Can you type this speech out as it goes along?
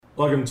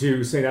Welcome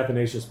to St.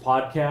 Athanasius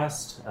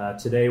Podcast.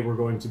 Today we're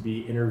going to be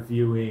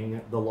interviewing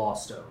the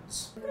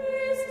Lawstones.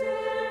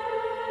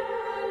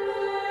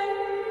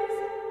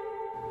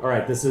 All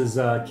right, this is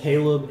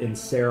Caleb and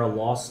Sarah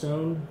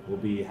Lawstone. We'll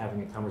be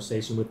having a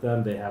conversation with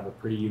them. They have a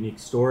pretty unique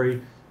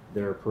story.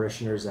 They're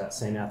parishioners at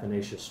St.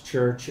 Athanasius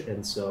Church,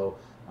 and so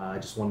I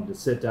just wanted to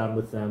sit down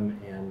with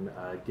them and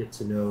get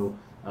to know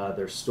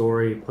their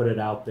story, put it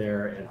out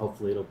there, and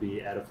hopefully it'll be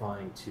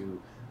edifying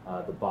to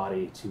the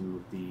body,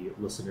 to the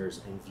listeners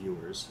and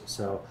viewers.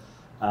 So,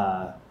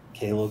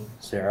 Caleb,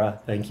 Sarah,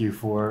 thank you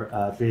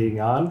for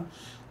being on.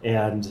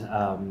 And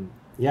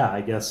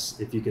I guess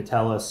if you could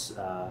tell us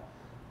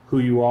who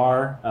you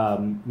are,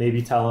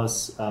 maybe tell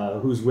us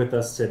who's with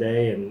us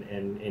today,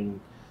 and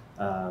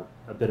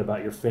a bit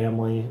about your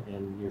family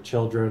and your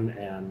children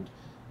and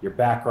your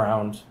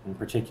background, and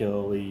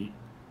particularly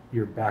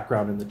your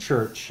background in the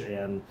church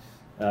and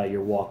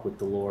your walk with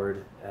the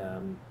Lord.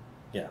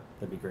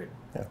 That'd be great.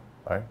 Yeah.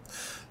 All right.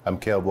 I'm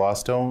Caleb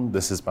Lawstone.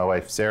 This is my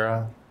wife,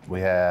 Sarah.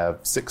 We have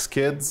 6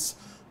 kids.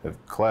 We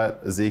have Colette,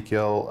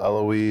 Ezekiel,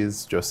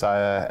 Eloise,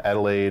 Josiah,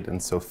 Adelaide,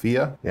 and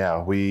Sophia.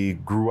 Yeah, we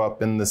grew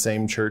up in the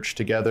same church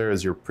together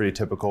as your pretty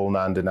typical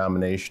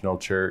non-denominational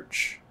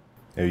church.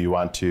 Maybe you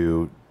want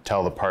to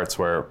tell the parts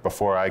where,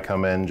 before I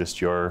come in,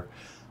 just your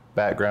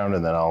background,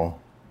 and then I'll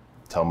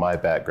tell my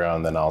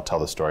background, then I'll tell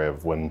the story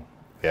of when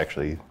we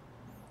actually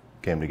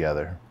came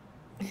together.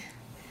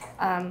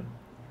 I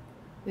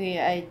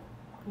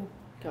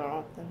grew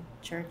up in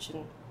church,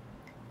 and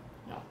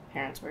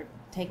parents were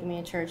taking me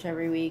to church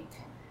every week,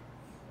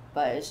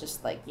 but it's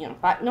just like,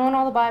 knowing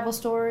all the Bible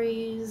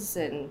stories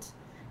and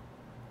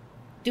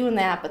doing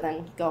that, but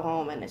then go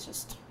home and it's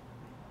just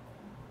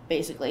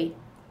basically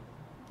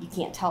you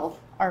can't tell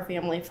our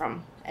family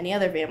from any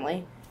other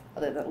family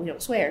other than we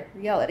don't swear or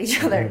yell at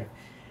each other.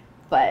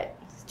 But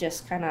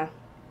just kind of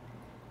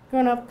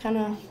growing up kind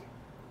of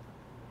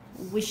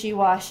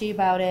wishy-washy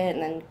about it,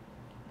 and then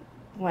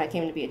when I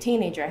came to be a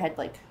teenager, I had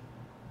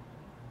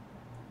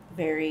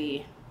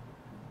very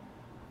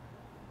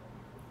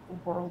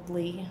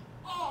worldly,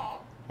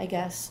 I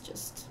guess,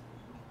 just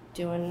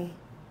doing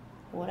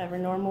whatever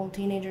normal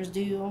teenagers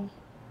do,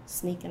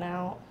 sneaking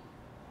out,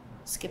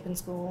 skipping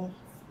school,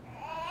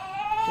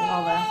 doing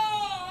all the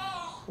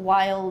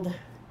wild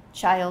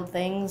child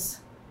things,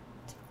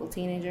 typical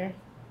teenager.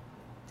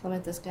 So I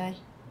met this guy.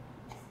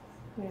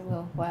 We were a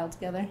little wild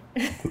together.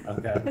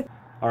 Okay.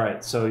 All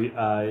right. So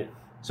you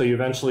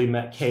eventually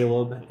met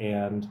Caleb,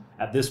 and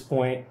at this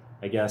point,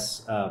 I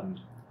guess, are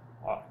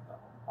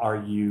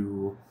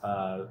you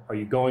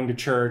going to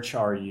church?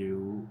 Are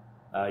you?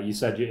 You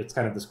said it's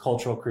kind of this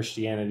cultural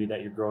Christianity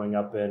that you're growing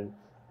up in.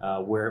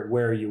 Where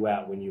are you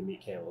at when you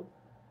meet Caleb?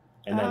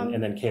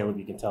 And then Caleb,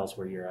 you can tell us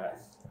where you're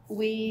at.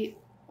 We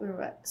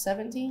were at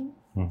 17.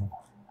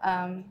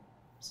 Mm-hmm.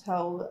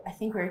 So I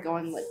think we were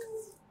going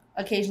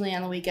occasionally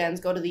on the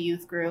weekends, go to the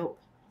youth group,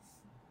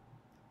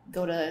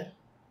 gone to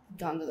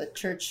the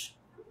church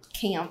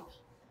camp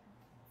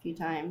a few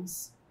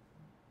times.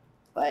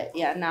 But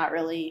yeah, not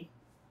really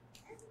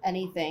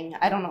anything.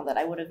 I don't know that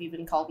I would have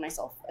even called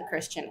myself a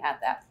Christian at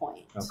that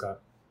point. Okay.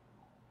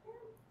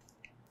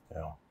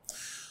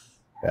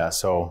 Yeah,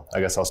 so I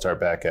guess I'll start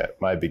back at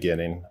my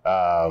beginning.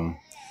 I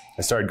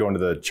started going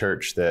to the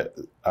church that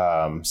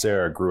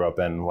Sarah grew up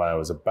in when I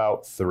was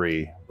about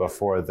 3.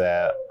 Before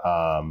that,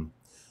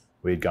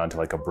 we'd gone to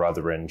a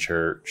brethren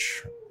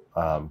church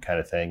kind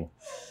of thing.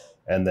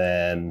 And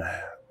then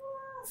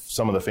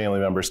some of the family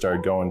members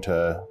started going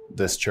to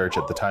this church.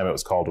 At the time, it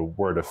was called a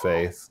Word of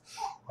Faith.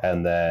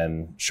 And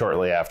then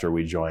shortly after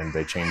we joined,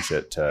 they changed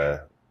it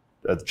to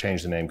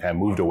changed the name, kind of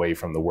moved away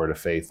from the Word of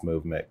Faith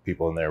movement.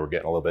 People in there were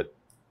getting a little bit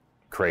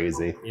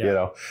crazy,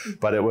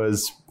 But it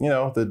was,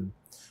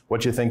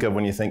 what you think of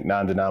when you think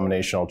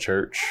non-denominational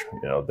church.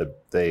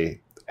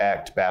 They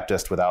act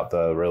Baptist without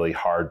the really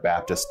hard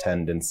Baptist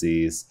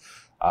tendencies.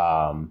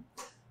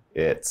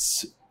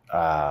 It's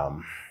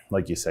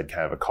like you said,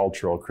 kind of a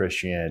cultural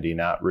Christianity,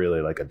 not really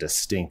a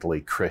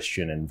distinctly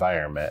Christian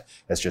environment.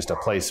 It's just a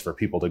place for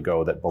people to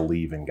go that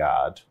believe in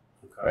God,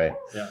 right?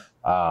 Yeah.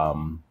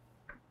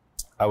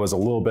 I was a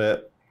little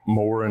bit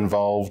more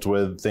involved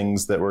with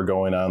things that were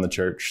going on in the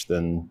church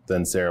than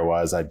Sarah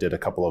was. I did a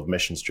couple of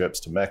mission trips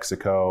to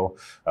Mexico.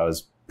 I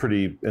was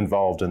pretty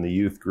involved in the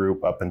youth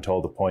group up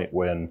until the point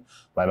when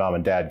my mom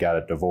and dad got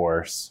a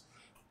divorce.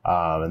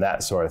 And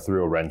that sort of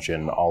threw a wrench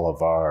in all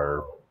of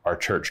our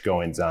church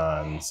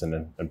goings-ons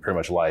and pretty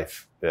much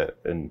life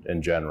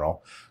in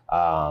general.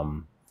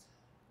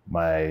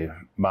 My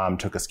mom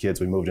took us kids.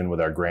 We moved in with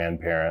our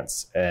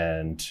grandparents,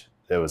 and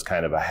it was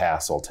kind of a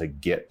hassle to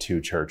get to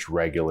church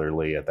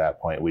regularly at that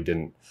point. We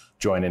didn't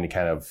join any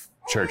kind of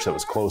church that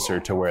was closer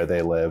to where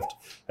they lived,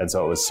 and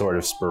so it was sort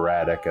of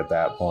sporadic at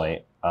that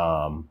point.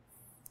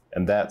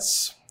 And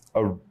that's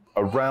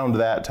around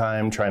that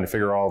time, trying to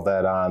figure all of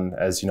that on,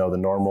 as the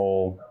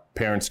normal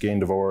parents getting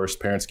divorced,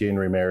 parents getting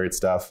remarried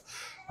stuff.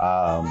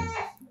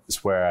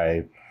 Is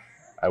where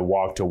I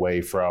walked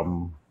away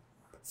from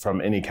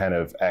any kind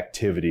of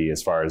activity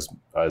as far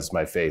as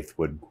my faith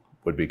would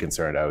would be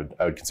concerned. I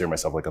would consider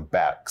myself like a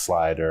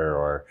backslider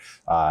or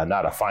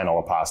not a final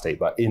apostate,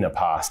 but in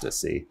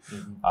apostasy.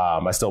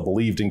 Mm-hmm. I still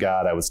believed in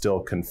God. I would still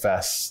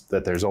confess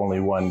that there's only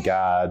one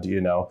God,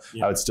 you know.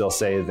 Yeah. I would still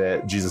say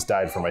that Jesus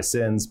died for my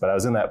sins, but I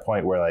was in that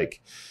point where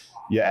like,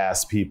 you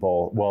ask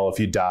people, well, if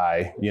you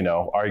die, you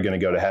know, are you going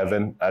to go to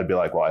heaven? I'd be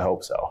like, well, I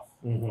hope so.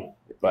 Mm-hmm.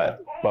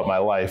 But my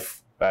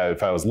life,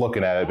 if I was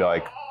looking at it, I'd be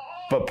like,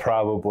 but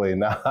probably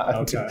not.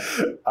 Okay.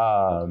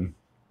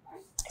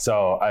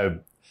 So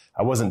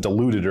I wasn't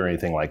deluded or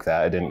anything like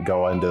that. I didn't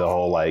go into the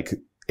whole like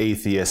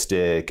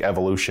atheistic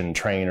evolution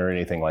train or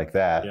anything like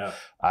that. Yeah.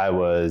 I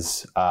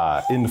was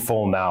in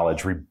full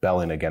knowledge,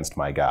 rebelling against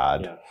my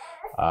God.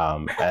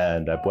 Yeah.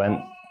 And I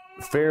went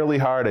fairly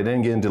hard. I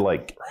didn't get into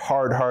like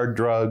hard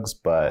drugs,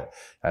 but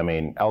I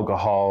mean,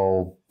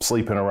 alcohol,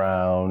 sleeping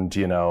around,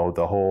 you know,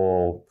 the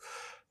whole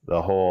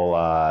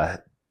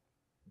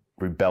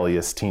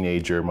rebellious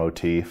teenager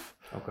motif.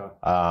 Okay.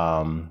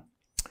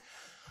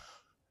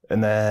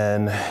 And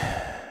then,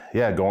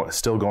 yeah,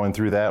 still going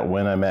through that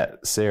when I met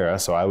Sarah.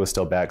 So I was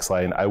still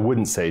backsliding. I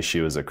wouldn't say she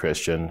was a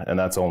Christian, and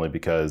that's only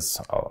because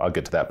I'll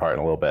get to that part in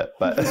a little bit.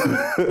 But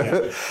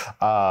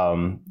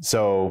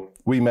so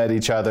we met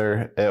each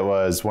other. It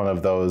was one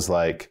of those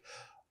like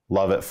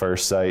love at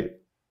first sight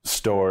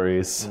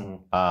stories.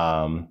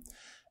 Mm-hmm.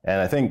 And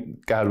I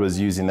think God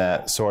was using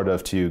that sort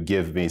of to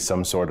give me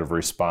some sort of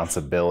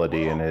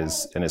responsibility in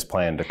his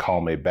plan to call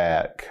me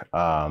back.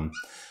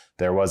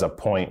 There was a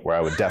point where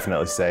I would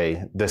definitely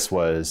say this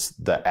was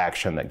the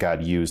action that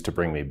God used to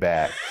bring me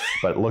back.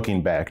 But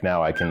looking back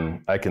now, I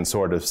can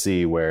sort of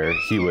see where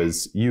he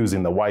was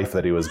using the wife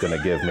that he was going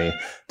to give me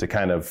to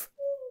kind of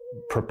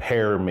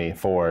prepare me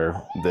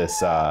for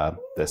this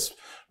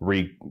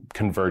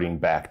reconverting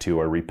back to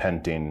or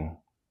repenting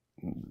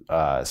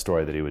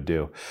story that he would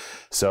do.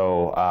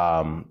 So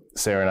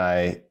Sarah and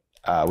I,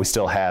 we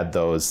still had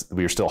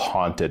we were still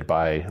haunted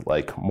by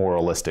like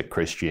moralistic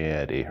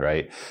Christianity,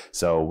 right?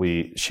 So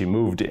she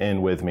moved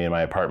in with me in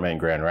my apartment in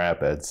Grand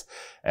Rapids.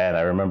 And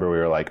I remember we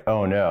were like,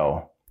 oh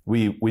no,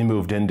 we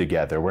moved in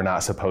together. We're not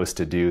supposed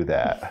to do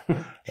that.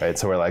 Right.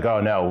 So we're like, oh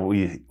no,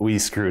 we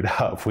screwed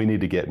up. We need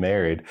to get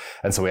married.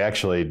 And so we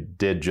actually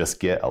did just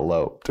get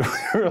eloped.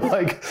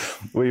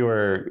 we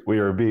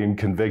were being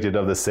convicted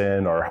of the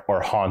sin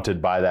or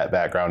haunted by that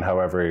background,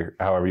 however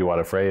you want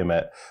to frame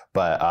it.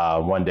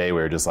 But one day we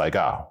were just like,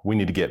 oh, we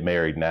need to get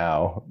married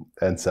now.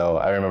 And so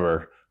I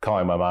remember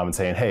calling my mom and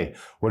saying, hey,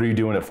 what are you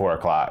doing at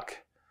 4:00?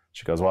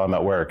 She goes, well, I'm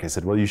at work. I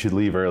said, well, you should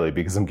leave early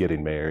because I'm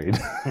getting married.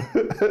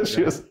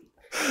 She was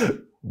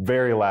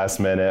very last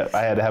minute.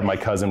 I had to have my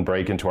cousin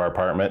break into our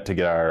apartment to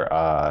get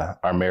our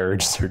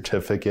marriage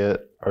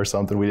certificate or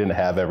something. We didn't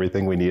have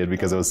everything we needed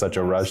because it was such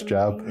a rush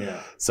job.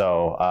 Yeah.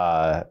 So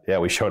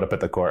we showed up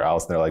at the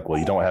courthouse and they're like, well,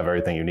 you don't have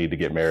everything you need to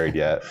get married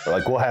yet. We're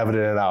like, we'll have it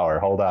in an hour.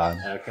 Hold on.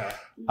 Okay.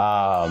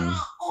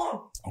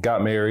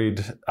 Got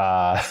married.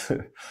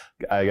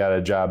 I got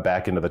a job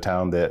back into the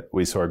town that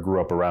we sort of grew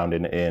up around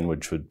in,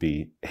 which would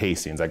be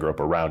Hastings. I grew up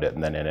around it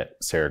and then in it.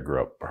 Sarah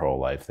grew up her whole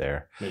life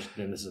there.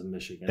 And this is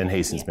Michigan. In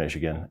Hastings,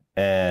 Michigan.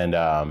 And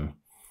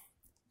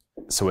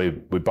so we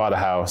bought a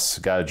house,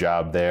 got a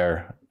job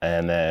there,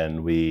 and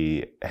then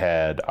we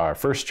had our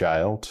first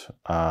child.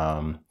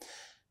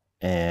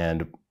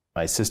 And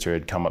my sister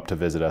had come up to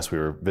visit us. We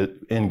were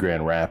in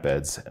Grand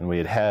Rapids, and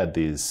we had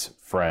these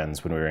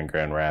friends when we were in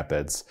Grand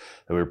Rapids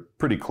that we were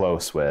pretty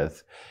close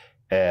with.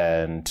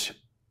 And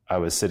I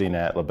was sitting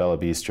at La Bella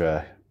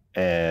Bistra,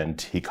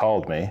 and he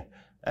called me,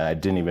 and I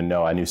didn't even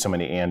know. I knew so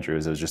many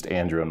Andrews. It was just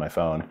Andrew on my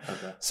phone.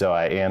 Okay. So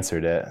I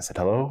answered it. I said,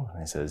 hello.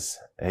 And he says,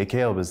 hey,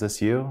 Caleb, is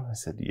this you? I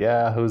said,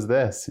 yeah, who's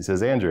this? He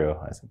says, Andrew.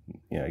 I said,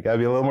 you got to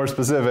be a little more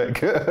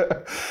specific.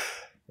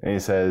 And he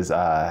says,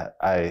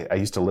 I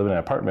used to live in an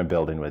apartment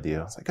building with you.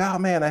 I was like, oh,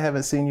 man, I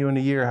haven't seen you in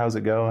a year. How's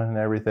it going and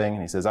everything?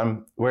 And he says,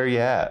 where are you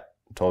at?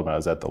 I told him I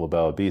was at the La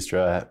Bella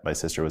Bistra. My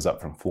sister was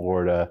up from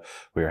Florida.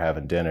 We were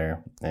having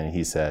dinner. And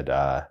he said,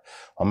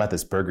 I'm at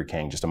this Burger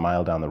King just a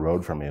mile down the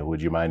road from you.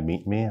 Would you mind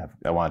meeting me?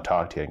 I want to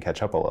talk to you and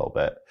catch up a little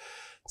bit.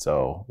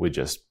 So we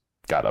just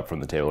got up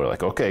from the table. We're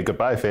like, okay,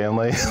 goodbye,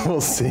 family. We'll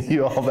see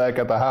you all back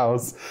at the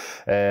house.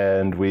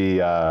 And we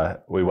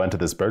went to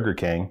this Burger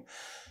King,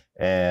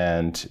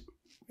 and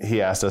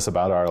he asked us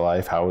about our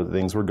life, how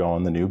things were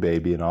going, the new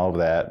baby and all of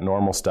that.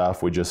 Normal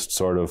stuff. We just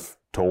sort of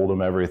told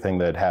him everything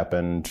that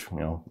happened,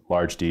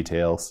 large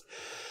details.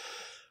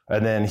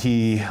 And then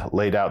he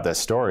laid out this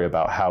story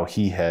about how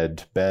he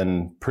had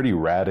been pretty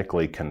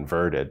radically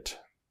converted,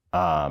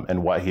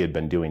 and what he had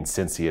been doing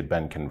since he had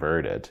been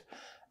converted.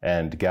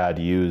 And God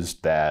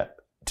used that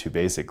to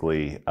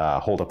basically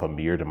hold up a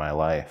mirror to my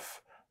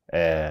life.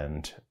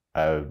 And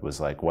I was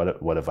like,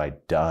 what have I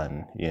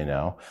done?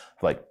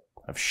 Like,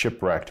 I've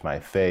shipwrecked my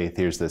faith.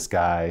 Here's this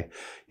guy,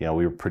 we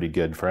were pretty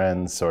good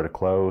friends, sort of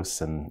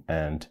close,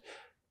 and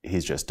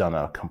he's just done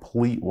a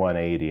complete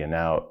 180. And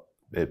now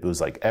it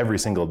was like every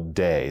single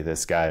day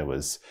this guy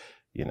was,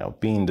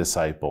 being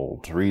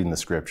discipled, reading the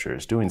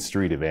scriptures, doing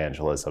street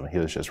evangelism. He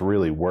was just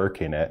really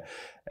working it.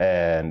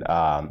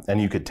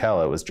 And you could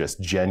tell it was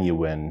just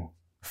genuine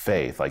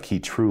faith. Like he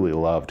truly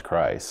loved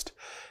Christ.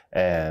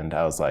 And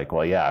I was like,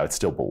 well, yeah, I would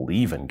still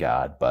believe in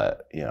God,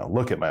 but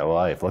look at my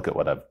life. Look at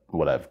what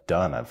I've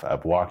done.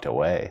 I've walked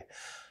away.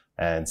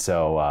 And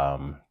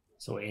so,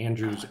 so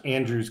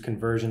Andrew's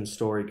conversion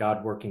story,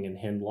 God working in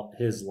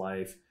his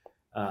life,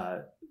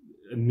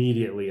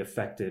 immediately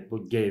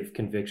gave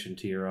conviction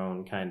to your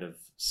own kind of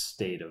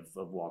state of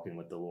walking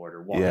with the Lord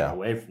or walking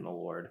away from the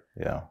Lord.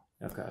 Yeah.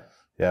 Okay.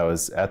 Yeah, it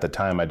was at the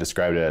time I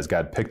described it as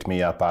God picked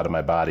me up out of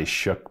my body,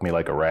 shook me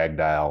like a rag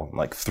doll,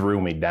 like threw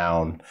me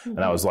down. Mm-hmm.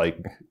 And I was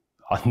like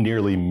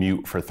nearly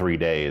mute for 3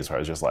 days where I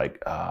was just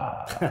like,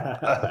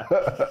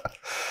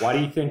 Why do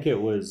you think it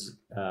was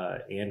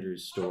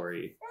Andrew's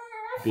story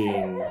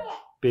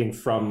being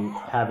from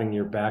having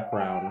your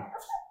background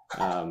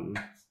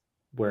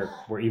where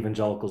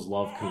evangelicals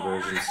love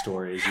conversion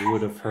stories? You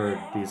would have heard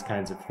these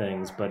kinds of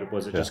things, but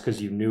was it just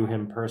because you knew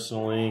him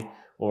personally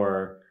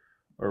or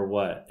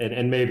what?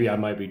 And maybe I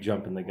might be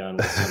jumping the gun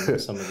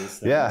with some of these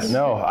things. Yeah,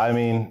 no, I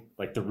mean,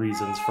 like the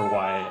reasons for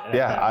why.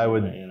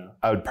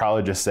 I would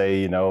probably just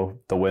say, the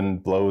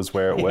wind blows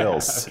where it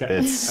wills. Okay.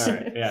 It's all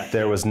right,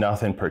 there was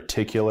nothing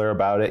particular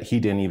about it. He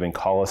didn't even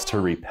call us to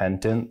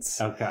repentance.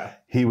 Okay.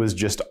 He was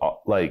just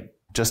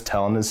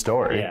telling his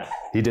story. Yeah.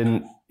 He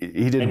didn't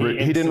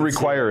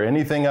require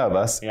anything of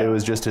us. Yeah. It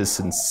was just his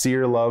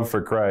sincere love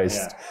for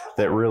Christ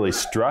that really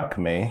struck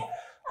me.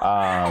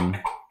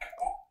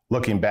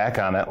 Looking back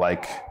on it,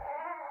 like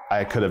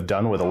I could have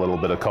done with a little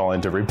bit of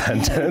calling to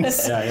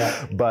repentance.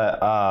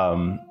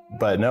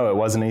 But no, it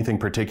wasn't anything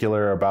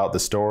particular about the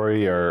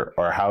story or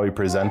how he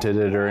presented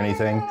it or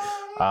anything.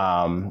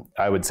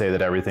 I would say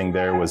that everything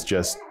there was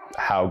just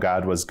how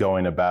God was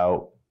going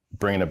about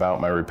bringing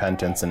about my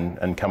repentance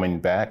and coming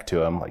back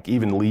to him. Like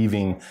even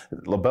leaving,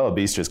 La Bella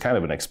Bistro is kind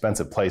of an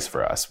expensive place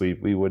for us.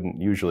 We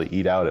wouldn't usually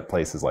eat out at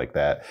places like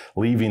that.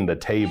 Leaving the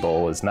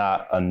table is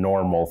not a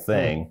normal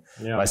thing.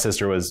 Yeah. My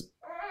sister was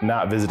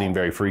not visiting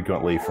very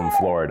frequently from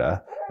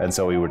Florida. And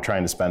so we were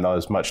trying to spend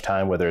as much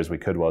time with her as we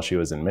could while she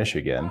was in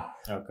Michigan.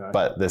 Okay.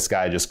 But this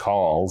guy just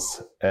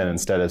calls, and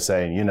instead of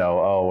saying,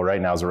 right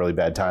now is a really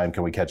bad time,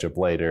 can we catch up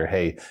later?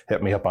 Hey,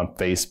 hit me up on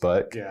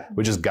Facebook. Yeah.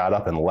 We just got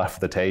up and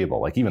left the table.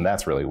 Like even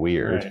that's really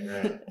weird.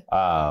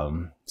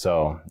 Right.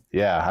 So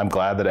yeah, I'm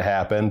glad that it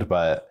happened,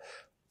 but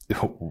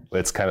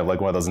it's kind of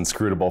like one of those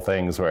inscrutable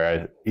things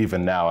where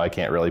even now I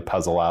can't really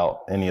puzzle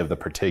out any of the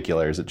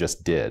particulars. It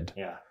just did.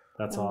 Yeah.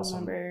 That's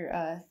awesome. I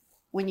remember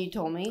when you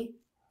told me,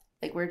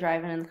 like we're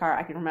driving in the car.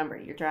 I can remember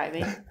you're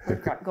driving.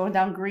 We're going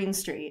down Green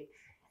Street,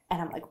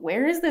 and I'm like,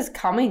 "Where is this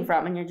coming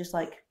from?" And you're just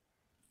like,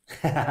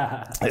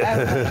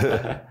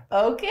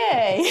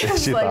 "Okay."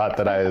 She thought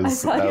that I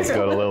was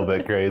going a little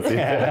bit crazy.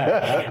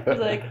 I was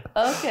like,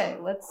 "Okay,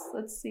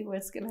 let's see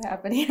what's gonna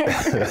happen here."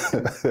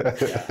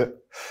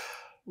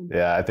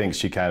 Yeah, I think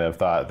she kind of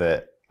thought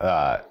that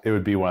it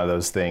would be one of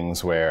those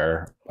things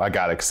where I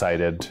got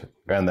excited,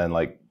 and then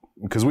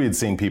because we had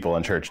seen people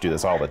in church do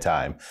this all the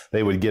time.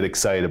 They would get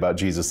excited about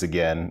Jesus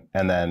again,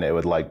 and then it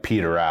would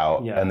peter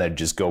out, and they'd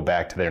just go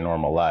back to their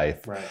normal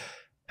life. Right.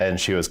 And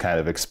she was kind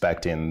of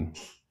expecting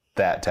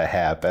that to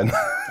happen.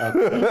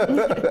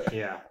 Okay.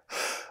 Yeah.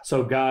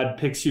 So God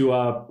picks you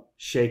up,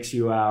 shakes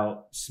you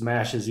out,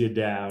 smashes you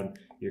down.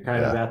 You're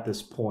kind of at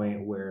this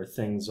point where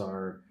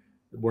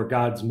where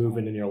God's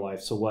moving in your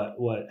life. So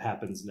what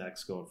happens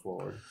next going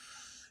forward?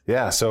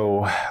 Yeah.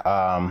 So,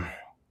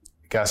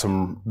 got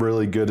some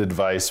really good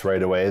advice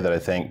right away that I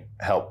think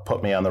helped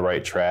put me on the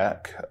right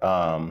track.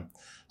 I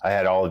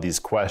had all of these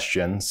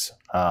questions.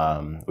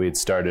 I had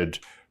started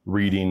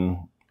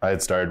reading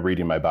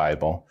my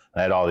Bible.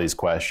 I had all these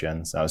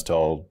questions. I was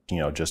told,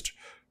 just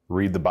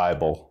read the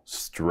Bible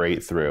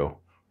straight through.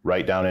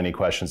 Write down any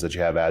questions that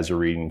you have as you're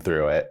reading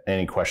through it.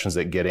 Any questions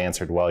that get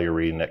answered while you're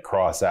reading it,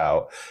 cross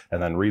out,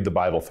 and then read the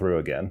Bible through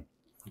again.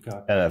 Okay.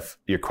 And if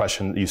you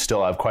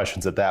still have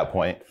questions at that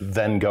point,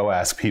 then go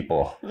ask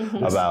people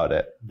about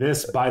it.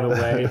 This, by the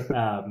way,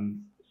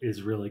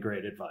 is really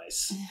great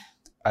advice.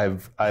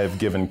 I've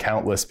given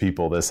countless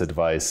people this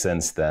advice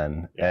since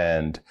then,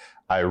 and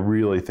I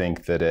really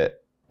think that it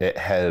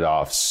headed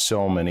off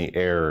so many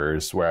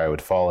errors where I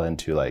would fall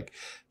into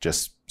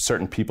just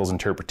certain people's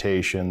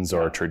interpretations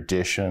or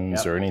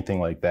traditions or anything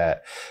like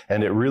that.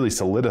 And it really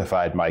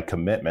solidified my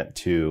commitment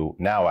to,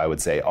 now I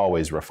would say,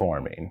 always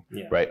reforming,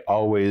 right?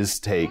 Always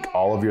take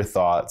all of your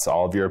thoughts,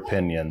 all of your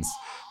opinions,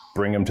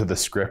 bring them to the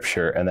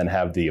scripture, and then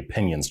have the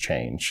opinions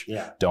change.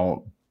 Yeah.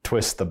 Don't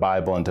twist the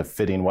Bible into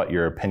fitting what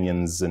your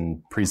opinions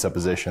and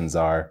presuppositions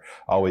are.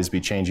 Always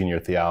be changing your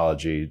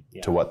theology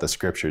to what the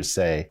scriptures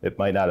say. It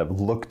might not have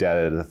looked at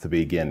it at the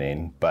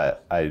beginning,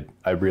 but I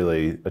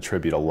really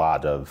attribute a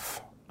lot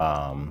of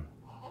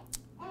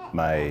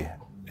my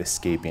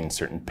escaping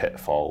certain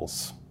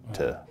pitfalls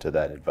to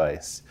that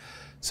advice.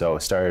 So I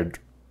started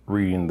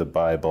reading the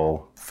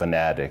Bible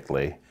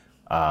fanatically.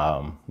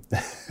 There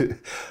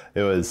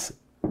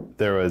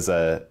was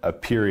a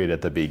period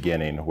at the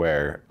beginning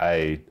where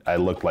I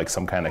looked like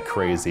some kind of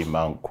crazy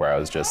monk, where I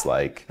was just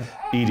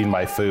eating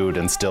my food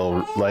and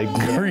still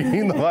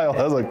reading the Bible.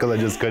 I was because I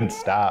just couldn't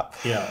stop.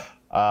 Yeah.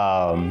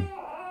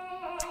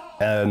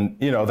 And,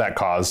 that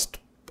caused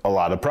a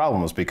lot of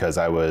problems because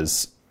I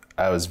was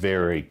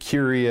very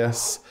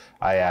curious.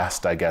 I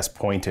asked, I guess,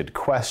 pointed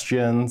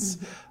questions.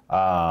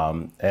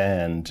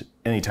 And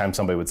anytime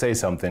somebody would say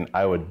something,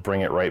 I would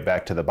bring it right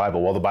back to the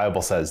Bible. Well, the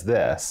Bible says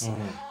this,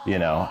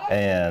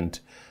 and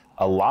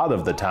a lot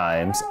of the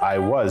times I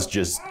was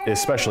just,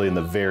 especially in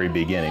the very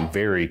beginning,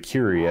 very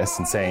curious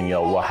and saying,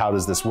 well, how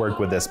does this work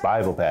with this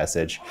Bible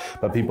passage?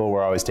 But people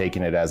were always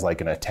taking it as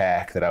like an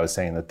attack that I was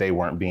saying that they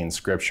weren't being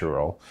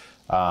scriptural.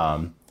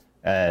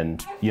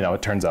 And,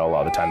 it turns out a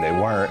lot of the time they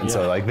weren't. And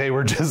so like they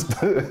were just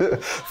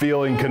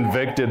feeling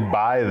convicted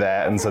by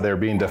that. And so they're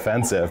being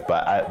defensive.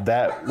 But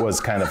that was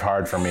kind of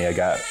hard for me. I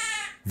got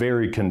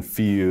very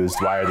confused.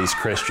 Why are these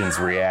Christians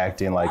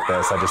reacting like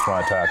this? I just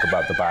want to talk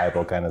about the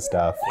Bible kind of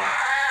stuff.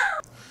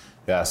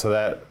 Yeah, so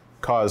that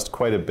caused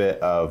quite a bit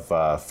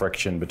of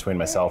friction between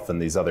myself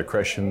and these other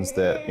Christians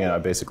that, I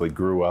basically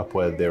grew up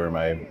with. They were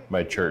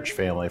my church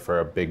family for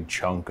a big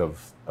chunk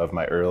of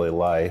my early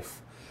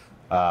life.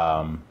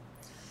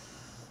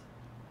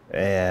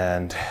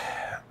 And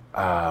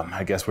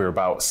I guess we were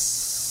about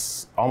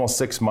almost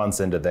 6 months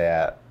into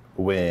that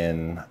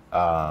when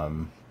I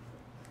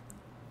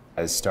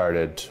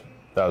started,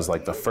 that was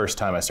like the first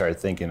time I started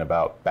thinking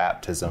about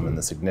baptism and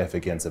the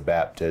significance of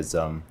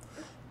baptism.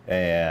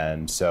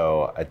 And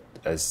so I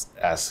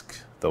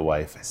asked the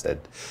wife, I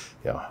said,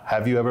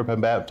 have you ever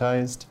been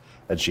baptized?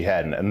 And she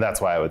hadn't. And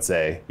that's why I would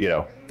say,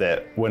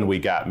 that when we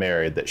got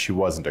married, that she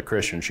wasn't a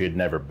Christian. She had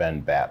never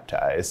been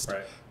baptized.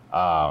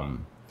 Right.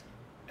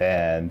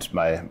 And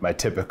my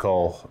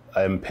typical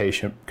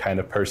impatient kind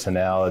of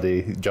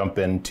personality, jump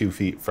in 2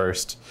 feet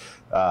first,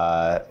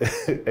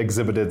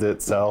 exhibited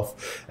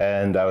itself.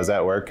 And I was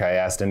at work. I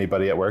asked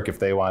anybody at work if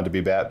they wanted to be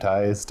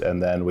baptized.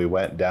 And then we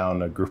went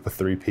down, a group of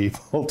 3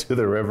 people, to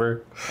the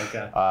river.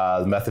 Okay.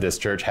 The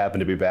Methodist Church happened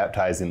to be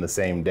baptizing the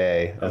same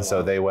day. And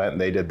so they went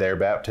and they did their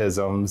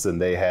baptisms.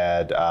 And they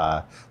had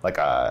like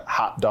a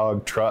hot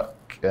dog truck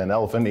and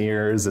elephant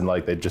ears. And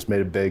like they just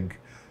made a big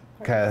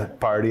kind of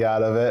party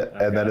out of it.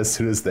 Okay. And then as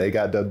soon as they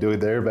got done doing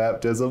their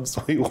baptisms,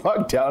 we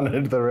walked down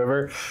into the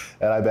river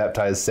and I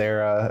baptized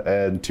Sarah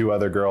and 2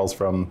 other girls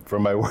from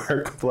my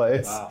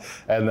workplace. Wow.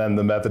 And then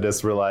the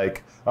Methodists were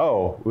like,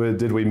 oh,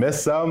 did we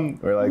miss some?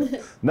 We're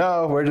like,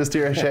 no, we're just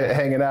here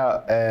hanging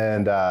out.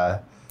 And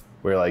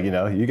we're like,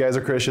 you guys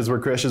are Christians,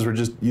 we're Christians,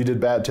 you did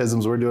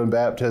baptisms, we're doing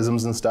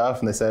baptisms and stuff.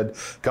 And they said,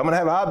 come and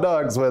have hot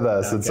dogs with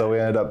us. Okay. And so we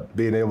ended up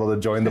being able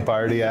to join the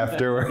party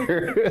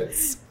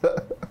afterwards.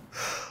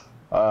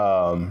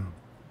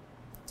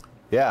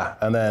 Yeah,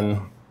 and then...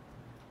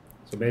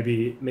 So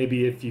maybe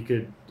if you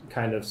could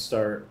kind of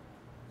start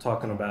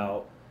talking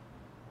about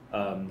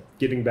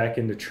getting back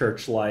into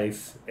church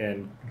life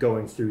and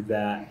going through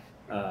that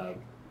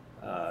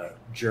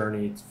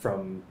journey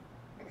from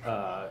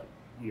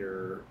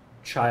your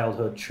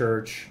childhood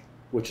church,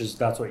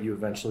 that's what you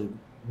eventually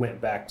went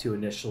back to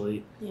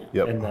initially,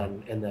 Yep.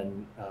 and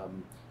then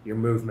your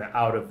movement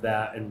out of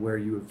that and where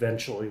you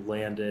eventually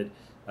landed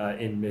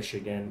in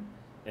Michigan.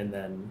 And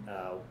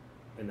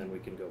then we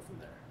can go from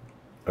there.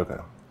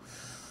 Okay.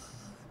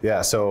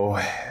 Yeah. So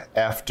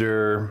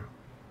after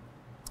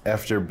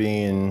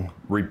being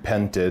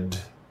repented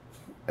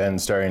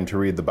and starting to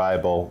read the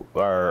Bible,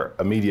 our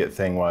immediate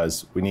thing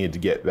was we needed to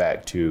get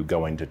back to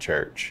going to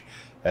church.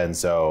 And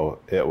so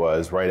it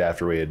was right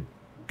after we had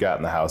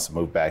gotten the house and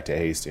moved back to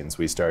Hastings,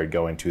 we started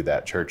going to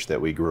that church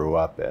that we grew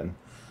up in.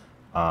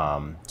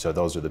 So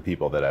those are the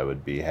people that I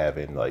would be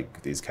having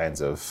like these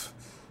kinds of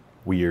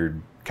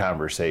weird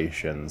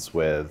conversations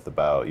with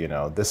about,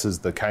 this is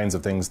the kinds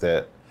of things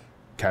that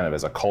kind of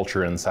as a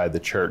culture inside the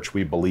church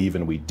we believe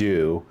and we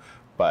do,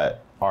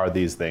 but are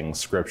these things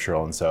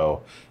scriptural? And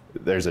so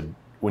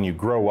when you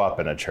grow up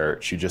in a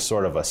church, you just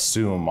sort of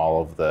assume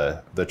all of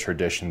the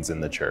traditions in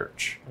the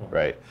church,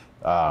 right?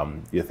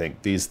 You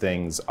think these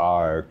things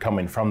are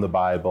coming from the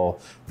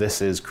Bible.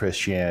 This is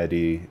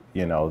Christianity.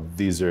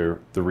 These are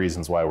the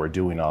reasons why we're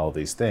doing all of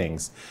these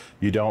things.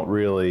 You don't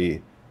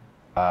really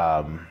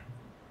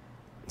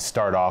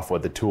start off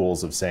with the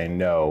tools of saying,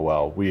 no,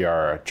 well, we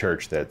are a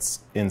church that's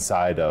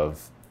inside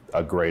of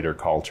a greater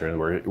culture and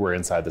we're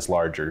inside this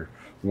larger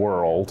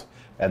world,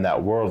 and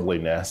that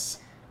worldliness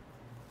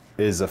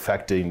is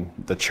affecting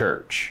the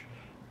church.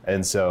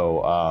 And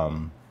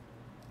so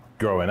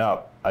growing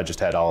up, I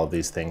just had all of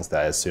these things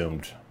that I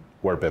assumed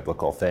were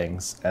biblical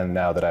things. And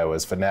now that I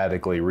was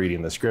fanatically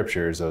reading the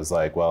scriptures, I was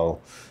like,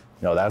 well,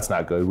 no, that's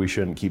not good. We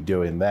shouldn't keep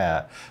doing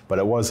that. But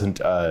it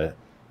wasn't an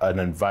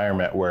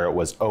environment where it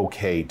was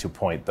okay to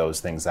point those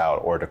things out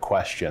or to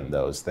question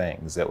those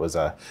things. It was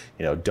a,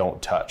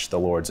 don't touch the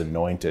Lord's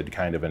anointed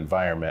kind of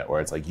environment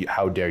where it's like,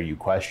 how dare you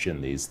question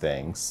these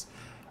things?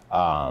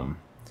 And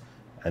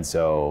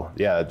so,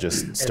 yeah, it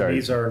just started.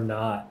 And these are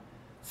not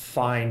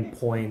fine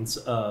points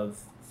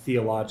of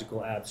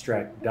theological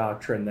abstract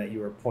doctrine that you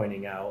were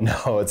pointing out.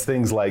 No, it's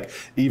things like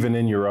even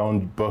in your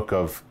own book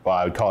of, well,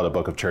 I would call it a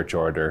book of church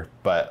order,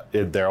 but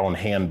in their own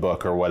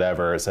handbook or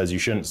whatever, it says you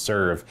shouldn't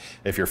serve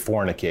if you're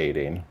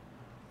fornicating.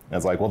 And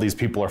it's like, well, these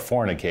people are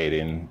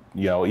fornicating,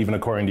 even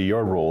according to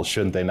your rules,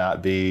 shouldn't they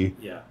not be,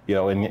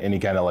 in any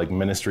kind of like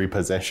ministry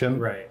position?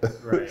 Right.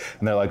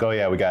 And they're like, oh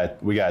yeah, we got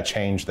to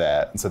change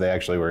that. And so they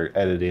actually were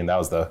editing. That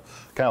was the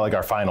kind of like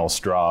our final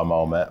straw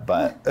moment,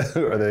 but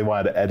or they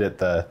wanted to edit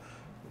the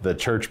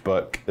church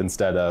book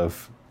instead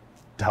of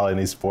telling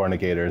these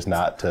fornicators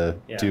not to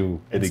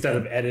do it instead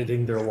of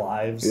editing their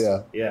lives.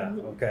 Yeah.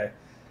 Okay.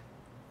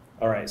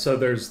 All right. So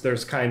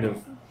there's kind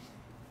of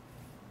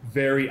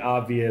very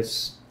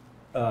obvious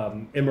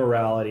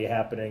immorality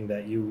happening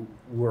that you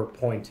were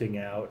pointing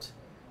out.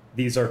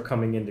 These are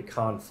coming into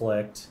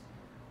conflict,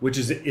 which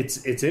is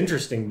it's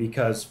interesting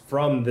because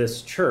from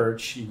this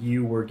church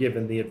you were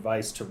given the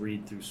advice to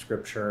read through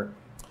scripture,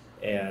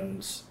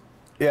 and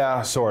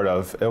sort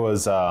of. It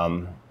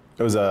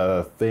was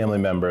a family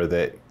member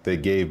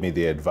that gave me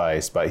the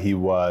advice, but he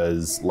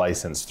was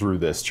licensed through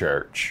this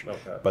church.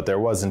 Okay. But there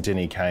wasn't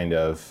any kind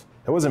of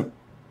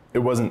it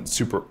wasn't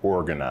super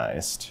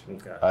organized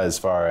as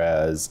far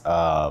as,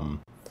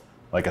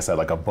 like I said,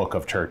 like a book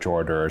of church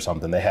order or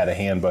something. They had a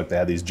handbook. They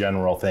had these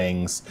general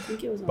things. I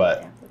think it was on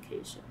the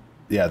application.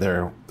 Yeah,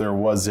 there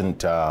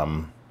wasn't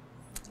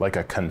like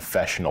a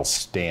confessional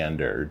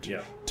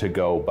standard to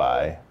go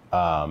by.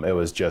 It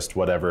was just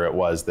whatever it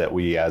was that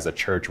we as a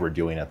church were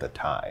doing at the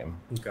time.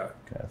 Okay.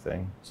 Kind of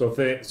thing. So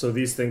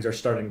these things are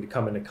starting to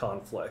come into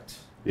conflict.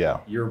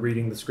 Yeah. You're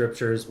reading the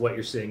scriptures, what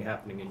you're seeing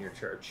happening in your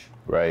church.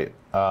 Right.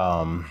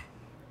 And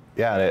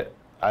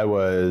I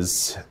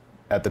was,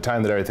 at the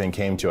time that everything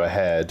came to a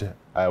head,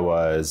 I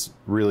was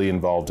really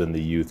involved in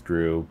the youth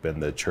group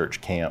and the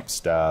church camp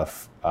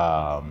stuff.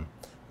 I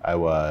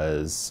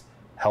was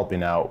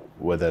helping out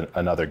with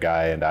another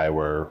guy, and I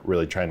were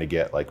really trying to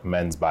get like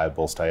men's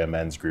Bible study, a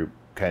men's group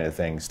kind of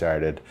thing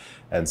started.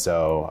 And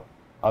so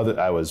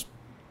I was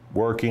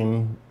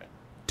working,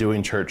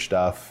 doing church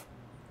stuff,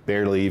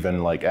 barely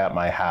even like at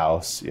my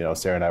house.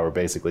 Sarah and I were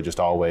basically just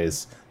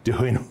always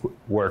doing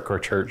work or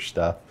church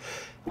stuff.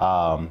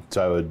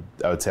 So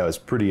I would say I was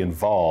pretty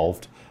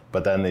involved,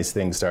 but then these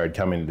things started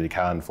coming into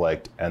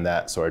conflict, and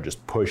that sort of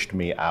just pushed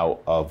me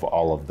out of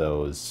all of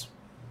those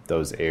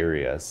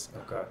areas.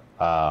 Okay.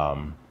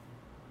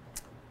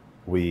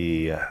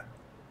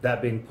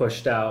 That being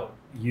pushed out,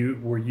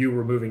 were you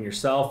removing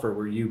yourself, or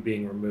were you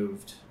being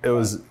removed? It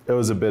was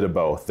a bit of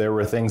both. There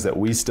were things that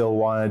we still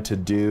wanted to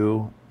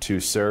do to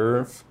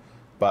serve,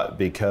 but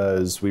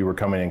because we were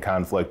coming in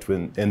conflict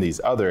in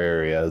these other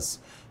areas,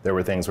 there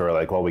were things where we're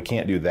like, well, we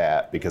can't do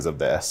that because of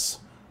this.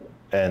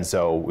 And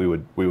so we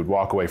would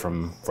walk away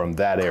from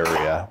that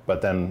area,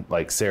 but then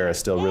like Sarah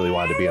still really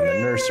wanted to be in the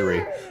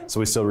nursery, so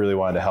we still really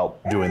wanted to help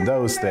doing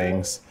those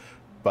things.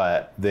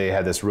 But they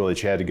had this rule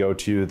that you had to go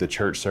to the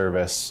church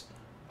service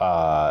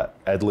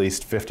at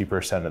least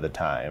 50% of the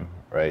time,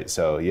 right?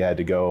 So you had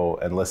to go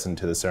and listen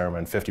to the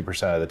sermon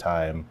 50% of the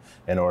time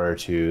in order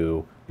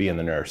to be in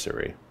the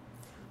nursery.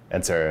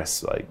 And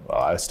Sarah's like,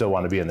 well, I still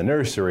want to be in the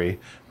nursery,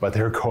 but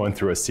they were going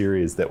through a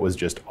series that was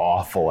just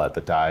awful at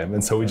the time.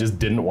 And so we just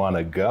didn't want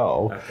to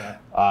go.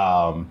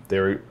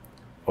 Okay.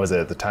 Was it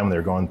at the time they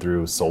were going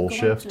through Soul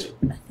Shift?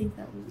 I think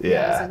that was.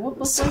 Yeah. What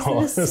book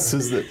was this?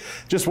 This is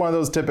just one of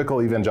those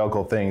typical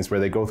evangelical things where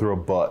they go through a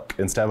book.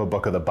 Instead of a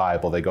book of the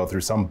Bible, they go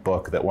through some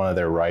book that one of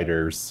their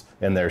writers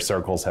in their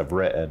circles have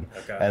written.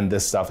 Okay. And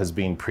this stuff is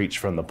being preached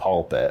from the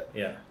pulpit.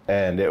 Yeah.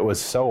 And it was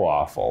so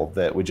awful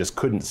that we just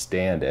couldn't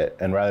stand it.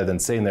 And rather than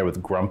sitting there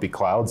with grumpy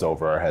clouds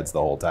over our heads the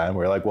whole time, we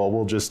were like, well,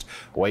 we'll just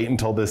wait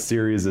until this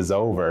series is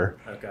over.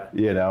 Okay.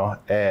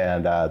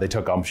 And they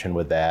took umption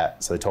with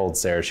that. So they told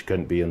Sarah she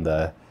couldn't be in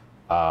the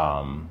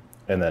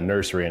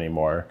nursery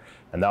anymore.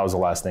 And that was the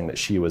last thing that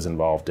she was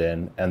involved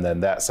in. And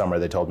then that summer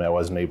they told me I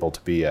wasn't able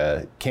to be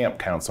a camp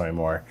counselor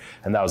anymore.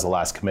 And that was the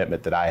last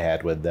commitment that I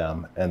had with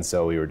them. And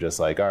so we were just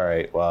like, all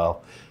right,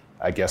 well,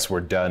 I guess we're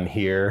done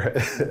here.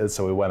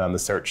 So we went on the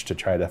search to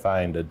try to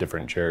find a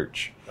different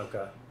church.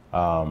 Okay.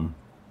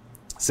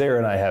 Sarah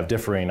and I have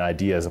differing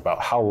ideas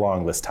about how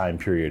long this time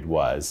period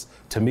was.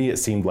 To me, it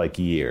seemed like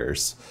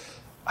years.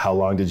 How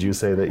long did you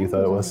say that you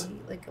thought it was?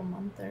 Like a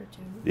month or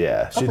two.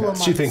 Yeah,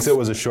 she thinks it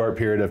was a short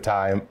period of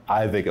time.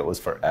 I think it was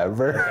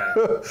forever.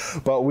 Okay.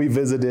 But we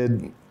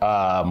visited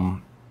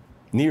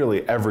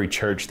nearly every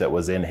church that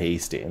was in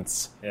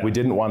Hastings. Yeah. We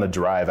didn't want to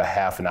drive a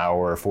half an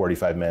hour or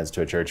 45 minutes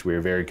to a church. We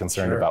were very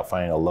concerned about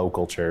finding a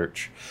local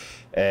church.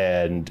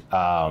 And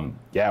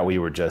we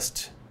were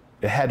just,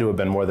 it had to have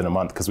been more than a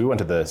month because we went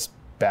to this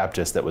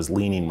Baptist that was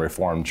leaning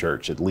Reformed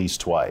church at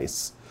least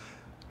twice.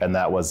 And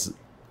that was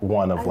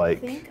one of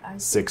like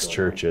 6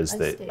 churches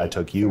that I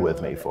took you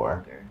with me for.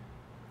 Longer.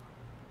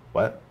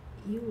 What?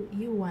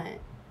 You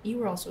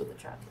were also in the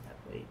track at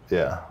that point.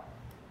 Yeah.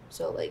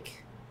 So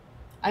like,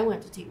 I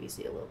went to TVC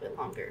a little bit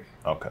longer.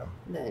 Okay.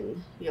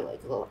 Then you're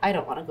like, well, I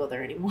don't want to go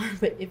there anymore,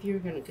 but if you're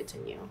going to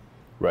continue.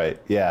 Right.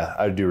 Yeah,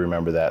 I do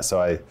remember that.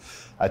 So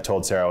I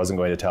told Sarah I wasn't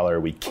going to tell her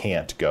we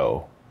can't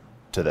go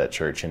to that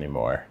church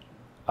anymore.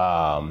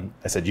 I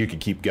said you could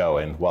keep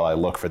going while I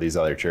look for these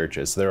other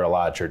churches. So there were a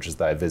lot of churches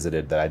that I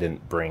visited that I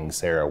didn't bring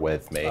Sarah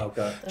with me.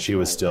 Okay. She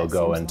was still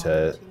going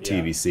to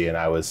TVC, and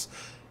I was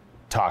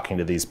talking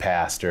to these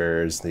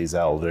pastors, these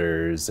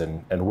elders,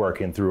 and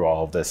working through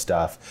all of this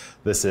stuff.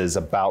 This is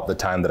about the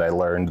time that I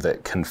learned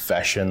that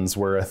confessions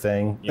were a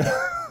thing. Yeah.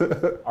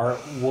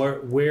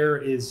 Where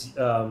is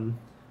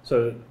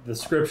so the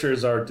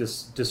scriptures are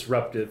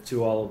disruptive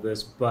to all of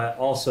this, but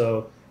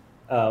also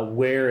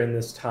where in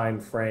this time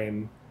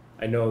frame?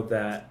 I know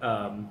that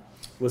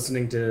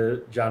listening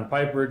to John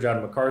Piper,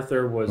 John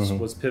MacArthur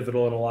was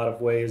pivotal in a lot of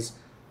ways.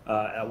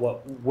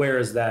 Where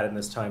is that in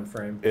this time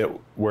frame?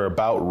 We're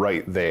about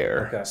right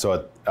there. Okay.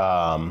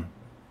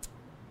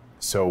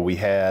 So we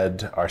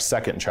had our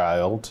second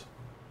child,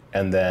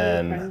 and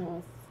then We were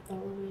pregnant with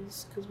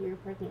Eloise because we were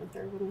pregnant with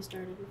her when we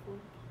started before.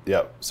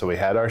 Yep. So we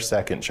had our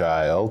second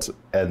child,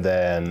 and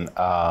then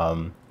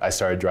I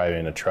started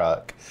driving a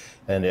truck,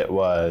 and it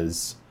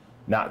was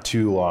not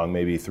too long,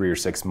 maybe 3 or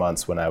 6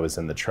 months when I was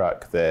in the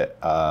truck, that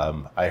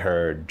I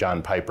heard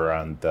John Piper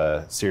on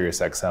the Sirius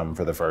XM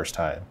for the first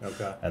time.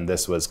 Okay. And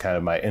this was kind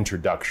of my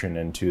introduction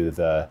into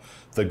the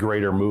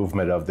greater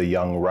movement of the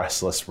young,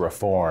 restless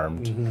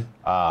Reformed.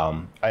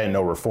 Mm-hmm. I didn't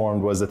know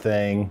Reformed was a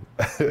thing.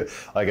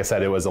 Like I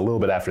said, it was a little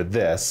bit after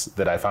this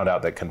that I found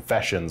out that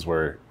confessions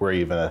were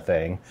even a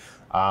thing.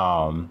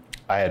 I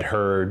had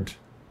heard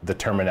the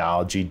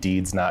terminology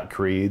deeds, not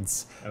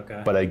creeds.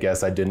 Okay. But I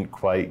guess I didn't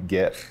quite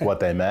get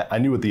what they meant. I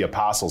knew what the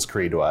Apostles'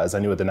 Creed was. I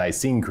knew what the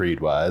Nicene Creed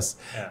was.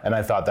 Yeah. And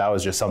I thought that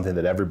was just something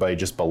that everybody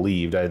just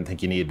believed. I didn't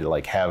think you needed to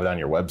like have it on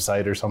your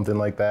website or something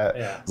like that.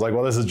 Yeah. It's like,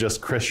 well, this is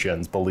just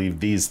Christians believe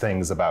these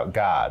things about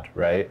God,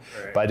 right?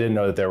 Right. But I didn't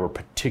know that there were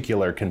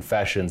particular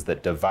confessions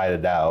that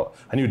divided out.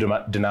 I knew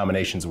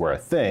denominations were a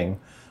thing,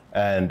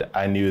 and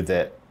I knew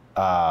that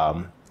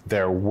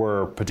there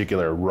were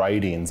particular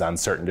writings on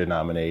certain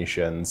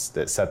denominations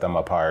that set them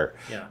apart.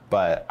 Yeah.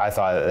 But I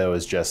thought it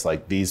was just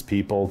like these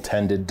people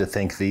tended to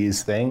think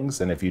these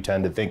things. And if you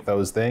tend to think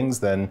those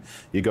things, then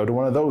you go to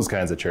one of those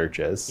kinds of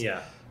churches.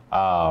 Yeah.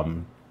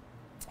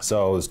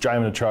 So I was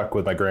driving a truck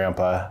with my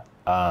grandpa.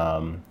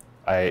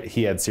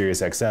 He had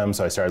Sirius XM,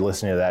 so I started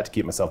listening to that to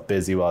keep myself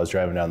busy while I was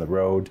driving down the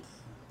road.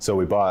 So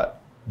we bought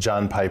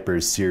John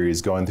Piper's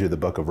series, Going Through the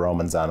Book of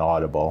Romans, on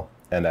Audible,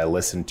 and I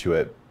listened to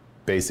it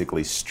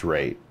basically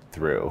straight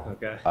through.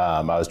 Okay.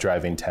 I was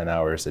driving 10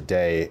 hours a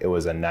day. It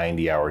was a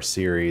 90-hour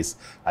series.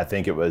 I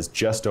think it was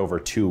just over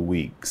 2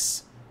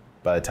 weeks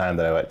by the time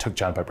that I took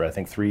John Piper, I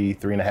think three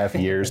and a half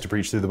years to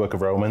preach through the book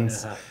of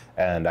Romans. Yeah.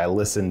 And I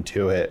listened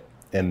to it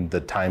in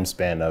the time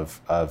span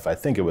of I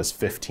think it was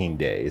 15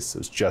 days. It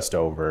was just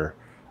over.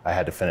 I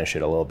had to finish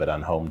it a little bit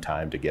on home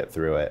time to get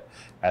through it.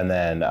 And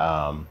then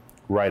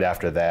right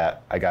after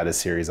that, I got a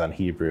series on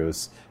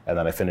Hebrews, and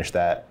then I finished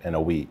that in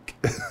a week.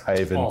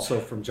 Also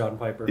from John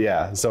Piper.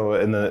 Yeah. So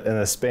in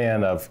the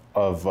span of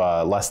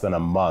less than a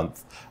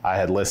month, I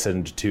had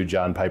listened to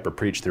John Piper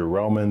preach through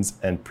Romans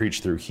and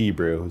preach through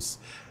Hebrews,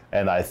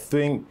 and I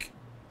think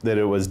that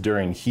it was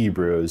during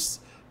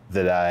Hebrews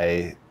that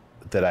I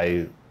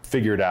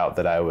figured out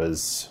that I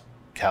was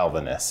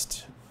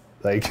Calvinist.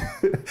 Like,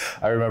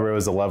 I remember it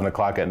was 11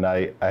 o'clock at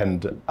night,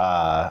 and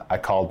I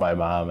called my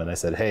mom and I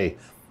said, "Hey,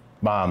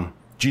 Mom,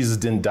 Jesus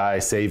didn't die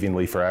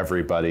savingly for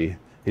everybody.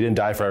 He didn't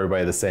die for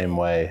everybody the same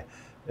way."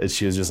 And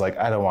she was just like,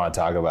 "I don't want to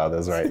talk about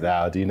this right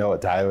now. Do you know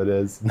what time it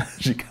is?"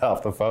 She got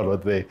off the phone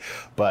with me.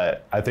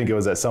 But I think it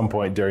was at some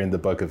point during the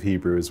book of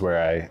Hebrews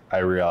where I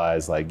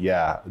realized, like,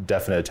 yeah,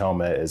 definite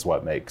atonement is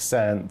what makes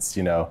sense.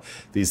 You know,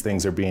 these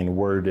things are being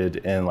worded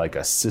in like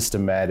a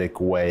systematic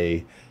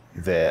way,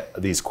 that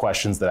these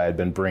questions that I had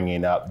been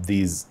bringing up,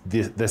 this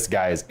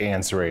guy is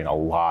answering a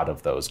lot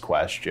of those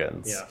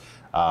questions. Yeah.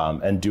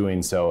 And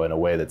doing so in a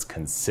way that's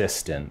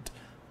consistent.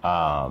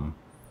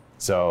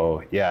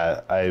 So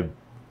yeah,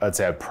 I'd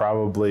say I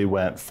probably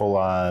went full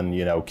on,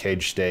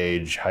 cage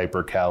stage,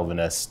 hyper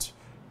Calvinist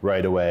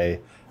right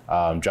away.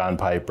 John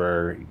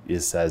Piper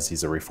says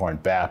he's a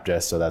Reformed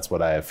Baptist, so that's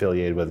what I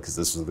affiliated with, because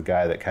this was the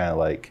guy that kind of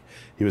like,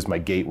 he was my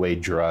gateway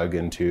drug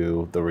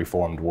into the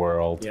Reformed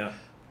world. Yeah.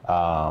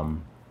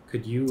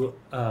 Could you,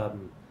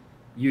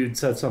 you'd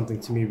said something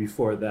to me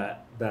before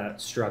that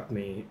struck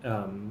me.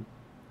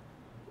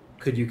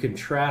 Could you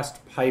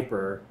contrast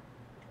Piper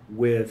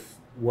with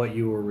what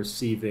you were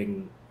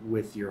receiving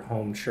with your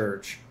home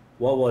church?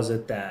 What was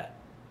it that,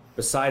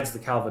 besides the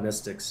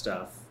Calvinistic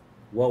stuff,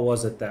 what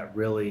was it that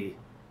really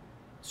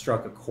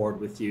struck a chord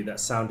with you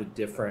that sounded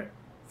different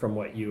from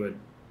what you had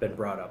been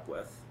brought up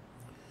with?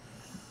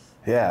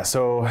 Yeah,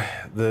 so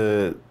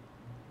the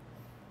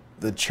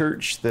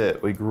church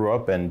that we grew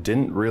up in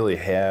didn't really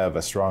have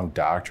a strong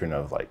doctrine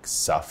of like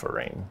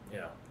suffering.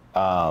 Yeah.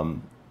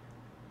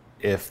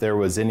 If there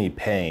was any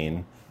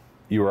pain,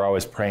 you were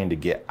always praying to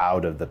get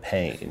out of the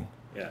pain.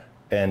 Yeah.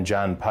 And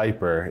John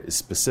Piper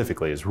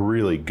specifically is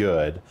really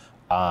good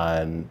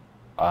on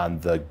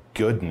the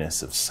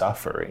goodness of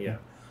suffering. Yeah.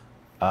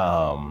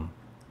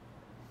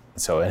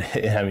 So,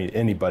 I mean,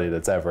 anybody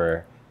that's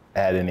ever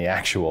had any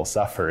actual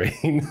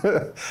suffering,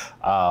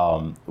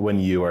 when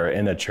you are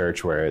in a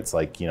church where it's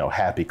like,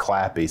 happy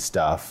clappy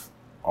stuff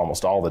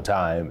almost all the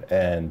time,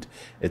 and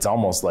it's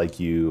almost like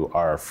you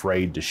are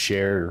afraid to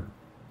share,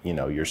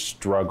 your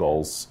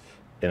struggles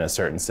in a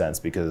certain sense,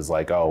 because it's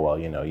like, oh, well,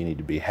 you know, you need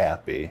to be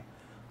happy.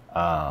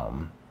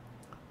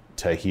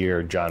 To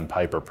hear John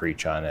Piper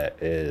preach on it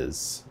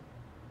is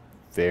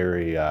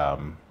very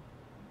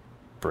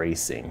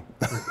bracing.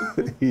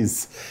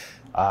 He's,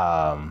 so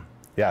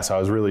I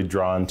was really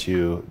drawn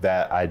to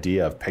that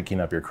idea of picking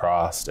up your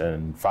cross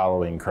and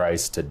following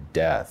Christ to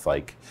death,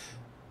 like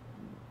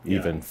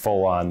even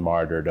full-on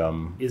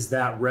martyrdom. Is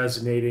that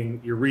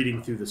resonating? You're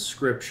reading through the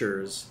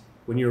scriptures.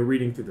 When you were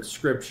reading through the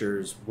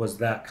scriptures, was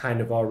that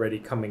kind of already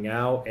coming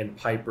out and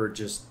Piper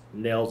just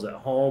nails it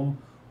home?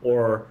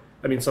 Or,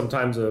 I mean,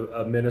 sometimes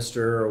a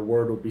minister or a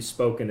word will be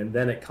spoken and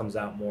then it comes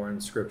out more in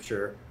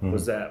scripture.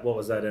 Mm-hmm. What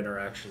was that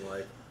interaction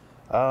like?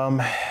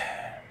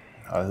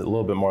 A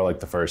little bit more like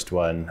the first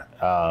one.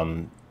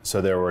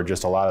 So there were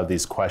just a lot of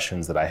these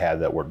questions that I had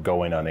that were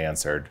going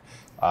unanswered.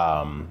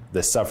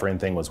 The suffering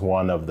thing was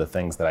one of the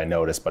things that I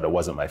noticed, but it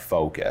wasn't my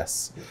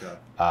focus. Okay.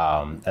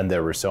 And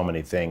there were so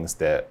many things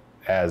that,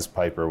 as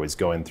Piper was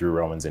going through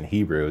Romans and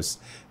Hebrews,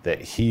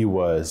 that he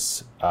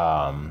was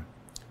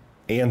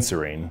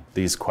answering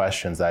these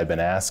questions I've been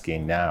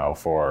asking now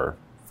for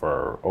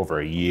over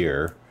a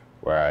year,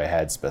 where I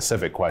had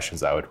specific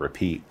questions I would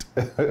repeat.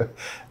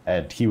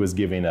 And he was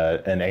giving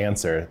an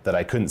answer that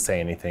I couldn't say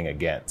anything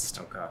against.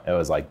 Okay. It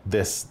was like,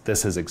 this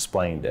has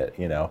explained it,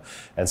 you know?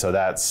 And so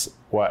that's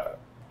what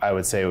I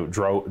would say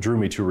drew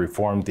me to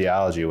Reformed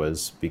theology,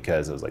 was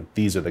because it was like,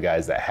 these are the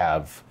guys that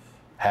have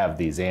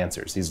these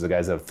answers. These are the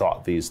guys that have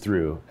thought these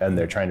through, and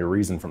they're trying to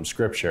reason from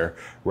scripture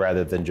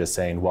rather than just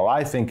saying, well,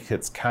 I think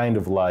it's kind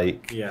of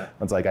like,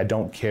 it's like, I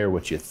don't care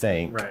what you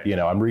think. Right. You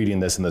know, I'm reading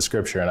this in the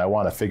scripture and I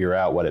want to figure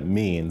out what it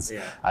means.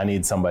 Yeah. I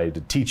need somebody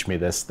to teach me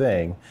this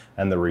thing.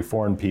 And the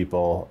Reformed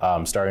people,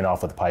 starting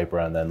off with Piper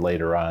and then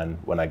later on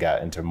when I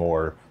got into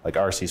more like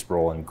R.C.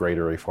 Sproul and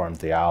greater Reformed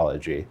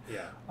theology.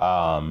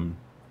 Yeah.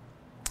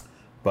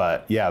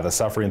 But yeah, the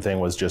suffering thing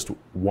was just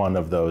one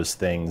of those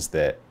things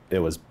that it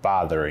was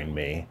bothering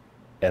me.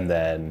 And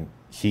then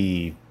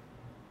he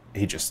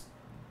just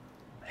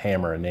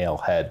hammer and nail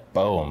head,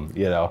 boom,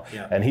 you know,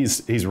 and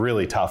he's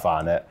really tough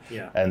on it.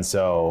 Yeah. And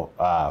so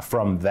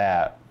from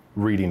that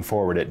reading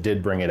forward, it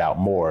did bring it out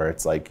more.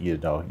 It's like, you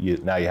know,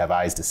 now you have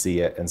eyes to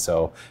see it. And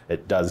so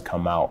it does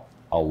come out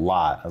a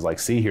lot. I was like,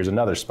 see, here's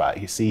another spot.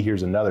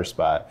 Here's another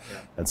spot. Yeah.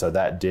 And so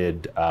that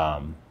did,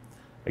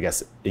 I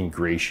guess,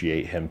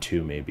 ingratiate him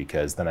to me,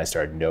 because then I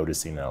started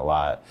noticing it a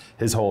lot.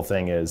 His whole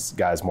thing is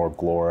God's more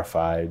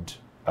glorified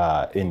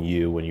in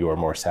you when you are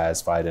more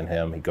satisfied in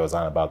him. He goes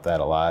on about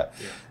that a lot.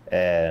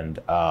 Yeah. And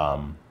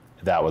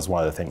that was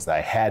one of the things that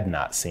I had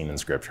not seen in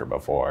scripture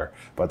before.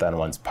 But then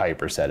once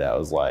Piper said it, I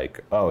was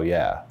like, oh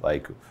yeah,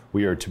 like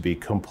we are to be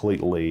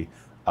completely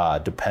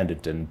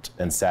dependent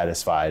and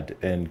satisfied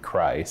in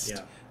Christ.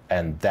 Yeah.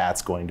 And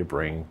that's going to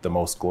bring the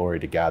most glory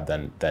to God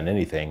than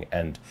anything.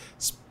 And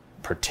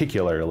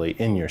particularly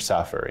in your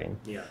suffering.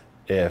 Yeah.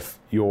 If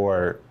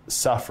you're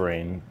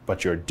suffering,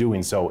 but you're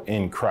doing so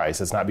in Christ,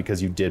 it's not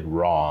because you did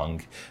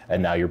wrong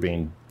and now you're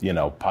being, you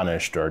know,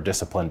 punished or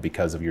disciplined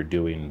because of your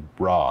doing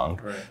wrong.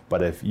 Right.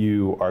 But if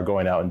you are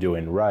going out and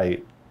doing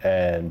right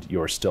and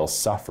you're still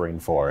suffering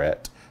for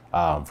it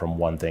from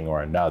one thing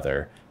or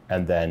another,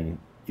 and then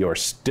you're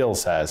still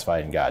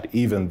satisfied in God,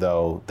 even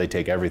though they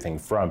take everything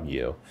from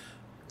you,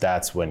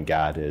 that's when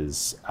God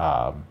is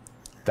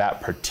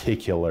that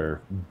particular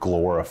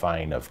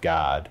glorifying of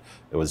God,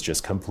 it was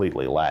just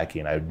completely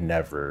lacking. I've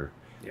never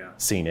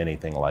seen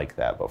anything like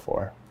that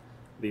before.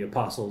 The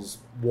apostles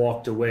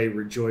walked away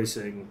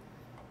rejoicing,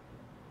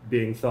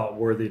 being thought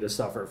worthy to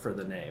suffer for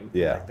the name.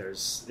 Yeah. Like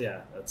that's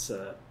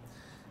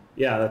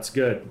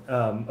good.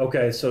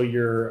 Okay, so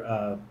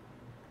you're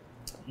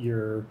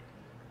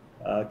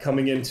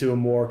coming into a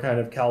more kind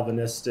of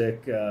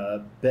Calvinistic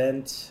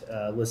bent,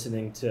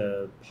 listening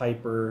to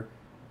Piper,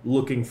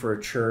 looking for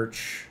a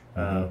church.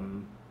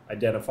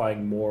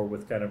 Identifying more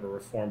with kind of a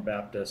Reformed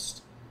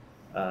Baptist,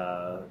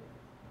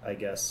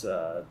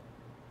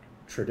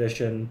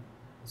 tradition.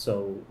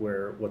 So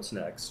what's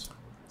next?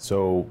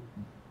 So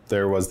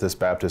there was this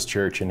Baptist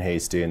church in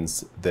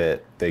Hastings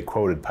that they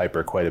quoted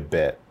Piper quite a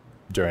bit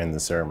during the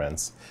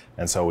sermons.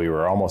 And so we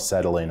were almost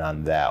settling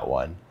on that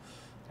one.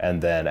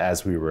 And then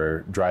as we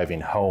were driving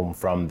home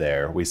from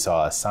there, we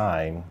saw a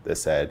sign that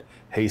said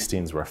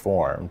Hastings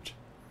Reformed.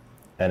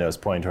 And it was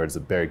pointing towards the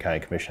Barry County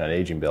Commission on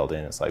Aging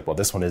building. It's like, well,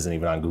 this one isn't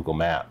even on Google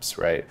Maps,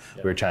 right?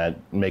 Yep. We were trying to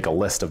make a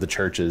list of the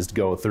churches to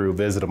go through,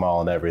 visit them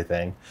all and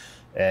everything.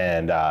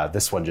 And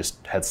this one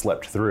just had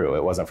slipped through.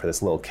 It wasn't for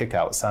this little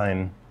kick-out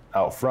sign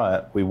out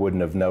front, we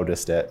wouldn't have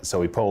noticed it. So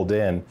we pulled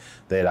in.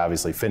 They had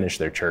obviously finished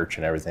their church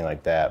and everything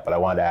like that. But I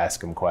wanted to ask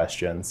them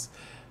questions.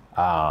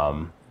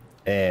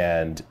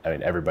 And I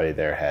mean, everybody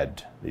there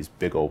had these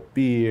big old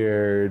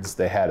beards.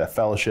 They had a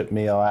fellowship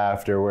meal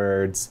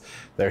afterwards.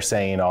 They're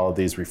saying all of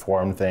these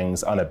Reformed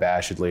things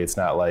unabashedly. It's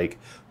not like,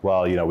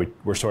 well, you know,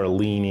 we're sort of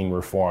leaning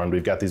Reformed.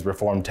 We've got these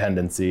Reformed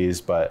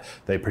tendencies, but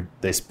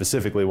they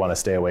specifically want to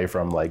stay away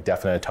from like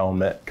definite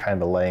atonement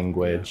kind of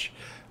language.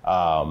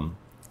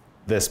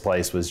 this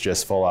place was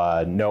just full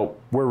of,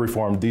 nope, we're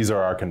Reformed, these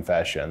are our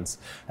confessions.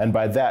 And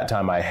by that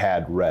time, I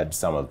had read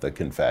some of the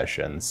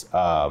confessions.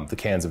 The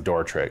Canons of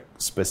Dordrecht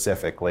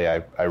specifically,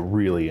 I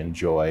really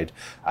enjoyed.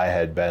 I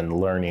had been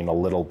learning a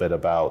little bit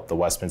about the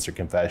Westminster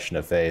Confession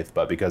of Faith,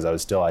 but because I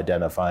was still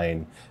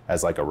identifying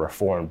as like a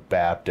Reformed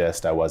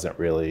Baptist, I wasn't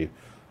really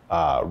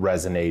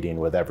resonating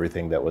with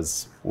everything that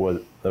was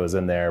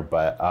in there.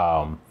 But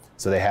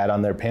so they had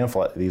on their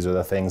pamphlet, these are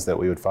the things that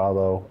we would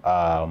follow.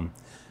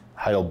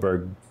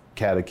 Heidelberg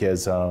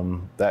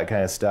Catechism, that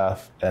kind of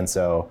stuff. And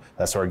so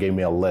that sort of gave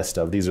me a list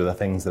of these are the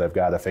things that I've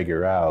got to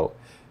figure out.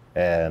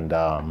 And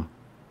and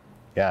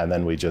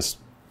then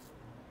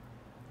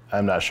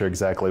I'm not sure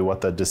exactly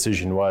what the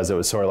decision was. It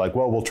was sort of like,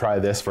 well, we'll try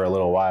this for a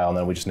little while, and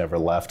then we just never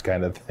left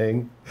kind of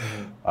thing.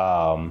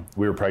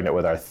 We were pregnant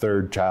with our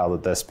third child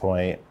at this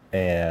point,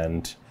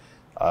 and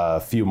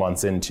a few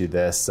months into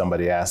this,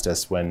 somebody asked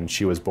us when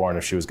she was born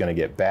if she was going to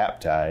get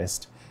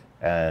baptized.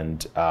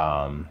 And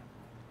I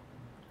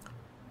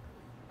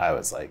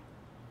was like,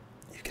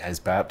 you guys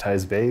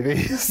baptize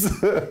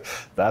babies?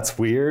 That's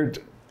weird.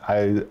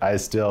 I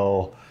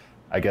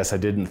guess I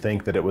didn't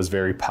think that it was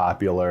very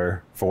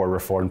popular for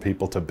Reformed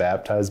people to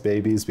baptize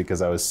babies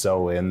because I was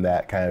so in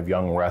that kind of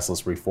young,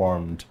 restless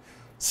Reformed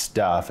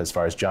stuff as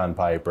far as John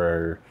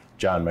Piper,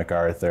 John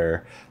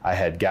MacArthur. I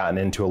had gotten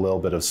into a little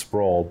bit of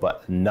Sproul,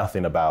 but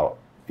nothing about,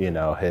 I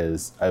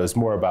was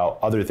more about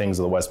other things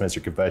of the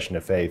Westminster Confession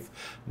of Faith,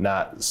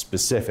 not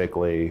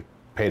specifically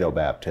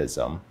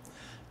paedobaptism.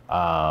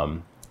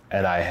 And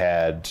I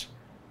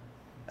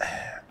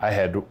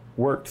had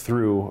worked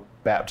through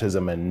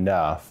baptism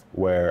enough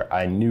where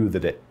I knew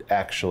that it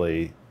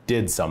actually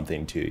did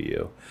something to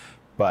you,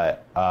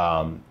 but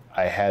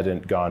I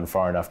hadn't gone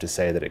far enough to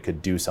say that it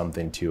could do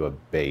something to a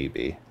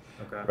baby.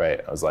 Okay. Right?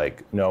 I was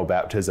like, no,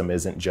 baptism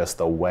isn't just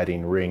the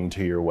wedding ring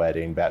to your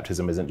wedding.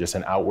 Baptism isn't just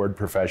an outward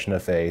profession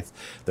of faith.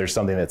 There's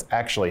something that's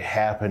actually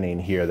happening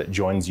here that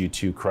joins you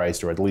to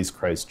Christ, or at least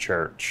Christ's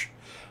church.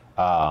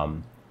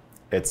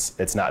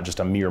 It's not just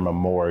a mere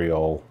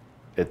memorial.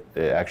 It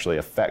actually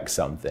affects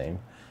something.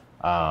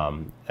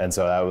 And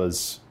so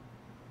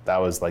that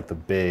was like the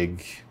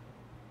big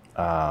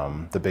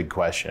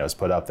question. It was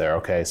put up there.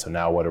 Okay, so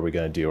now what are we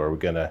going to do? Are we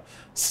going to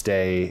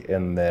stay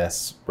in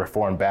this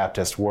Reformed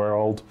Baptist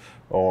world,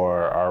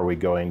 or are we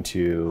going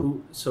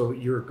to? So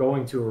you're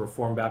going to a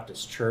Reformed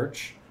Baptist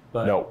church,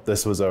 but no,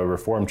 this was a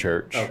Reformed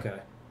church. Okay.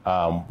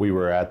 We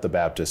were at the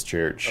Baptist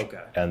church.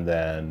 Okay. And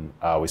then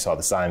we saw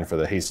the sign for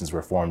the Hastings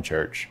Reformed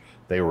Church.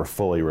 They were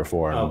fully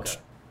Reformed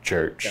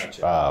church,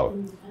 gotcha.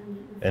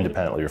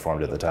 Independently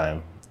Reformed at the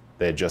time.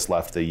 They had just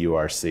left the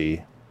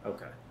URC.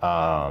 Okay.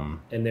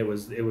 And it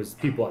was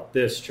people at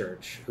this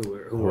church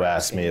who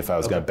asked me if I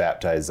was going to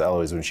baptize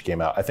Eloise when she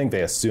came out. I think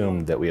they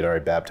assumed that we had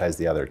already baptized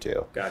the other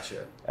two.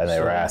 Gotcha. And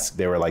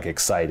they were like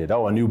excited.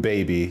 Oh, a new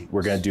baby.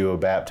 We're going to do a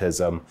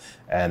baptism.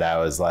 And I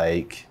was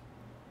like,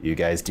 you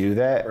guys do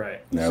that?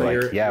 Right. And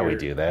they're like, yeah, we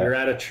do that. You're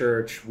at a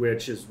church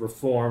which is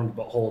Reformed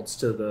but holds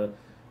to the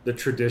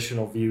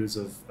traditional views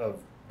of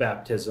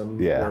baptism,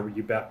 where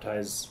you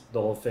baptize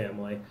the whole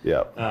family.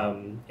 Yeah.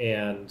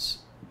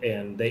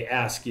 And they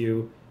ask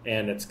you,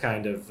 and it's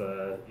kind of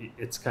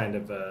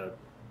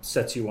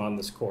sets you on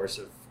this course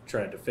of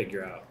trying to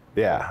figure out.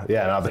 Yeah.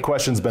 Now the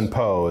question's been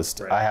posed.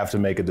 Right. I have to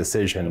make a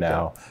decision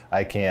now.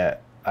 I can't.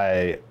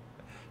 I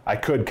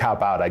could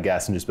cop out, I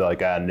guess, and just be like,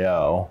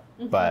 no.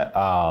 Mm-hmm. But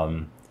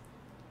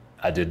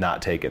I did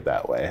not take it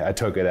that way. I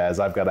took it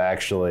as I've got to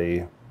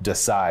actually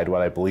decide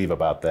what I believe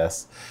about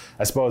this.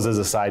 I suppose as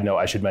a side note,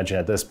 I should mention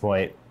at this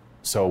point,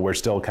 so we're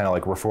still kind of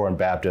like Reformed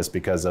Baptist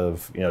because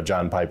of,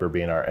 John Piper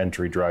being our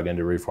entry drug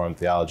into Reformed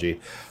theology.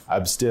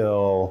 I'm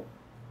still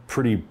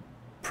pretty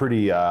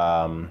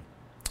pre-mill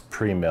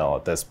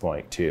at this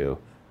point too.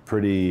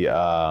 Pretty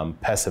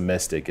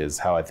pessimistic is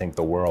how I think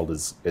the world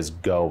is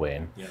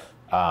going. Yeah.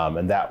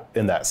 And that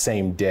in that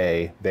same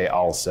day, they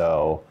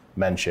also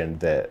mentioned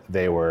that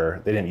they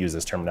didn't use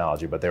this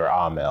terminology, but they were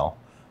amill.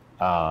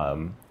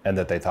 And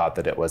that they thought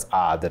that it was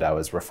odd that I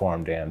was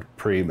Reformed and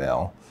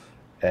pre-mill.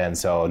 And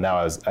so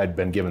now I'd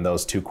been given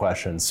those two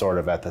questions sort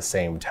of at the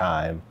same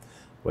time,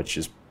 which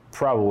is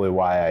probably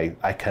why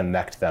I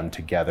connect them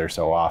together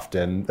so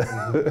often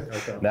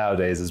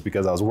nowadays, is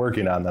because I was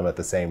working on them at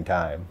the same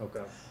time.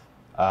 Okay.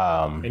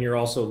 And you're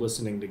also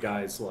listening to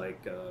guys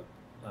like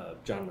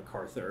John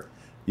MacArthur.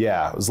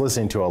 Yeah, I was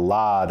listening to a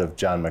lot of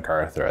John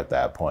MacArthur at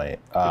that point.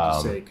 Could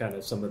you say kind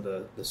of some of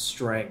the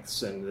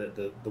strengths and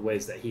the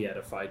ways that he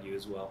edified you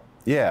as well?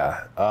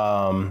 Yeah.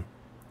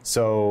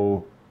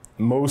 So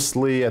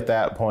mostly at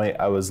that point,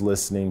 I was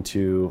listening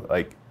to,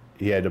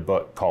 he had a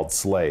book called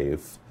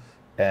Slave,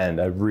 and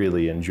I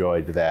really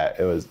enjoyed that.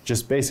 It was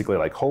just basically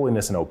like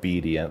holiness and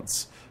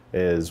obedience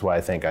is what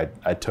I think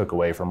I took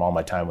away from all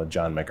my time with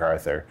John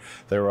MacArthur.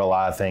 There were a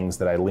lot of things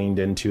that I leaned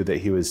into that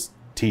he was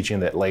teaching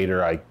that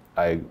later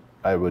I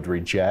would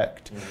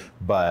reject.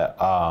 Mm-hmm. But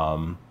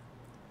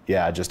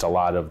just a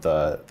lot of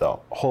the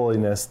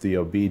holiness, the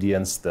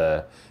obedience.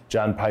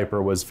 John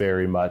Piper was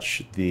very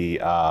much the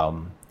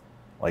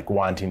like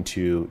wanting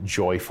to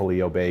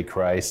joyfully obey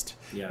Christ.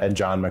 Yeah. And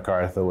John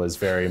MacArthur was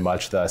very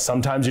much the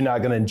sometimes you're not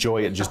going to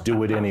enjoy it, just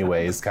do it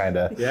anyways kind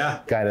of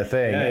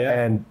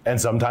thing. And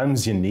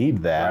sometimes you need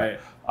that. Right.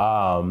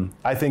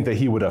 I think that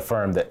he would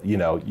affirm that,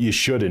 you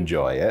should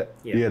enjoy it,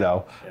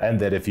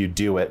 and that if you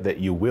do it, that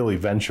you will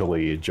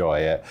eventually enjoy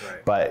it.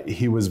 Right. But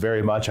he was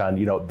very much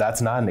on,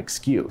 that's not an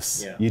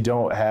excuse. Yeah. You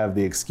don't have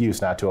the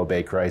excuse not to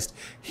obey Christ.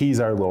 He's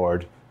our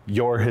Lord.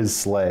 You're his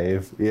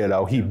slave.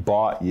 He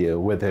bought you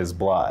with his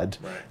blood.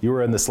 Right. You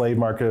were in the slave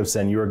market of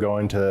sin. You were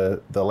going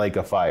to the lake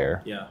of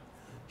fire. Yeah.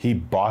 He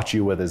bought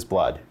you with his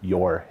blood.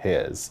 You're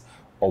his.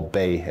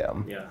 Obey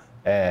him. Yeah.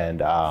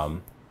 And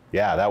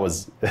that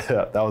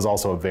was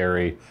also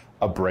very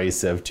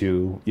abrasive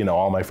to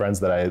all my friends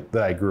that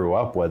I grew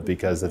up with,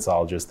 because it's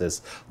all just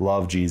this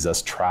love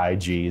Jesus, try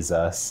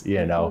Jesus,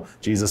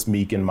 Jesus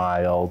meek and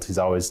mild. He's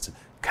always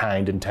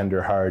kind and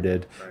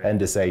tenderhearted, right. And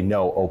to say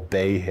no,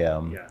 obey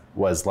him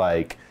was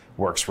like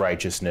works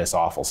righteousness,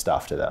 awful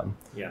stuff to them.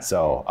 Yeah.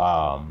 So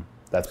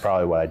that's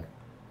probably what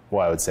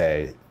I would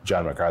say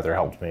John MacArthur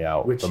helped me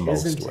out Which the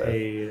most isn't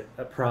with.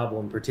 a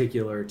problem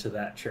particular to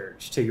that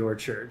church, to your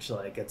church.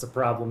 Like, it's a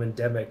problem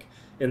endemic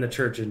in the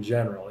church in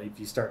general. If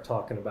you start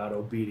talking about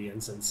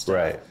obedience and stuff,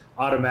 Right.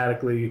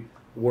 automatically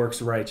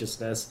works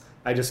righteousness.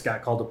 I just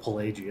got called a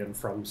Pelagian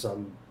from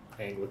some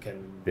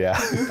Anglican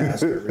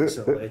pastor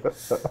recently.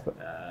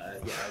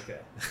 Okay.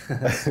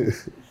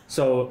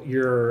 So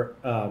you're,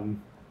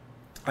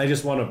 I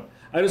just want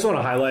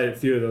to highlight a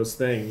few of those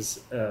things,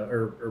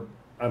 or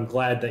I'm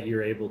glad that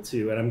you're able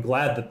to, and I'm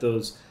glad that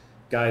those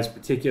guys,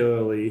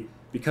 particularly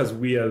because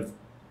we have,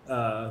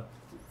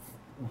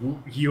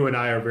 you and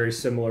I are very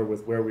similar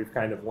with where we've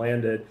kind of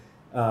landed,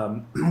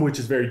 which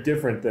is very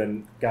different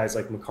than guys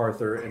like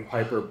MacArthur and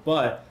Piper,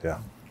 but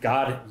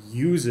God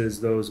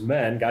uses those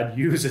men, God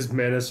uses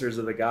ministers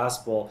of the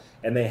gospel,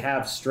 and they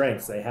have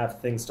strengths, they have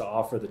things to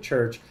offer the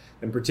church,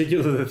 and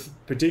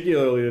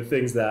particularly the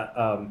things that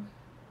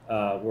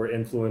were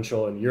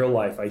influential in your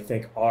life, I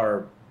think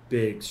are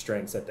big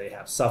strengths that they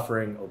have: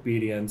 suffering,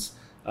 obedience,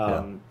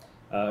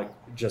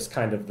 just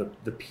kind of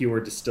the pure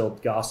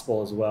distilled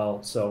gospel as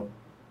well. So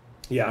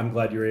I'm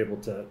glad you're able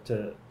to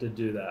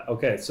do that.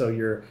 Okay, so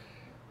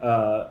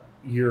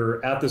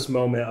you're at this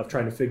moment of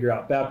trying to figure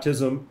out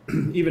baptism,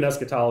 even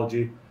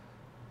eschatology.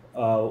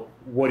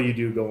 What do you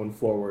do going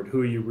forward?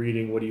 Who are you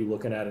reading? What are you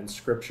looking at in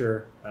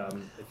scripture?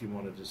 If you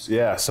want to just...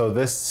 Yeah, so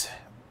this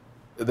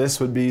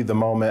would be the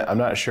moment. I'm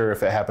not sure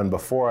if it happened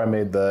before I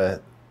made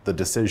the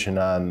decision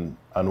on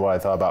what I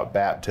thought about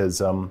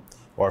baptism,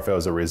 or if it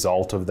was a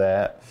result of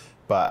that.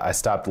 But I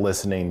stopped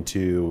listening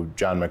to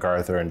John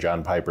MacArthur and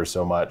John Piper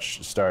so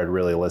much, started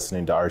really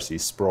listening to R.C.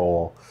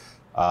 Sproul.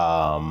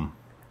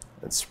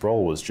 And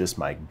Sproul was just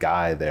my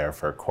guy there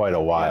for quite a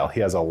while. He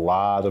has a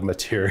lot of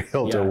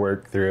material to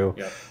work through.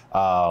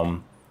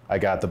 I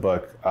got the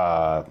book,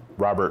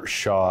 Robert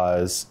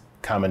Shaw's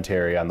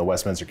commentary on the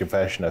Westminster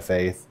Confession of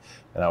Faith,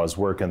 and I was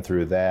working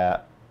through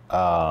that.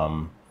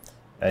 And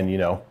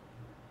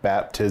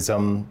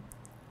baptism,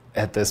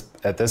 at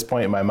this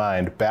point in my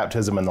mind,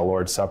 baptism and the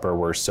Lord's Supper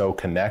were so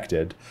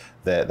connected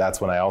that's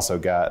when I also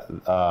got,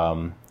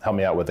 help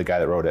me out with the guy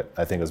that wrote it.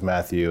 I think it was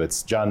Matthew.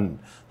 It's John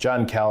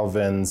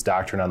Calvin's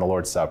Doctrine on the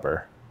Lord's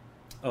Supper.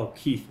 Oh,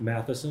 Keith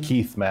Matheson?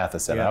 Keith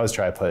Matheson. I always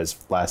try to put his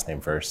last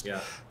name first.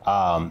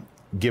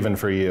 Given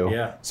for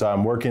You. So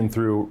I'm working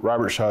through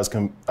Robert Shaw's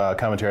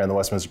commentary on the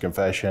Westminster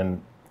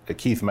Confession,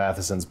 Keith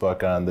Matheson's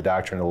book on the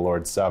Doctrine of the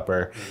Lord's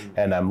Supper,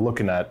 and I'm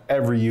looking at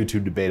every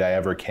YouTube debate I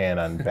ever can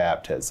on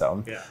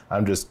baptism.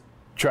 I'm just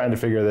trying to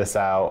figure this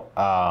out.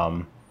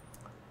 I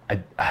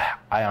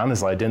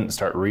honestly, I didn't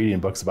start reading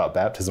books about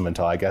baptism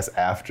until I guess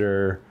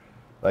after,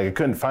 I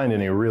couldn't find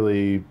any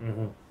really.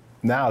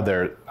 Now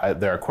there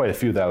are quite a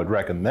few that I would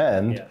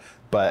recommend,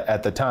 but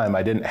at the time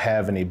I didn't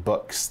have any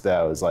books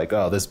that I was like,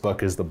 oh, this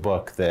book is the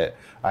book that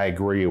I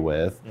agree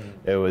with.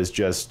 It was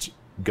just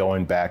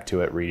going back to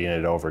it, reading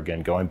it over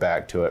again, going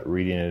back to it,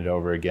 reading it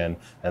over again,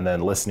 and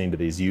then listening to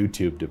these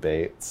YouTube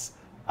debates.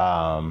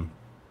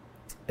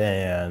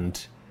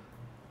 And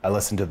I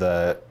listened to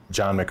the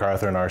John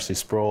MacArthur and R.C.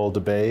 Sproul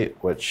debate,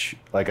 which,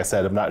 like I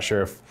said, I'm not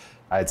sure if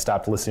I had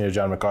stopped listening to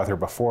John MacArthur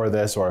before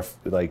this, or if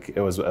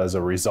it was as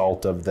a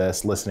result of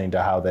this, listening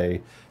to how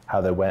they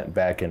went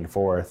back and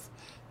forth.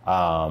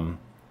 The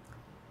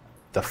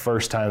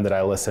first time that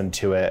I listened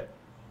to it,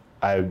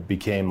 I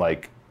became I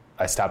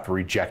stopped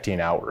rejecting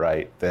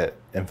outright that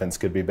infants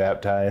could be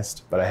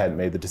baptized, but I hadn't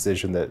made the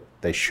decision that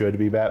they should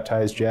be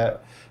baptized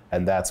yet.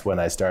 And that's when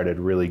I started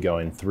really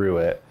going through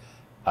it.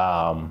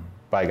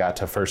 I got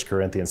to 1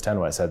 Corinthians 10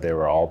 when I said they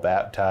were all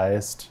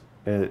baptized,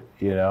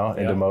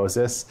 into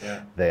Moses.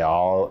 They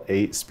all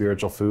ate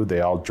spiritual food.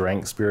 They all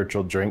drank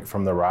spiritual drink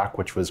from the rock,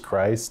 which was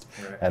Christ.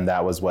 And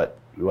that was what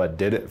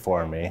did it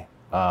for me.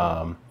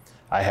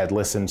 I had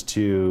listened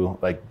to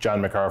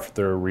John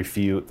MacArthur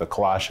refute the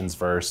Colossians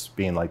verse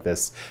being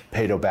this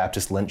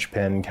Paedo-Baptist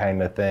linchpin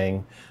kind of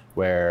thing.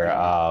 where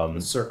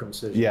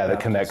circumcision. Yeah, that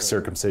connects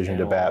circumcision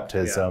to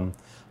baptism.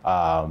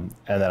 Yeah. And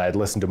then I'd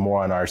listened to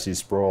more on R.C.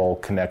 Sproul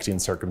connecting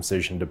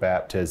circumcision to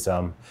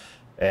baptism.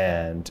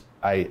 And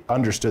I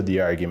understood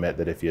the argument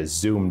that if you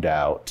zoomed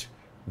out,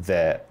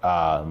 that,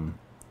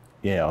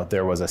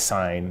 there was a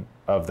sign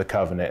of the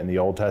covenant in the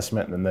Old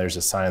Testament, and then there's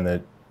a sign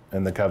that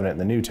in the covenant in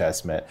the New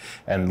Testament.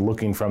 And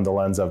looking from the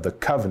lens of the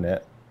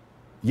covenant,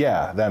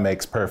 yeah, that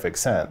makes perfect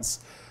sense.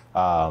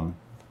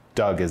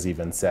 Doug has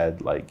even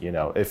said,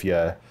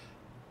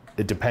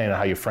 it depending on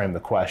how you frame the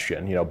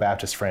question,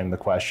 Baptists frame the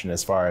question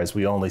as far as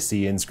we only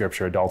see in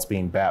Scripture adults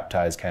being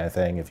baptized kind of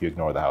thing if you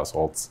ignore the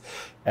households.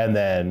 And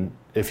then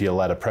if you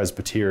let a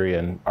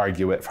Presbyterian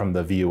argue it from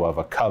the view of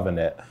a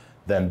covenant,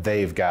 then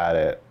they've got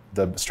it,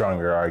 the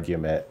stronger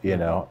argument,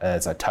 and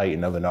it's a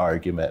titan of an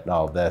argument and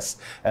all this.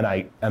 And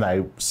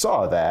I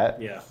saw that,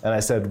 and I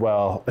said,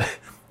 well,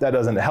 that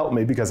doesn't help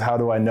me because how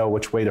do I know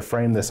which way to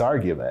frame this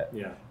argument?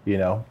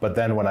 But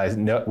then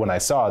when I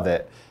saw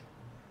that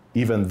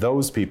even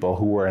those people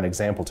who were an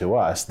example to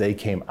us, they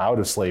came out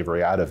of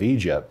slavery, out of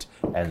Egypt,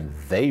 and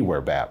they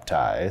were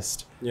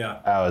baptized.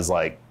 I was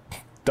like,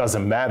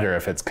 doesn't matter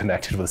if it's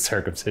connected with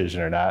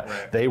circumcision or not.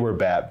 Right. They were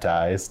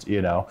baptized,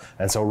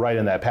 And so right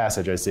in that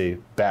passage, I see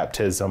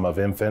baptism of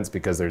infants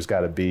because there's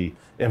got to be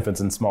infants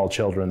and small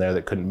children there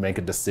that couldn't make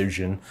a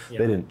decision. They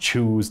didn't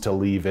choose to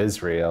leave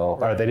Israel,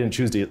 or they didn't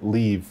choose to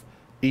leave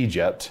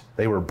Egypt.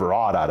 They were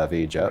brought out of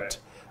Egypt.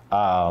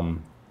 Right.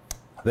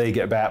 They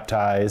get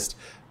baptized.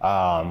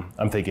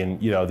 I'm thinking,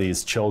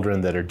 these children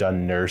that are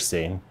done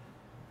nursing,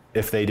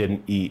 if they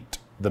didn't eat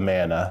the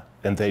manna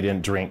and they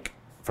didn't drink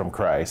from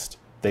Christ,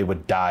 they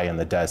would die in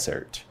the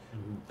desert.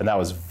 Mm-hmm. And that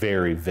was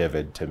very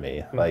vivid to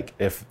me. Mm-hmm. Like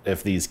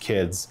if these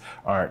kids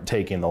aren't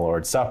taking the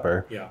Lord's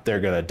Supper, they're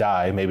going to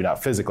die, maybe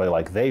not physically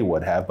like they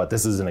would have, but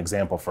this is an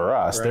example for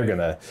us. Right. They're going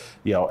to,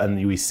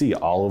 and we see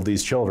all of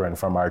these children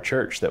from our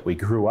church that we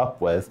grew up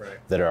with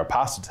that are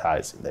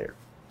apostatizing. They're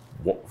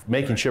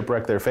making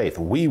shipwreck their faith.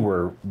 We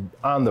were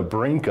on the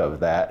brink of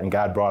that, and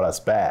God brought us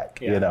back.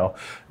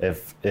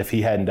 If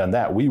he hadn't done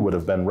that, we would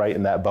have been right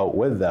in that boat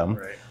with them.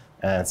 Right.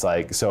 And it's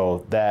like,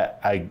 so that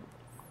I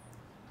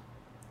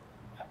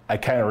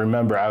kind of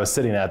remember I was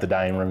sitting at the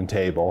dining room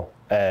table,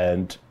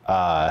 and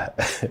I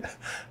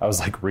was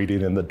like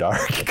reading in the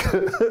dark.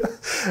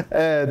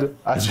 And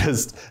I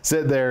just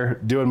sit there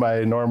doing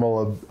my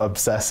normal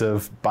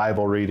obsessive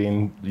Bible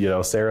reading.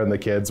 Sarah and the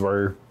kids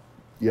were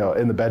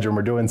in the bedroom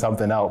or doing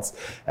something else.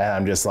 And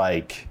I'm just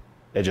like,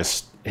 it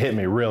just hit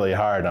me really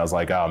hard. And I was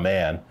like, oh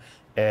man.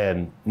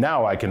 And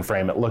now I can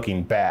frame it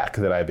looking back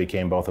that I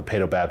became both a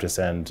Paedo-Baptist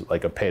and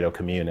like a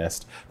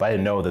Paedo-Communist. But I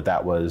didn't know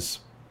that was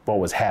what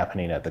was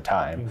happening at the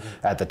time.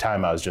 Mm-hmm. At the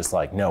time, I was just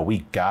like, no, we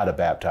gotta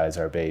baptize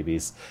our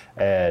babies.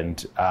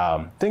 And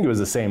I think it was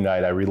the same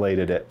night I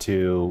related it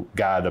to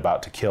God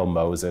about to kill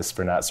Moses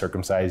for not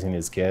circumcising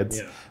his kids.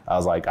 Yeah. I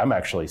was like, I'm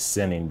actually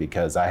sinning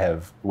because I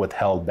have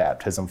withheld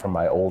baptism from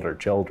my older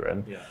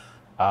children. Yeah.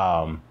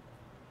 And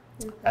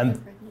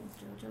pregnant with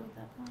JoJo at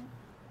that point?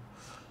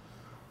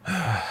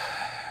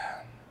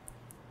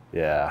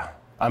 Yeah,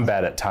 I'm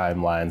bad at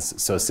timelines,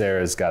 so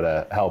Sarah's got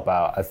to help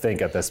out. I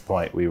think at this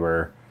point we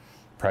were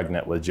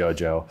pregnant with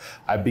JoJo.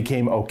 I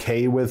became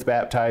okay with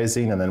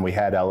baptizing, and then we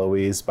had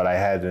Eloise, but I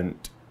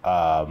hadn't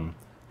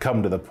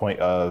come to the point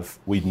of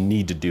we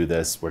need to do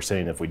this. We're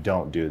saying if we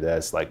don't do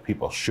this, like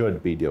people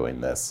should be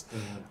doing this.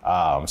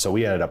 Mm-hmm. So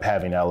we ended up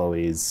having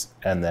Eloise,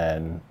 and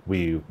then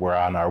we were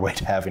on our way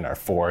to having our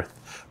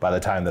fourth by the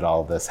time that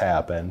all of this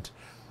happened.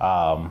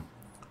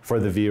 For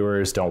the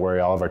viewers, don't worry,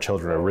 all of our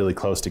children are really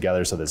close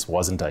together, so this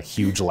wasn't a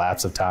huge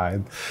lapse of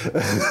time.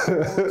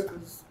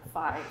 Was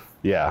 5.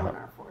 Yeah. When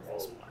our fourth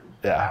was born.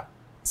 Yeah.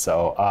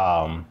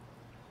 So,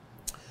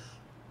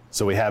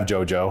 so we have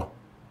JoJo.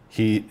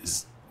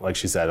 He's, like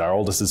she said, our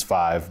oldest is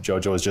 5.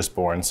 JoJo was just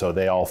born, so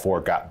they all 4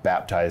 got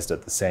baptized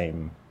at the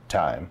same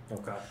time.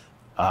 Okay.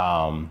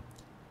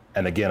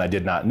 And again, I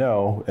did not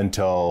know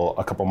until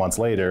a couple months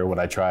later when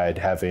I tried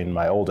having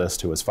my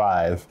oldest, who was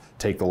 5,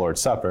 take the Lord's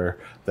Supper,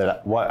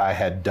 that what I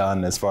had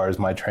done as far as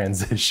my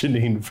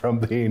transitioning from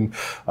being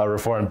a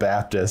Reformed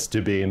Baptist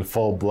to being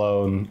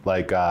full-blown,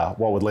 like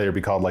what would later be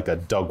called like a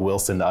Doug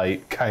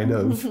Wilsonite kind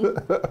of.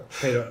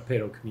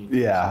 Paedo community.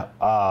 Yeah.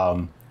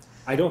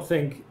 I don't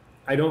think,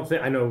 I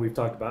know we've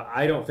talked about,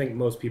 I don't think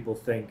most people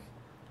think,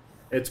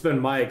 it's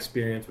been my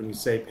experience when you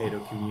say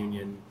Paedo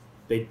communion,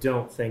 they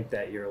don't think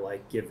that you're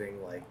like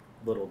giving like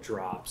little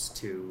drops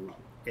to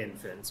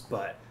infants,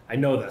 but I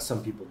know that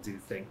some people do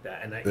think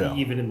that, and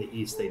even in the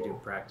East they do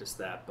practice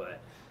that. But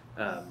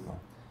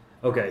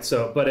okay,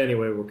 so but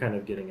anyway, we're kind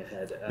of getting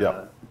ahead.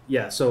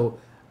 Yeah, so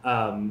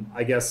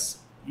I guess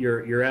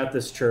you're at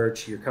this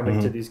church, you're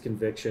coming to these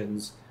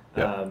convictions,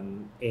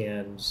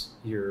 and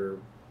you're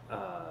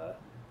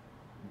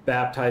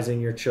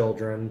baptizing your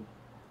children,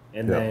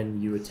 and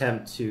then you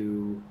attempt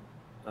to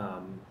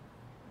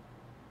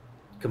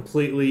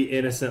completely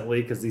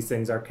innocently, because these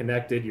things are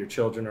connected. Your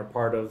children are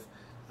part of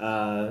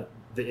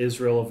the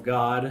Israel of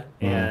God,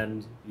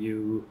 and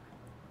you,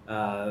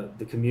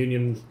 the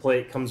communion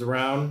plate comes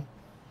around,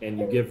 and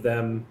you give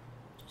them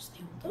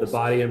The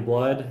Body and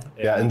Blood.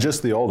 Yeah, and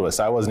just the oldest.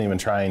 I wasn't even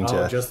trying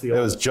to. Just the it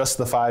was oldest. just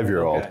the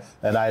 5-year-old. Okay.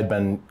 And I had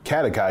been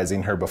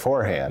catechizing her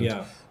beforehand.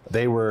 Yeah.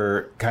 They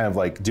were kind of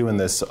like doing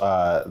this,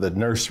 the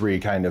nursery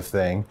kind of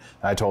thing.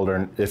 I told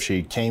her if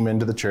she came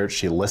into the church,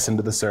 she listened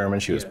to the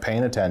sermon, she was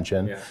paying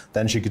attention,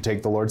 then she could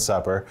take the Lord's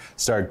Supper,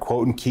 started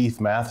quoting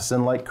Keith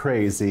Matheson like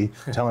crazy,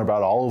 telling her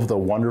about all of the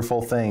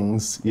wonderful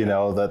things, you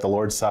know, that the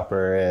Lord's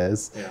Supper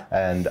is.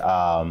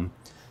 Yeah.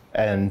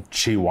 And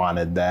she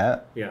wanted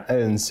that. Yeah.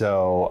 And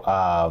so,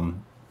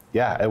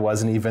 it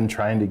wasn't even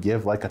trying to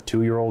give like a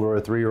 2-year-old or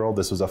a 3-year-old.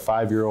 This was a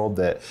 5-year-old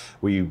that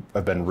we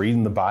have been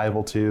reading the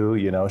Bible to.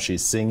 You know,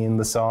 she's singing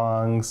the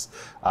songs.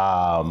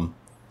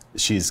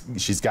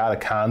 She's got a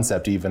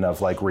concept even of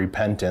like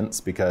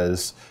repentance,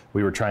 because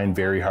we were trying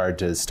very hard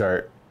to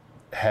start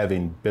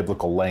having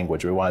biblical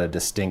language. We want a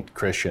distinct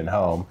Christian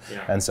home.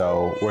 Yeah. And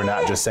so we're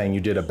not just saying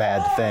you did a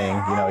bad thing,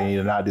 you know, you need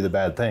to not do the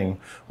bad thing.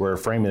 We're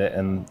framing it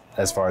in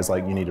as far as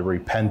like you need to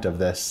repent of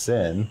this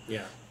sin.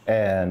 Yeah.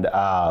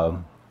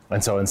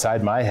 And so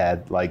inside my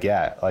head, like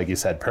you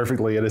said,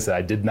 perfectly innocent,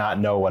 I did not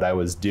know what I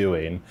was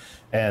doing.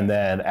 And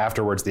then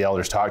afterwards, the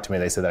elders talked to me.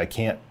 They said that I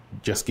can't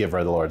just give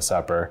her the Lord's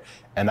Supper.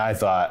 And I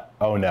thought,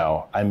 oh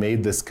no, I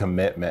made this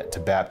commitment to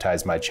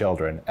baptize my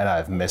children, and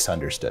I've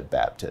misunderstood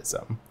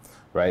baptism,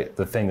 right?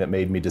 The thing that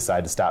made me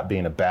decide to stop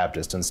being a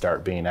Baptist and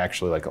start being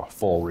actually like a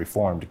full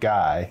Reformed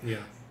guy. Yeah.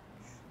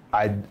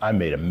 I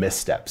made a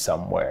misstep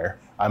somewhere.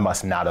 I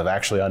must not have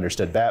actually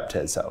understood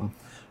baptism.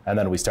 And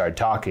then we started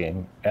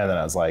talking, and then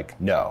I was like,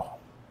 no,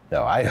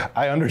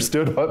 I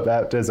understood what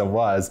baptism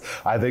was.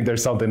 I think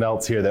there's something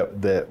else here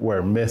that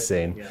we're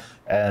missing. Yeah.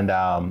 And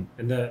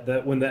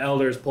that when the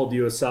elders pulled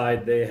you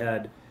aside, they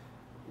had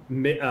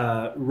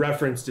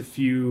referenced a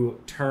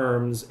few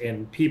terms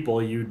and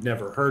people you'd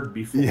never heard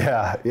before.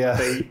 Yeah.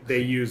 They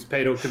used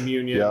Paedo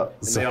Communion, and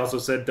they also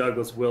said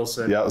Douglas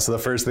Wilson. Yeah, so the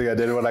first thing I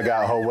did when I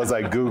got home was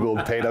I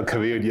Googled Paedo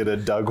Communion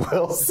and Doug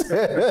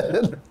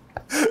Wilson.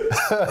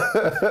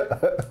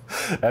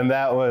 And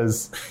that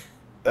was,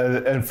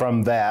 and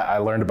from that I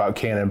learned about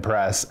Canon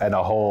Press and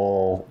a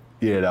whole,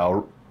 you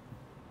know,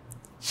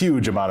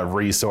 huge amount of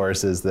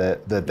resources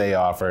that they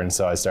offer. And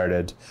so I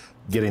started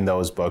getting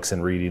those books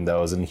and reading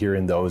those and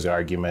hearing those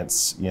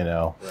arguments, you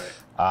know.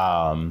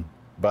 Right.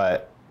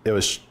 But it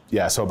was,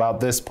 so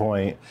about this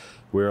point,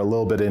 we were a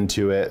little bit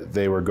into it.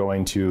 They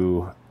joined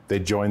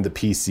the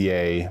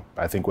PCA,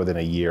 I think within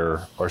a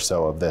year or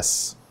so of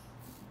this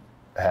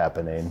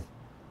happening.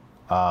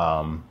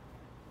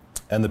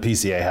 And the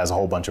PCA has a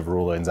whole bunch of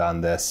rulings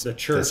on this. The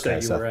church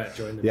that you were at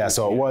joined the PCA.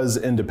 So it was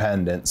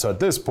independent. So at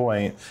this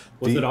point...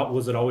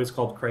 Was it always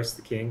called Christ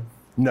the King?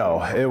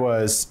 No, it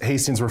was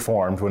Hastings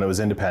Reformed when it was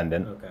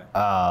independent. Okay.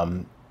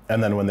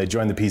 And then when they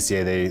joined the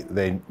PCA,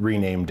 they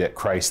renamed it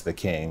Christ the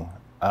King.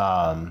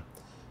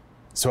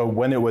 So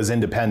when it was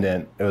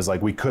independent, it was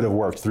like we could have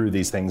worked through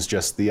these things,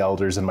 just the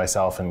elders and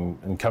myself,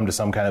 and come to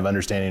some kind of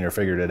understanding or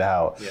figured it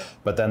out. Yeah.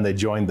 But then they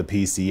joined the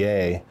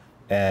PCA,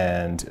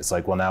 and it's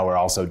like, well, now we're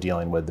also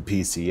dealing with the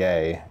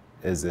PCA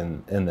is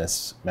in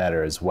this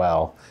matter as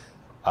well.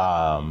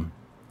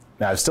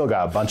 Now I've still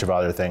got a bunch of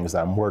other things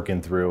that I'm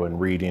working through and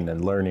reading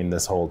and learning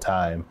this whole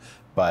time,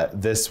 but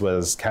this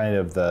was kind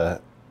of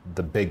the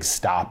big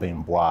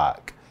stopping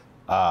block,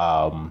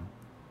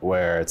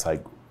 where it's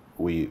like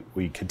we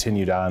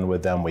continued on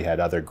with them. We had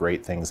other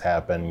great things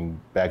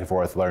happen, back and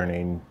forth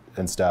learning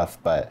and stuff,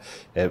 but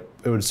it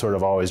would sort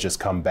of always just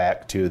come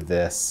back to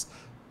this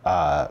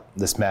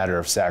matter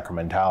of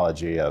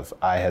sacramentology. Of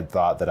I had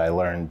thought that I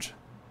learned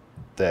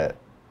that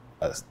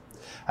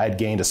I had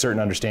gained a certain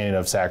understanding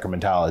of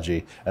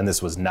sacramentology, and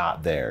this was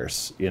not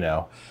theirs, you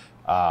know.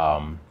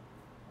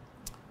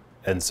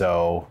 And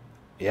so,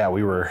 it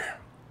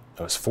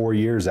was 4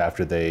 years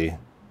after they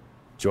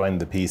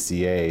joined the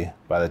PCA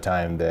by the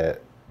time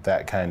that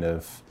kind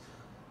of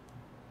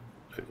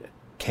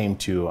came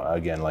to,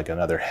 again, like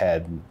another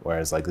head,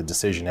 whereas like the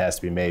decision has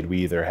to be made. We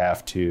either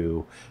have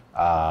to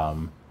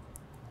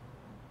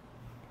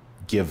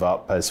give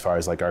up as far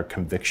as like our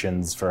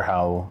convictions for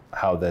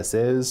how this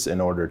is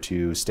in order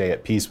to stay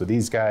at peace with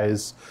these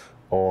guys,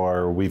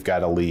 or we've got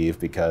to leave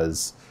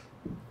because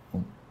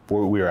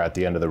we were at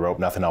the end of the rope.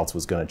 Nothing else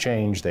was going to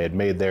change. They had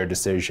made their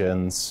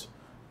decisions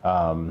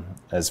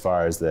as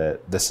far as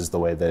that this is the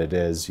way that it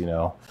is, you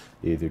know.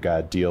 You either got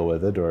to deal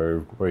with it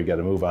or you got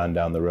to move on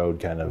down the road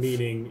kind of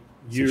meaning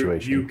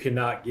situation. You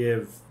cannot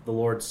give the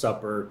Lord's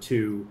Supper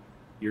to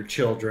your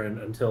children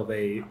until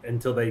they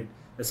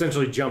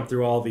essentially jump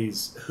through all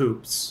these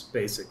hoops,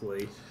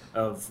 basically,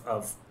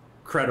 of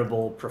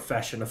credible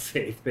profession of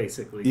faith,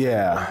 basically.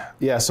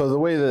 Yeah. So the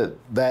way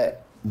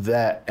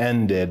that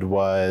ended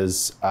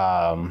was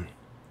I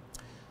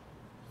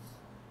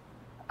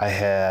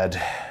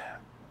had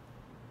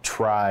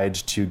tried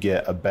to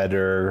get a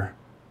better,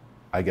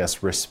 I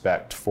guess,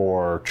 respect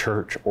for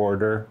church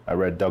order. I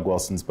read Doug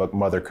Wilson's book,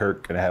 Mother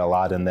Kirk, and it had a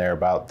lot in there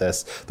about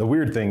this. The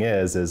weird thing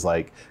is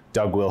like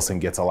Doug Wilson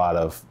gets a lot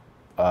of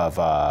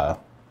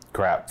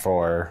crap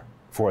for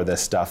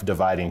this stuff,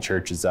 dividing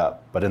churches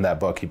up. But in that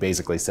book, he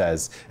basically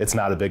says it's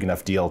not a big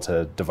enough deal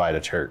to divide a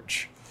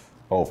church.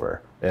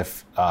 over.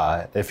 If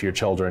your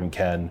children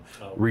can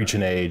reach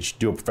an age,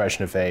 do a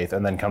profession of faith,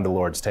 and then come to the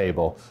Lord's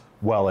table,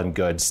 well and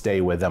good, stay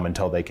with them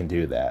until they can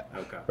do that.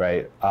 Okay.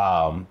 Right?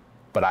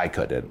 But I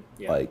couldn't.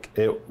 Yeah.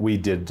 We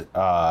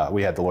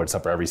had the Lord's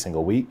Supper every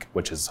single week,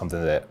 which is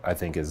something that I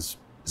think is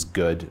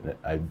good.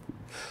 I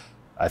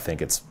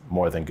think it's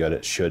more than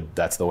good.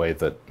 That's the way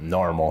that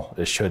normal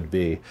it should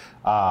be.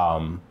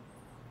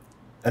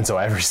 And so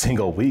every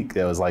single week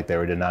it was like they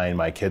were denying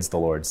my kids the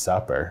Lord's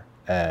Supper.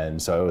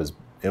 And so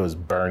it was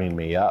burning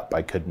me up.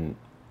 I couldn't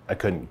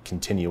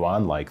continue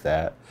on like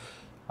that.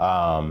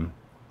 And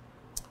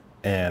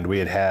we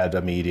had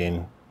a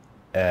meeting,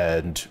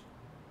 and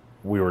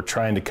we were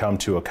trying to come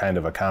to a kind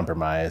of a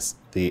compromise.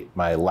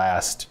 My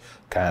last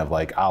kind of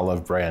like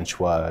olive branch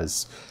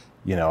was,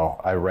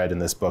 I read in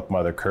this book,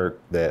 Mother Kirk,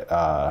 that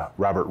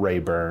Robert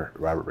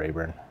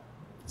Rayburn,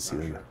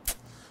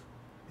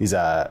 he's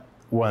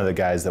one of the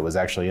guys that was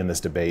actually in this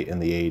debate in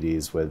the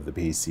 80s with the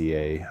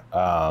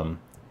PCA.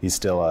 He's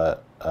still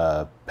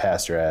a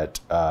pastor at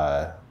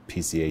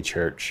PCA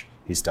Church.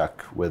 He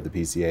stuck with the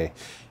PCA.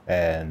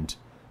 And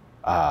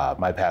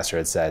my pastor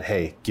had said,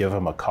 hey, give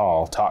him a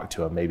call, talk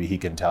to him. Maybe he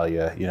can tell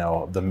you,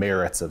 the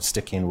merits of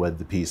sticking with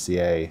the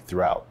PCA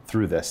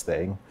through this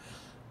thing.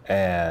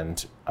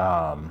 And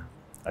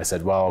I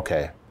said, well,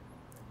 okay,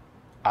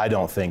 I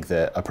don't think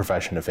that a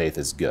profession of faith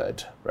is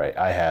good, right?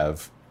 I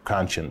have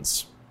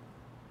conscience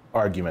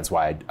arguments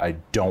why I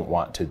don't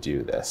want to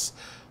do this.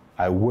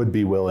 I would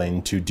be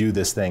willing to do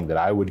this thing that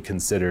I would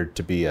consider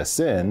to be a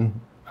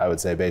sin. I would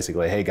say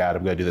basically, hey, God,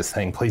 I'm going to do this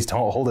thing. Please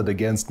don't hold it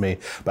against me.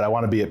 But I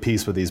want to be at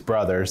peace with these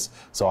brothers.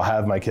 So I'll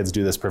have my kids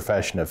do this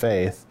profession of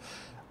faith.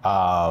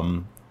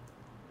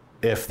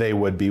 If they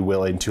would be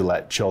willing to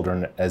let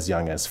children as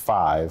young as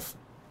 5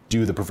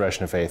 do the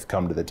profession of faith,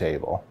 come to the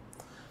table.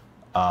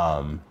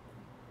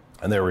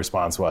 And their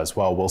response was,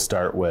 well, we'll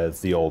start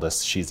with the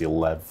oldest. She's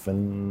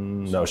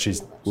 11. No,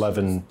 she's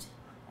 11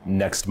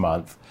 next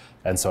month.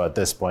 And so at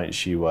this point,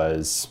 she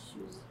was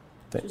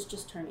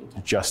just turning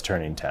 10. Just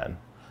turning 10.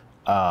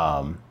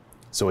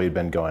 So we'd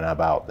been going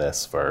about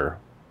this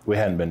we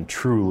hadn't been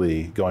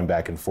truly going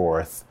back and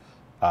forth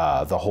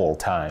the whole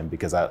time,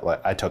 because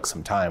I took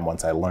some time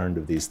once I learned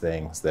of these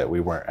things that we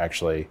weren't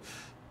actually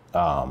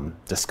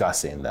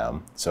discussing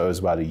them. So it was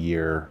about a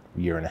year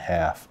and a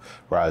half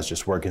where I was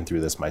just working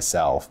through this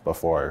myself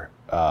before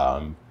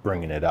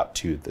bringing it up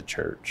to the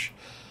church.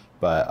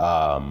 But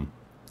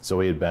so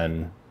we had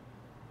been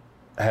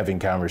having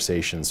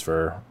conversations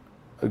for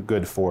a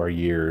good 4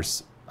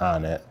 years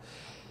on it.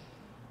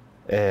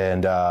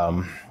 And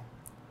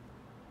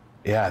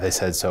they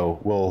said, so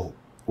we'll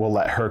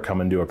let her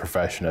come and do a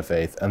profession of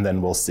faith, and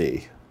then we'll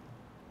see.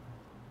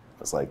 I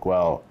was like,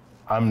 well,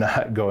 I'm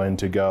not going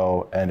to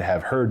go and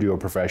have her do a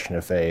profession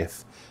of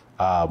faith,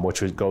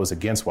 which goes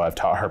against what I've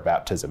taught her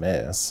baptism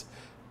is,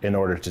 in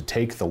order to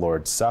take the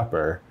Lord's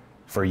Supper,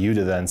 for you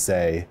to then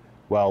say,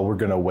 well, we're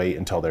going to wait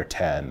until they're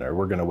 10, or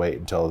we're going to wait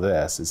until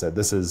this. He said,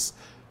 this is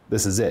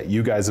it.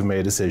 You guys have made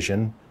a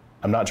decision.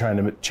 I'm not trying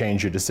to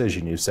change your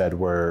decision. You said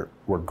we're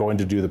going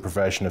to do the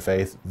profession of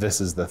faith. This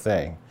is the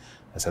thing.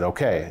 I said,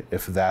 okay,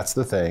 if that's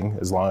the thing,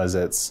 as long as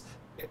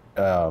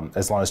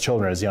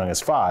children are as young as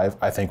 5,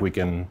 I think we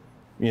can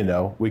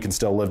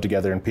still live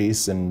together in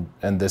peace, and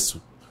this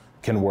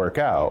can work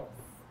out.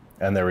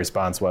 And their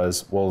response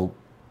was, we'll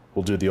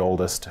do the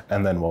oldest,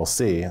 and then we'll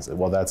see. I said,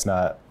 well, that's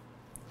not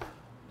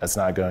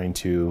going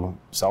to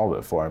solve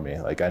it for me.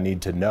 Like, I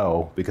need to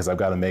know, because I've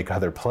got to make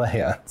other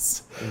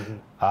plans.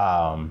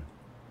 Mm-hmm.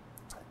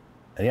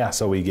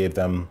 So we gave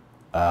them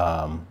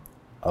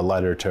a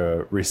letter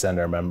to rescind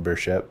our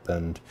membership,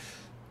 and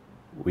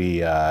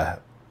we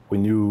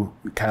knew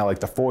kind of like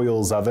the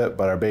foils of it,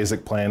 but our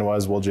basic plan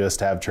was we'll just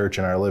have church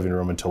in our living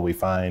room until we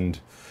find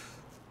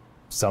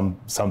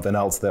something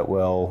else that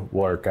will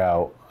work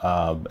out.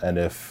 And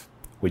if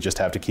we just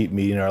have to keep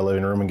meeting in our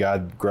living room and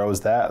God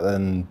grows that,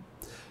 then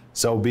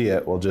so be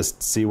it. We'll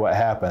just see what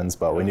happens.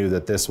 But we knew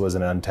that this was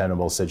an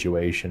untenable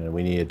situation, and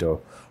we needed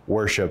to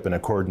worship in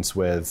accordance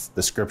with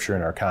the scripture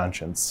and our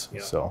conscience.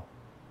 Yeah. So.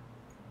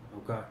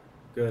 Okay,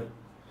 good.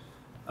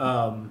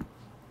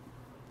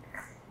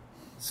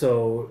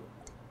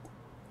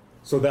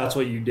 So that's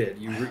what you did.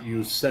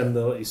 You send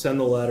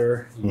the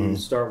letter. You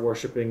start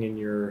worshiping in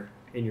your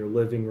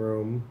living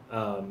room,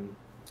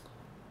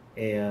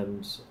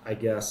 and I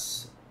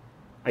guess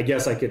I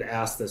could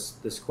ask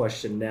this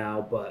question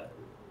now. But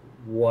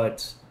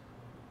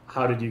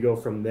how did you go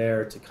from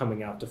there to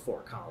coming out to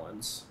Fort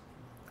Collins?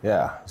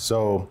 Yeah.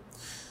 So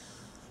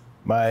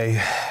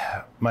my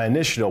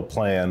initial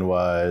plan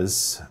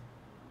was,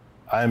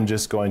 I'm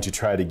just going to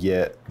try to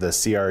get the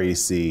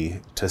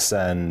CREC to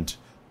send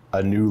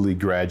a newly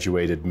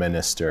graduated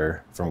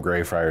minister from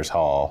Greyfriars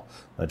Hall.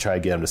 I'm going to try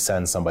to get him to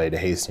send somebody to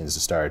Hastings to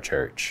start a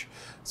church.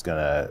 It's going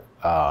to,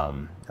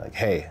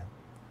 hey,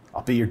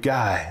 I'll be your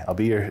guy. I'll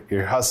be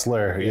your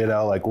hustler.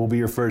 We'll be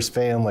your first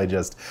family.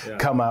 Just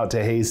come out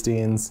to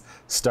Hastings,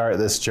 start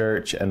this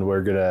church, and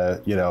we're going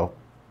to,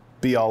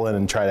 be all in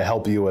and try to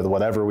help you with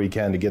whatever we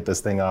can to get this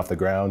thing off the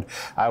ground.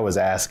 I was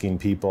asking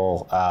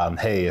people,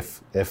 hey,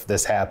 if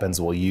this happens,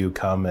 will you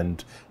come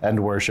and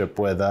worship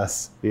with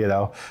us? You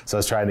know, so I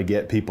was trying to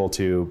get people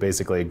to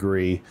basically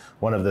agree.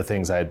 One of the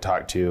things I had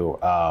talked to,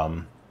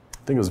 I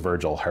think it was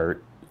Virgil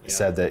Hurt,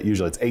 said that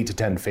usually it's 8 to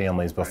 10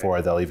 families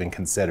before they'll even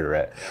consider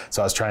it.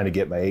 So I was trying to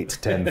get my 8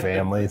 to 10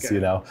 families. Okay.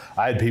 You know,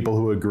 I had people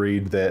who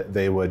agreed that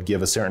they would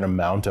give a certain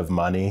amount of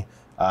money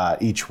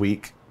each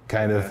week,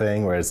 kind of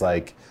thing, where it's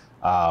like,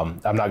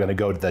 I'm not going to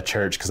go to the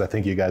church because I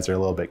think you guys are a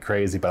little bit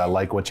crazy, but I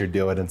like what you're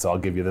doing, and so I'll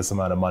give you this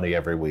amount of money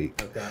every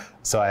week. Okay.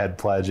 So I had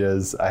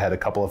pledges. I had a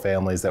couple of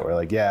families that were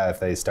like, yeah, if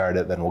they start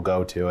it, then we'll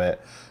go to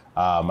it.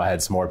 I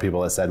had some more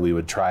people that said we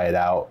would try it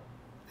out,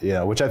 you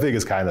know, which I think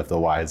is kind of the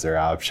wiser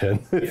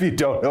option. If you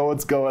don't know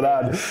what's going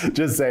on,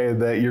 just saying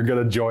that you're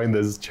going to join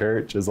this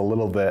church is a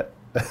little bit,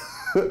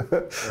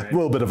 a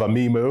little bit of a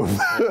me move.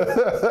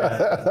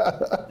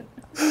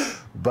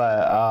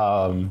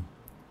 But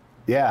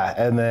yeah,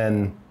 and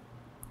then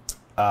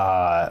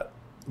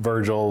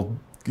Virgil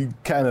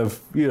kind of,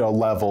 you know,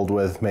 leveled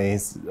with me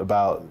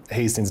about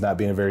Hastings not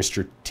being a very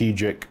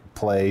strategic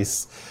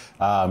place.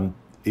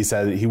 He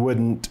said he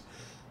wouldn't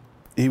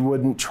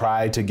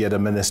try to get a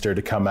minister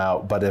to come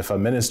out, but if a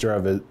minister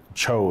of it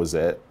chose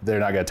it, they're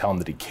not going to tell him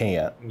that he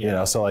can't. Yeah. You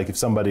know, so like if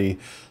somebody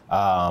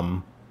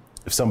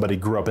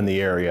grew up in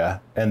the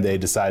area and they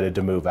decided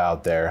to move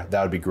out there,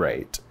 that would be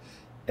great.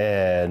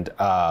 And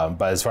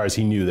but as far as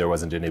he knew, there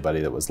wasn't anybody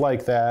that was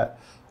like that.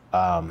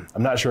 I'm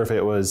not sure if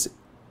it was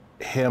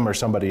him or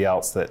somebody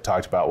else that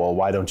talked about, well,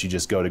 why don't you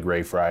just go to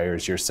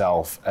Greyfriars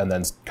yourself and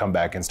then come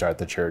back and start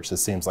the church?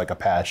 This seems like a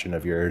passion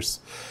of yours.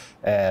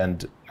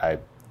 And I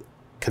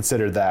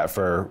considered that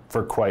for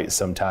quite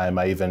some time.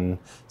 I even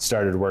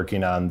started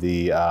working on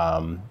the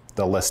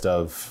list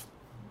of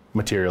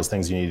materials,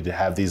 things you needed to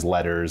have, these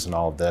letters and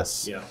all of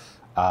this. Yeah.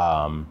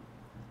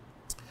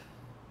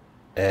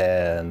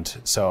 And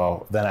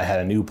so then I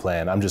had a new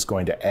plan. I'm just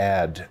going to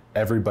add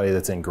everybody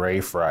that's in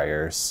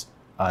Greyfriars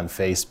on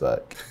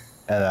Facebook,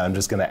 and I'm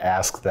just going to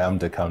ask them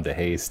to come to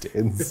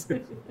Hastings.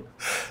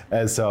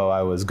 And so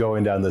I was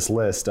going down this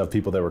list of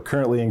people that were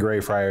currently in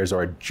Greyfriars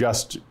or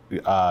just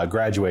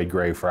graduated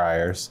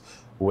Greyfriars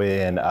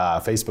when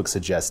Facebook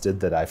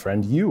suggested that I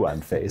friend you on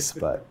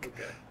Facebook.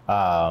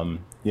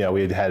 You know,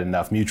 we had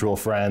enough mutual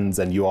friends,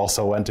 and you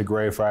also went to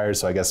Greyfriars,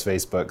 so I guess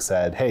Facebook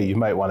said, hey, you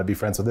might want to be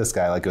friends with this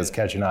guy. Like it was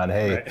catching on,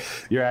 hey,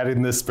 you're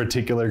adding this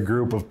particular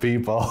group of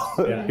people.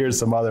 Here's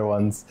some other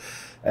ones.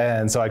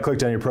 And so I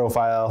clicked on your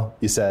profile.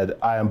 You said,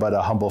 I am but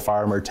a humble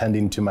farmer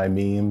tending to my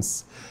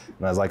memes.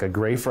 And I was like, a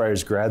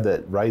Greyfriars grad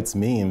that writes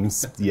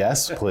memes?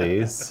 Yes,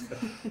 please.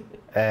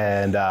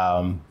 And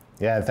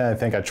yeah, then I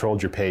think I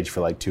trolled your page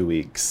for like 2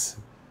 weeks.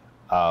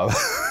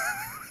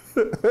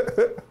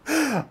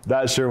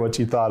 Not sure what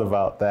you thought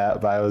about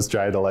that, but I was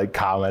trying to like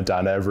comment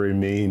on every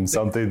meme,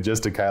 something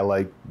just to kind of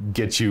like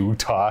get you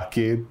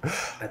talking.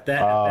 At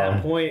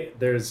that point,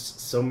 there's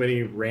so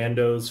many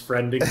randos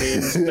friending me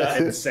and stuff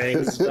and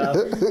saying stuff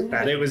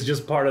that it was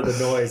just part of the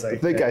noise. I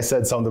think I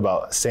said something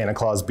about Santa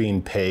Claus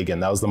being pagan.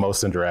 That was the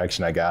most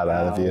interaction I got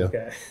out of you.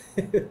 Okay.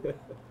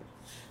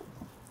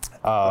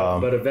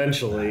 But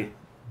eventually.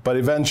 But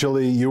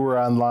eventually you were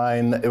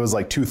online. It was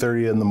like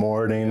 2:30 in the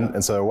morning,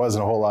 and so there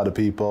wasn't a whole lot of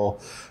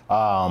people.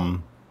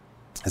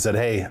 I said,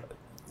 hey,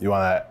 you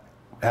want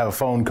to have a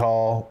phone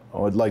call? I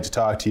would like to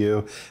talk to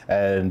you.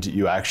 And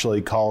you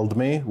actually called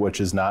me,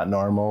 which is not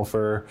normal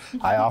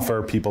I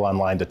offer people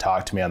online to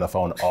talk to me on the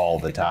phone all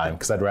the time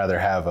because I'd rather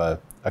have a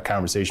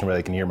conversation where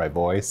they can hear my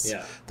voice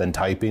than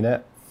typing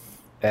it.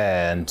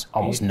 And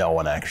almost no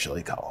one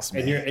actually calls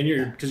me. And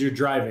you're because you're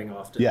driving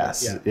often.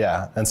 Yes,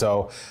 yeah. And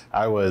so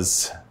I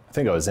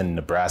think I was in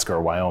Nebraska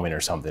or Wyoming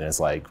or something. It's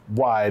like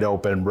wide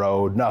open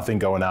road, nothing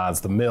going on. It's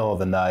the middle of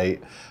the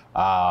night.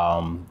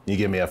 You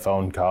give me a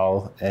phone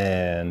call,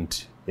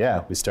 and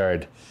yeah, we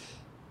started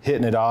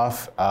hitting it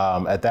off.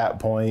 At that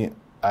point,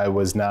 I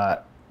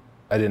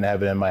didn't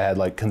have it in my head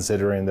like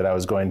considering that I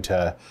was going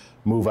to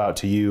move out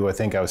to you. I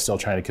think I was still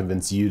trying to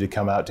convince you to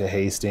come out to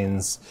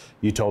Hastings.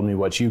 You told me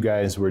what you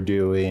guys were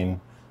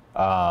doing.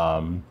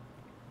 And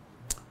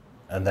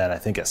then I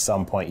think at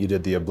some point you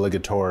did the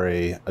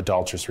obligatory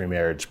adulterous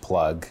remarriage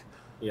plug.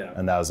 Yeah.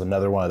 And that was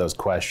another one of those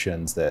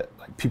questions that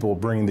like people will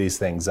bring these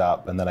things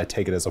up, and then I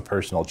take it as a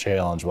personal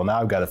challenge. Well, now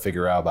I've got to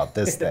figure out about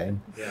this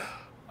thing.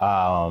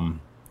 And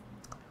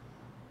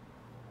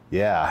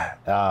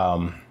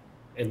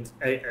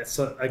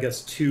so I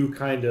guess two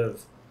kind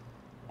of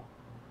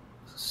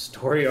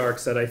story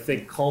arcs that I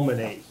think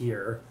culminate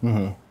here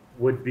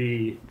would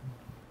be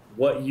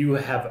what you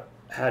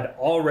had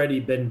already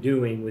been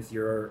doing with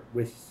your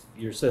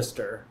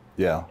sister,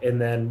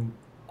 and then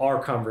our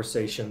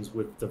conversations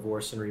with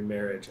divorce and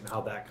remarriage and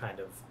how that kind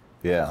of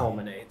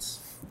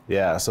culminates.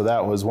 Yeah, so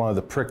that was one of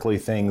the prickly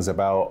things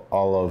about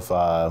all of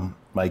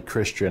my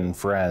Christian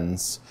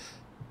friends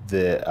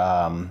that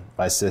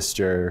my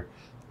sister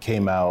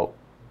came out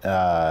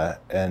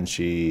and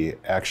she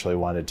actually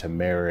wanted to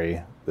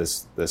marry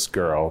this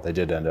girl. They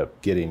did end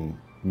up getting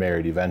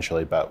married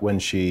eventually. But when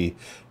she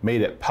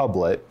made it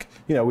public,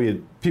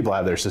 people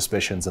have their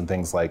suspicions and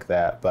things like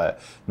that,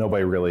 but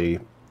nobody really,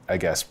 I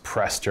guess,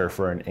 pressed her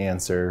for an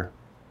answer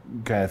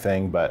kind of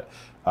thing. But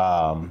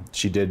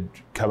she did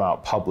come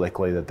out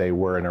publicly that they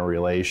were in a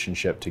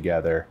relationship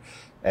together.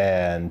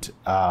 And,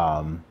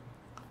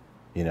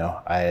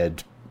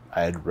 I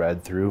had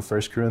read through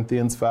 1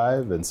 Corinthians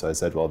 5, and so I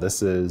said, well,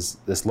 this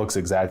looks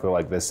exactly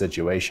like this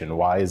situation.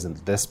 Why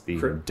isn't this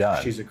being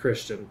done? She's a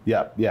Christian.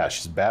 Yeah,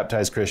 she's a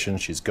baptized Christian.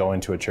 She's going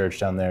to a church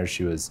down there.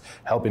 She was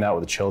helping out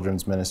with the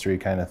children's ministry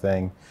kind of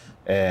thing.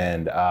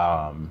 And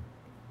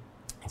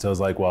so I was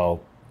like,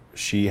 well,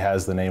 she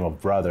has the name of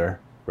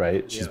brother,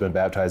 right? She's been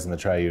baptized in the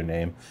triune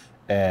name.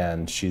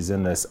 And she's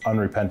in this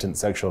unrepentant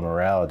sexual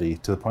immorality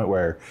to the point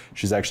where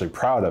she's actually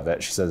proud of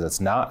it. She says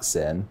it's not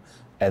sin.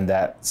 And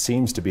that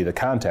seems to be the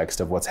context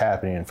of what's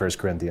happening in 1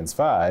 Corinthians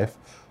 5.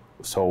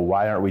 So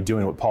why aren't we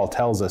doing what Paul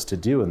tells us to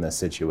do in this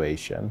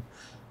situation?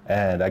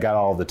 And I got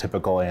all the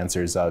typical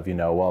answers of,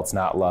 well, it's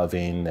not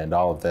loving and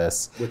all of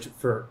this. Which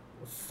for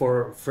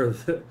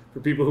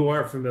people who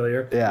aren't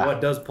familiar,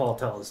 what does Paul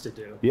tell us to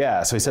do?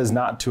 Yeah, so he says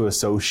not to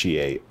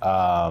associate.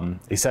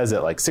 He says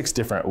it like 6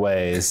 different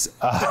ways.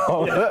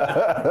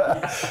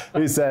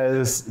 He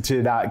says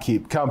to not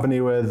keep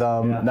company with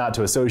them, not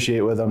to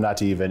associate with them, not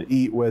to even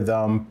eat with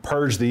them,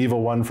 purge the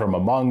evil one from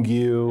among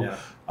you.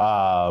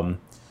 Yeah.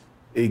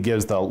 He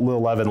gives the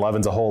little leaven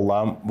leavens a whole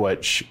lump,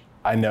 which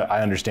I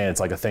understand it's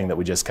like a thing that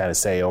we just kind of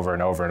say over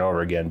and over and over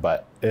again.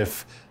 But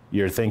if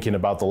you're thinking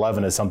about the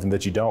leaven as something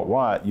that you don't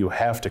want, you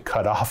have to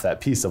cut off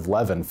that piece of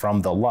leaven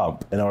from the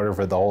lump in order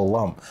for the whole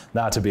lump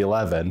not to be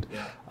leavened.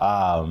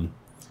 And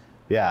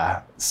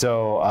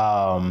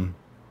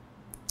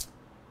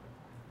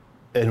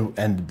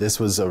this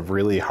was a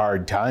really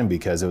hard time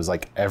because it was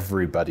like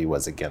everybody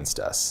was against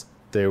us.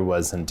 There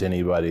wasn't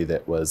anybody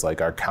that was like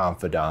our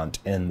confidant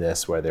in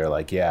this where they're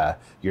like, yeah,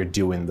 you're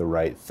doing the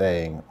right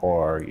thing,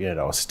 or,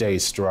 stay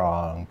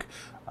strong.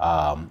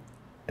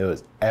 It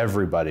was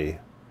everybody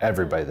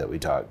that we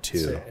talked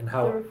to. And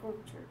how the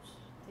Reformed Church,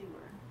 they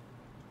were.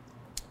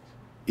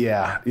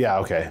 Yeah,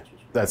 okay.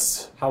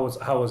 That's how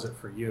was it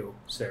for you,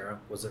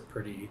 Sarah? Was it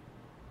pretty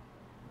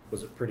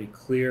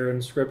clear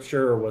in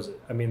Scripture, or was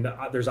it? I mean,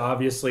 there's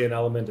obviously an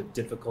element of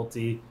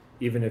difficulty,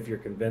 even if you're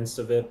convinced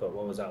of it. But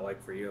what was that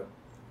like for you?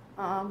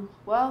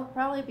 Well,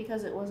 probably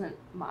because it wasn't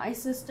my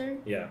sister.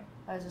 Yeah.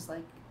 I was just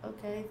like,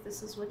 okay,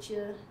 this is what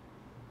you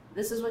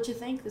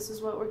think. This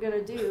is what we're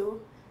gonna do.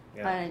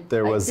 Yeah.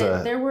 There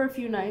were a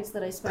few nights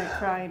that I spent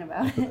crying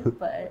about it,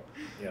 but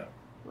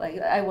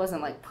I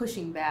wasn't like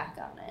pushing back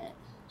on it.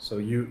 So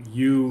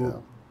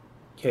you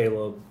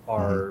Caleb,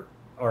 are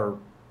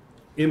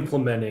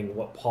implementing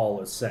what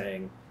Paul is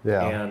saying,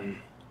 and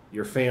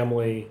your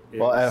family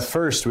is... Well, at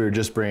first we were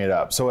just bringing it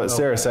up. So what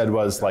Sarah said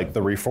was like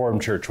the Reformed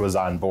Church was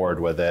on board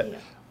with it.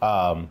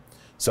 Yeah.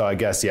 So I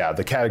guess,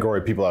 the category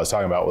of people I was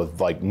talking about was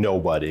like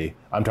nobody.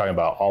 I'm talking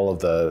about all of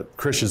the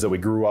Christians that we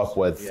grew up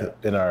with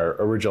in our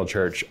original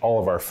church, all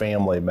of our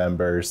family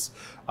members,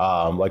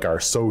 like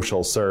our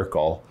social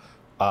circle.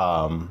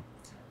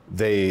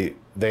 They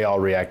all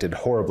reacted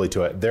horribly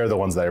to it. They're the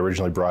ones that I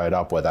originally brought it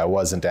up with. I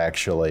wasn't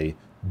actually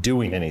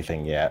doing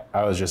anything yet.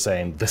 I was just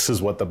saying, this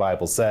is what the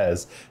Bible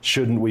says.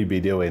 Shouldn't we be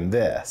doing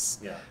this?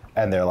 Yeah.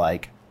 And they're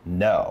like,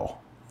 no.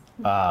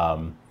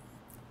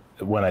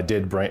 When I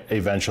did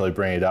eventually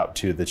bring it up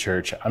to the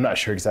church, I'm not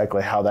sure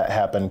exactly how that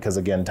happened because,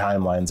 again,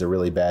 timelines are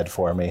really bad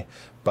for me.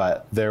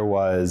 But there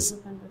was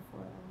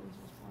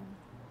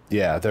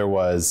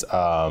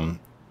a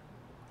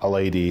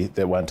lady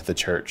that went to the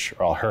church.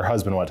 Well, her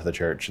husband went to the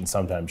church, and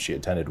sometimes she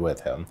attended with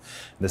him.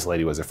 This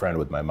lady was a friend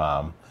with my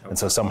mom. Okay. And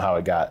so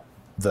somehow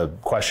the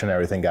question and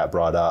everything got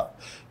brought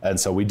up. And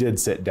so we did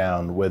sit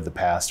down with the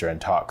pastor and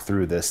talk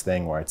through this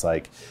thing where it's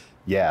like,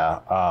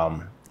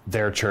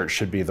 their church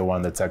should be the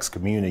one that's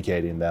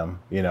excommunicating them.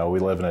 We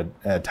live in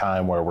a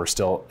time where we're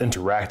still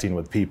interacting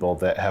with people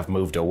that have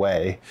moved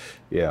away.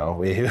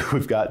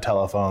 We've got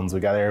telephones,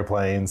 we've got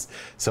airplanes,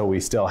 so we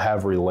still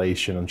have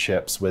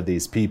relationships with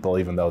these people,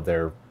 even though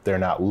they're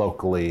not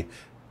locally,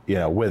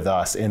 with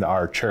us in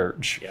our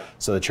church. Yeah.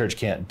 So the church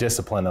can't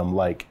discipline them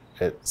like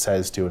it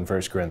says to in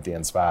 1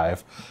 Corinthians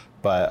 5.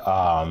 But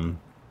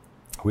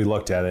we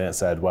looked at it and it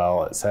said,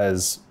 well, it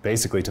says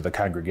basically to the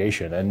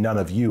congregation, and none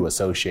of you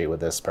associate with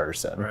this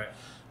person. Right.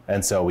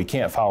 And so we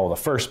can't follow the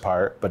first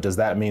part, but does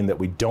that mean that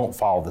we don't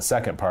follow the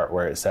second part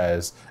where it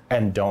says,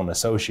 and don't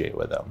associate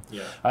with them?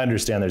 Yeah. I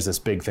understand there's this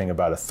big thing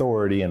about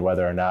authority and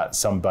whether or not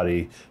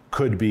somebody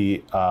could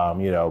be,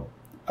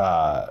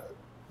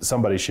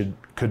 somebody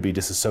could be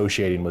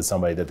disassociating with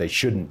somebody that they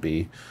shouldn't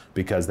be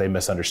because they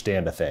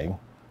misunderstand a thing.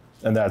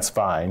 And that's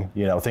fine.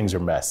 Things are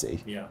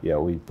messy. Yeah.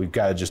 We've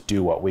got to just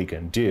do what we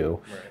can do.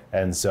 Right.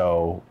 And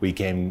so we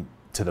came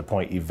to the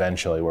point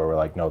eventually where we're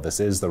like, no, this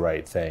is the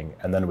right thing.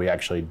 And then we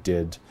actually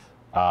did,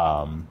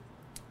 try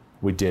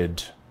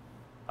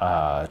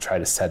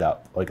to set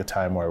up like a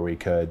time where we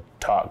could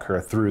talk her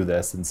through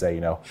this and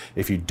say,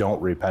 if you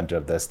don't repent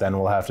of this, then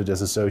we'll have to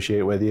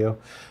disassociate with you.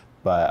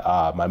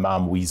 But my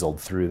mom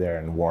weaseled through there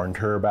and warned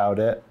her about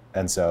it.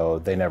 And so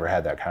they never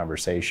had that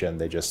conversation.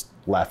 They just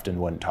left and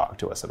wouldn't talk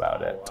to us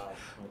about it.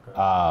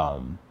 Wow.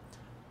 Okay.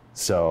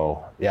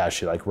 So yeah,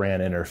 she like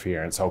ran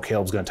interference. Oh,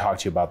 Caleb's going to talk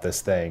to you about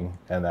this thing.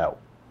 And that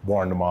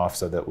warned them off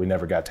so that we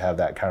never got to have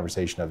that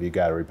conversation of you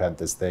got to repent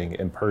this thing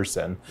in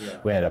person. Yeah.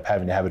 We ended up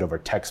having to have it over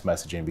text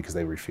messaging because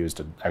they refused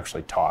to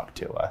actually talk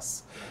to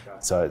us. Okay.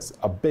 So it's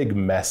a big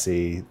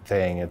messy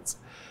thing. It's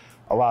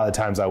a lot of the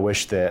times I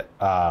wish that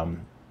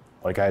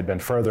like I had been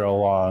further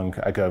along,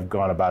 I could have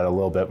gone about it a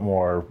little bit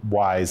more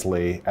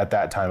wisely. At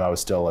that time, I was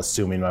still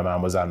assuming my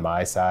mom was on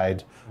my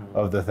side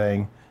of the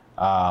thing.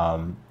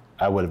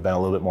 I would have been a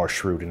little bit more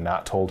shrewd and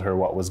not told her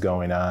what was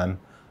going on.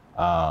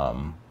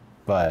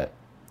 But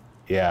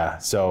yeah,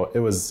 so it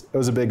was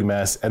a big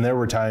mess. And there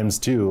were times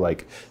too,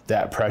 like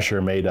that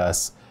pressure made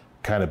us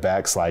kind of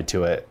backslide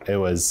to it. It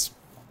was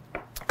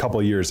a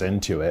couple years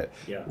into it.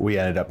 Yeah. We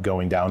ended up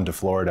going down to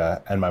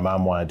Florida, and my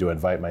mom wanted to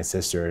invite my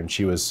sister, and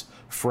she was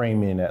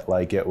framing it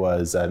like it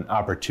was an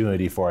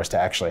opportunity for us to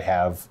actually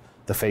have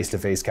the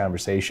face-to-face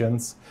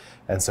conversations.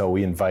 And so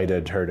we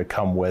invited her to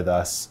come with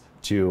us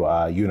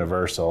to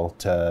Universal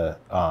to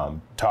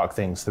talk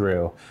things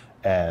through.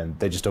 And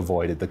they just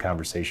avoided the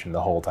conversation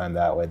the whole time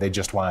that way. They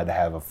just wanted to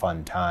have a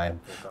fun time.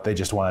 Okay. They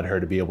just wanted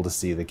her to be able to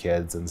see the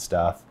kids and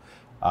stuff.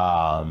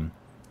 And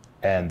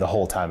the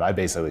whole time I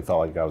basically felt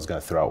like I was going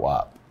to throw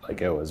up.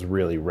 Like it was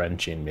really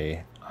wrenching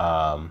me.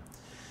 And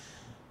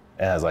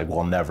I was like,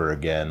 well, never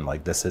again.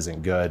 Like this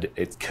isn't good.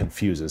 It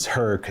confuses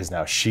her because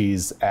now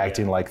she's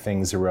acting like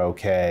things are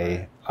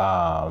okay.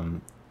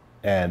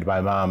 And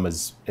my mom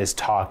is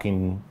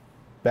talking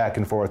back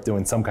and forth,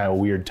 doing some kind of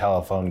weird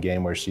telephone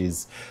game where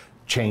she's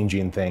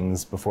changing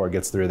things before it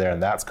gets through there,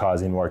 and that's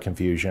causing more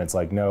confusion. It's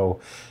like, no,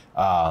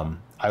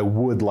 I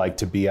would like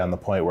to be on the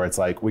point where it's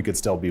like we could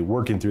still be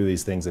working through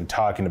these things and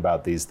talking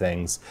about these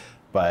things,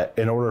 but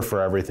in order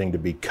for everything to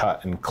be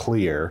cut and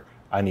clear,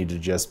 I need to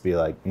just be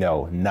like,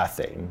 no,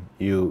 nothing.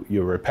 You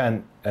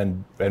repent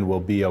and we'll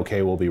be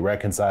okay, we'll be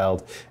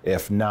reconciled.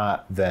 If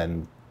not,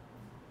 then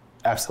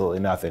absolutely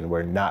nothing.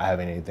 We're not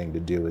having anything to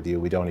do with you.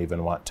 We don't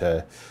want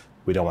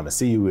to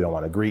see you, we don't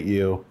want to greet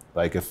you.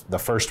 Like if the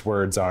first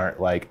words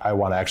aren't like, I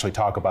want to actually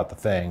talk about the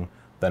thing,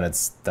 then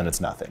it's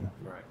nothing.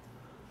 Right.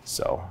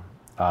 So,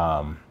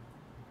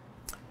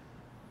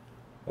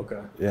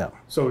 okay. Yeah.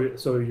 So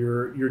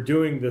you're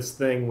doing this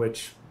thing,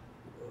 which,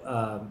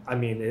 I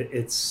mean,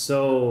 it's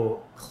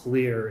so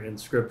clear in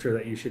Scripture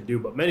that you should do,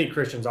 but many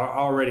Christians are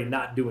already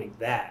not doing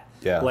that.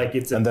 Yeah. Like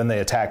and then they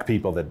attack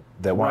people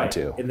that want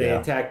to. And they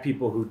attack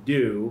people who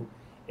do,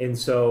 and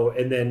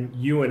then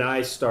you and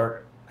I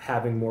start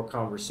having more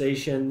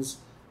conversations.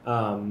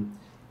 I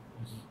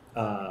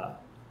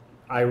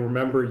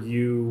remember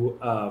you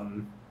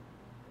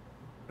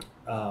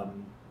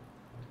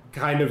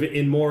kind of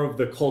in more of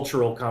the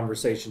cultural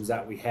conversations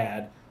that we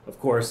had. Of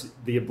course,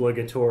 the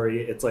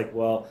obligatory, it's like,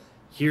 well,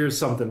 here's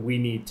something we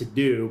need to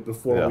do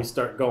before we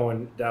start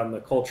going down the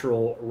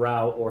cultural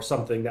route, or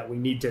something that we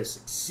need to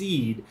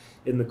succeed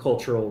in the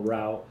cultural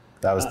route.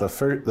 That was the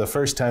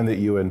first time that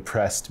you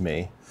impressed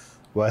me.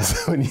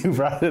 Was when you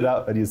brought it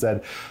up and you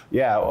said,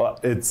 yeah, well,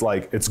 it's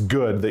like, it's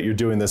good that you're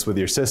doing this with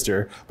your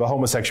sister, but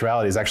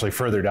homosexuality is actually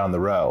further down the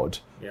road.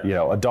 Yeah. You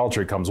know,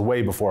 adultery comes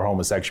way before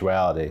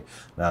homosexuality.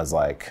 And I was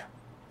like,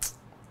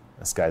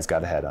 this guy's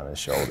got a head on his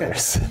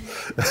shoulders.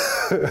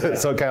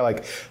 So kind of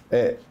like,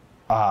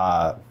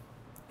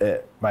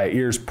 my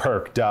ears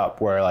perked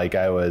up where like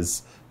I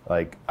was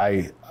like,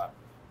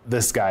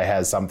 this guy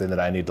has something that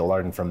I need to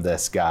learn from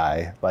this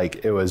guy.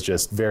 Like it was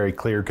just very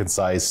clear,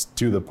 concise,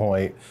 to the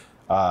point.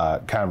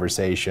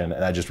 Conversation,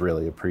 and I just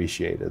really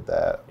appreciated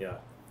that. Yeah.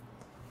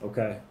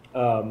 Okay.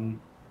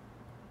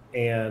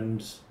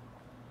 And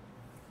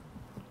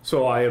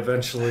so I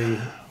eventually,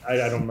 I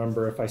don't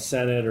remember if I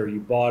sent it or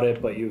you bought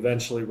it, but you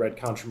eventually read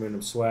Contra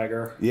Mundum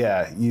Swagger.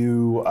 Yeah,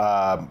 you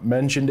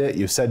mentioned it.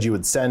 You said you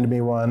would send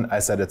me one. I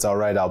said, it's all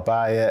right, I'll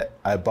buy it.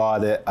 I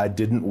bought it. I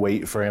didn't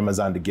wait for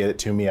Amazon to get it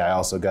to me. I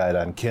also got it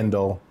on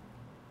Kindle.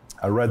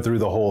 I read through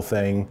the whole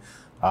thing.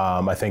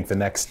 I think the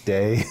next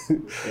day.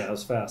 Yeah, it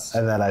was fast.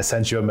 And then I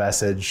sent you a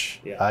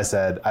message. Yeah. I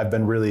said, I've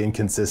been really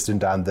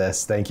inconsistent on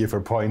this. Thank you for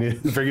bringing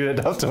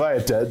it up to my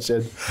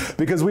attention.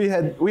 Because we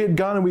had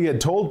gone and we had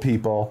told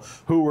people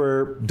who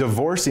were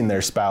divorcing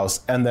their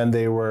spouse, and then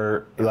they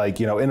were like,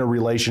 you know, in a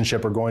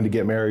relationship or going to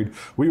get married.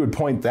 We would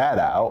point that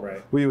out.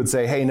 Right. We would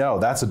say, hey, no,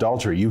 that's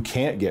adultery. You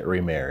can't get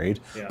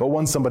remarried. Yeah. But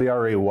once somebody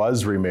already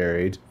was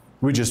remarried,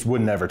 we just would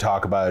never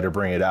talk about it or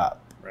bring it up.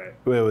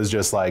 It was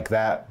just like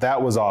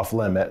that was off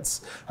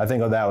limits. I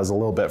think that was a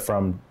little bit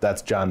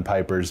that's John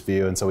Piper's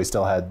view, and so we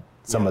still had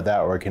some of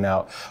that working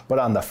out. But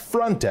on the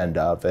front end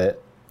of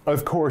it,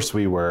 of course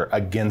we were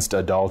against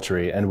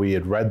adultery, and we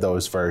had read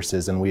those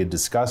verses and we had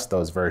discussed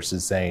those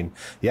verses saying,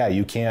 yeah,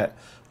 you can't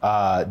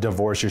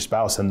divorce your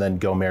spouse and then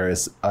go marry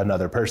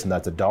another person.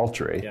 That's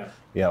adultery. Yeah.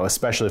 You know,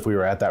 especially if we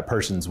were at that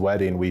person's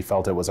wedding, we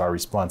felt it was our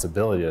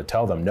responsibility to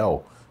tell them,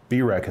 no,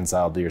 be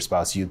reconciled to your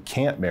spouse. You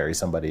can't marry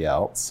somebody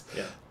else.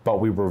 Yeah. but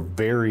we were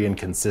very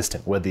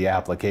inconsistent with the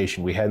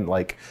application. We hadn't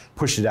like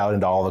pushed it out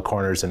into all the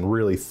corners and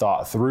really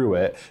thought through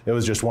it. It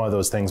was just one of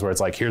those things where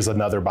it's like, here's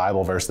another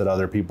Bible verse that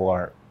other people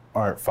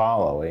aren't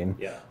following,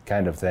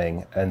 kind of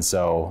thing. And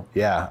so,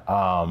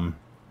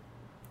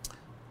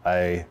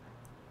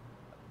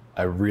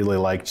 I really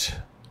liked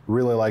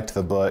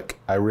the book.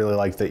 I really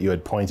liked that you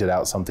had pointed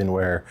out something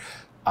where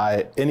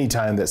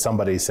anytime that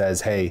somebody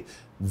says, hey,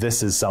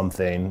 this is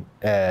something,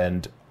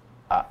 and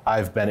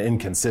I've been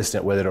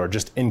inconsistent with it or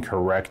just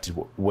incorrect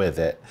with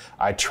it,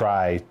 I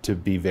try to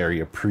be very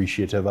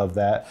appreciative of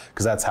that,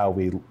 because that's how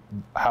we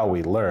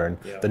learn.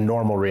 The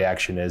normal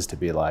reaction is to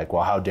be like,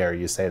 well, how dare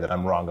you say that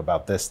I'm wrong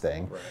about this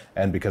thing? Right.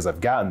 And because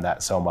I've gotten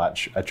that so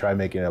much, I try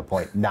making it a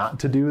point not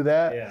to do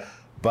that.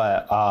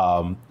 But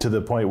to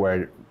the point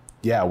where,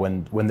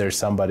 when there's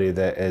somebody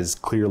that has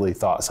clearly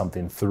thought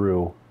something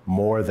through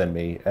more than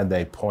me and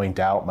they point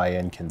out my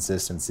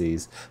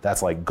inconsistencies,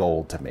 that's like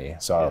gold to me.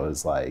 So I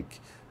was like,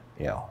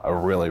 I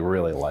really,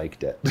 really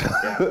liked it.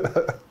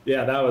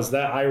 That was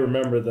that. I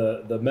remember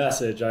the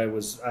message. I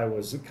was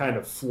kind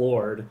of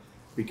floored,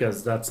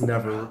 because that's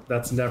never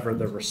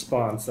the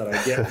response that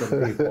I get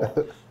from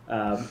people.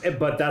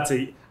 But that's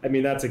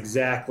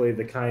exactly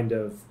the kind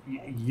of,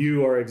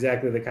 you are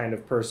exactly the kind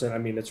of person. I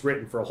mean, it's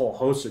written for a whole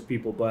host of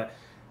people, but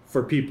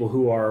for people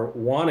who are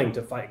wanting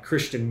to fight,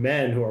 Christian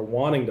men who are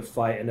wanting to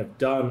fight and have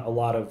done a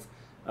lot of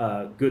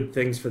good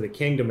things for the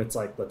kingdom, it's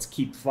like, let's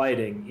keep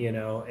fighting,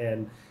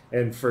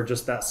 and for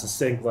just that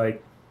succinct,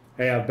 like,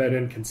 hey, I've been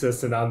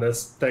inconsistent on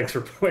this, thanks for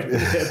pointing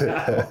it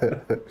out.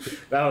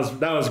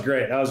 that was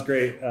great. That was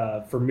great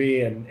for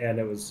me, and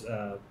it was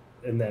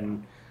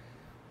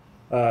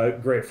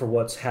great for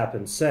what's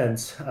happened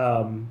since.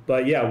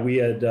 But we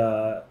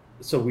had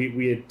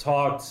we had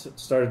talked,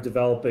 started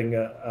developing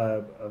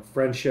a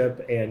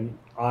friendship, and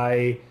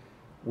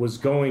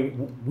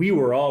we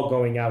were all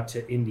going out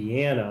to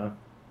Indiana,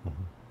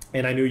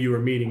 and I knew you were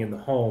meeting in the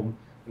home,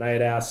 and I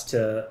had asked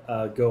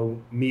to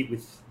go meet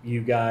with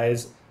you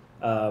guys,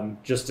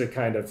 just to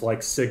kind of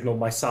like signal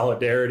my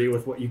solidarity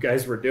with what you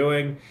guys were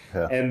doing.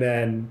 And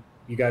then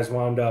you guys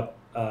wound up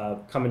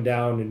coming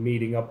down and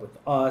meeting up with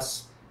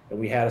us, and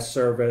we had a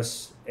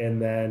service.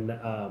 And then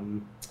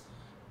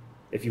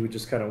if you would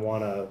just kind of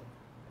want to,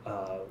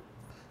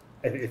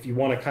 if you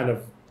want to kind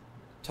of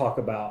talk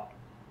about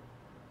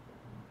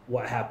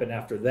what happened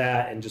after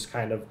that, and just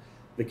kind of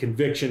the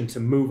conviction to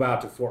move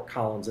out to Fort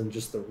Collins and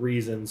just the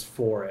reasons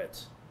for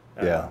it.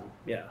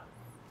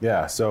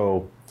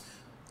 So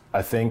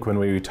I think when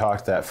we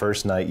talked that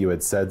first night, you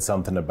had said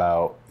something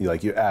about,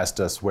 you asked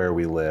us where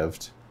we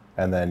lived,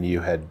 and then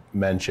you had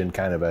mentioned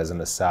kind of as an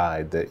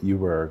aside that you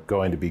were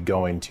going to be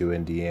going to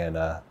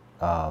Indiana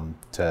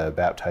to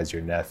baptize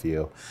your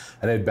nephew.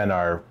 And it had been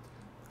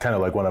kind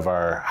of like one of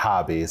our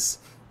hobbies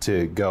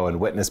to go and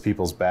witness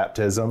people's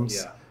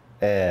baptisms.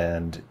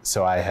 And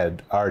so I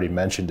had already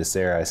mentioned to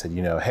Sarah, I said,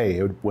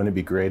 hey, wouldn't it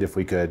be great if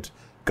we could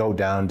go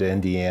down to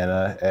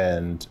Indiana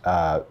and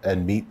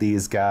meet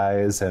these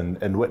guys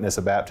and witness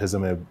a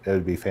baptism? It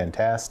would be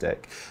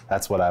fantastic.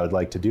 That's what I would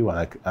like to do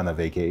on a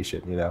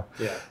vacation,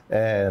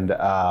 And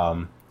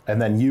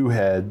then you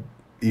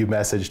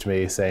messaged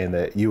me saying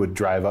that you would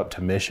drive up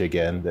to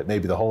Michigan, that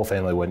maybe the whole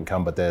family wouldn't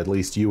come, but that at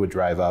least you would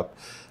drive up.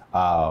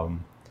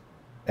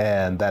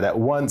 And that at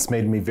once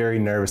made me very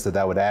nervous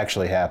that would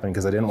actually happen,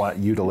 because I didn't want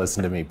you to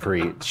listen to me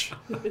preach.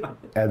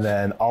 And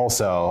then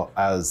also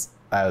I was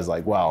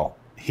like, well,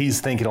 he's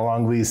thinking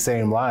along these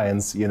same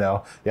lines,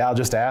 I'll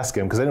just ask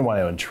him, because I didn't want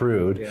to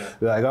intrude.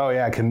 They're like, oh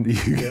yeah,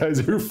 you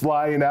guys are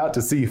flying out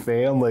to see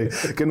family.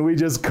 Can we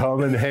just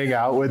come and hang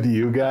out with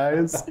you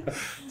guys?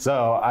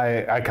 So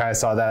I kind of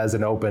saw that as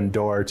an open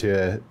door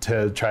to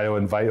try to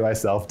invite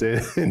myself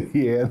to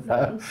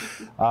Indiana.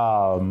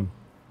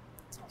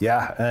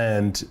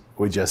 And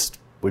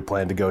we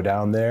planned to go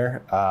down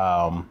there.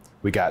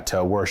 We got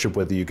to worship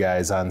with you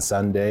guys on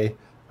Sunday,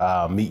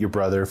 meet your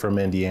brother from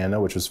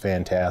Indiana, which was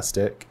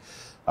fantastic.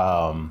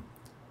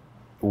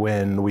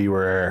 When we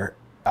were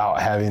out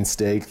having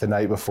steak the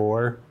night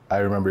before, I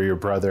remember your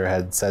brother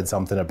had said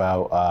something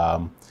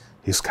about,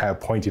 he's kind of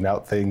pointing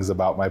out things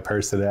about my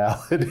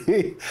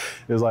personality.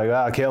 It was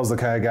like, Cale's the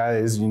kind of guy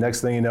that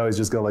next thing you know, he's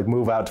just gonna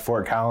move out to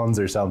Fort Collins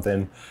or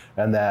something.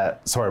 And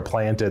that sort of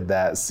planted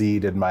that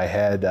seed in my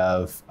head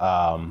of,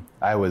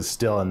 I was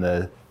still in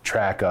the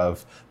track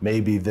of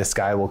maybe this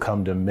guy will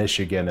come to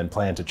Michigan and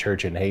plant a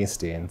church in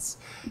Hastings.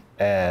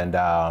 And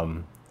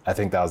I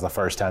think that was the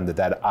first time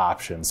that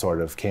option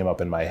sort of came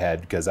up in my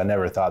head, because I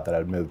never thought that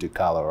I'd move to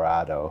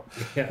Colorado.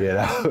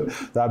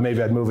 Thought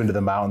maybe I'd move into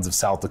the mountains of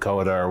South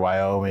Dakota or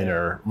Wyoming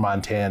or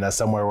Montana,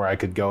 somewhere where I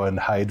could go and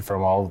hide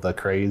from all the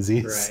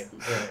crazies.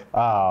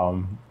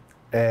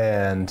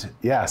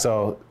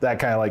 So that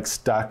kind of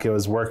stuck. It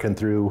was working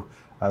through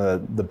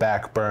the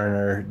back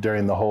burner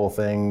during the whole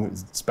thing,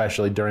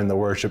 especially during the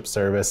worship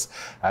service.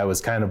 I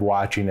was kind of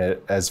watching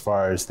it as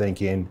far as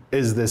thinking,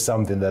 is this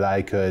something that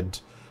I could,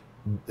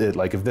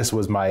 if this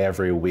was my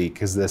every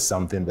week, is this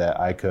something that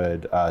I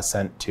could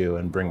send to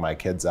and bring my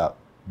kids up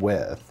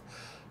with?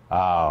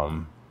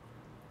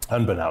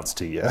 unbeknownst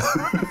to you.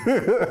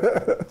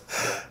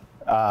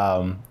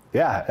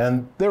 Yeah,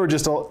 and there were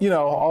just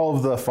all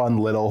of the fun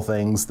little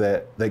things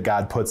that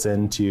God puts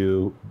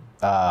into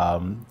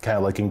kind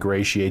of like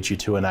ingratiate you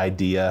to an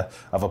idea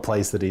of a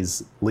place that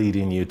he's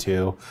leading you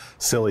to.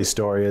 Silly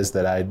story is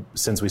that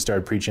since we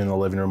started preaching in the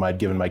living room, I'd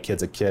given my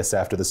kids a kiss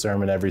after the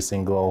sermon every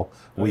single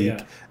week.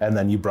 Yeah. And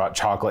then you brought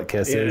chocolate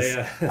kisses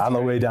on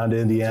the way down to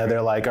Indiana.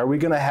 They're like, are we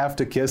going to have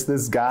to kiss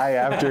this guy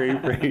after he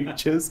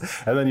preaches?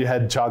 And then you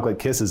had chocolate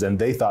kisses, and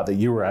they thought that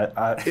you were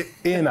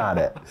in on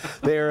it.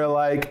 They were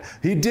like,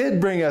 he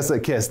did bring us a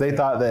kiss. They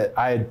thought that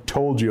I had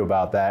told you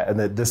about that and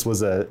that this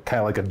was a kind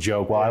of like a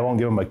joke. Well, I won't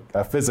give him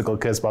a physical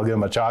kiss, but I'll give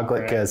him a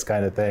chocolate kiss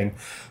kind of thing.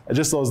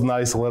 Just those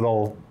nice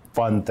little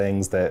fun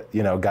things that,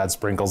 God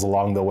sprinkles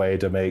along the way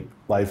to make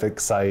life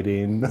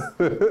exciting.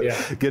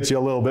 Gets you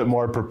a little bit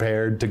more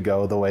prepared to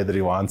go the way that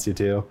he wants you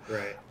to.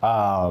 Right.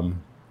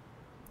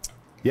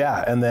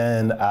 And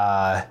then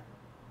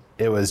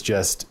it was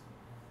just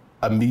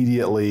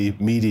immediately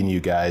meeting you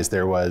guys,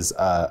 there was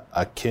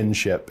a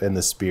kinship in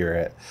the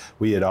spirit.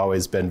 We had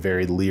always been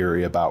very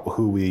leery about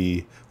who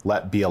we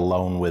let be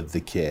alone with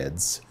the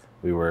kids.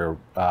 We were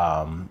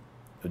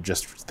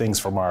just things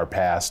from our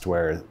past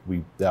where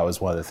that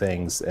was one of the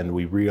things, and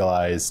we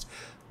realized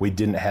we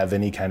didn't have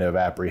any kind of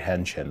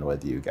apprehension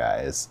with you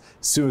guys.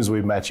 As soon as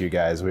we met you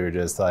guys, we were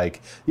just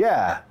like,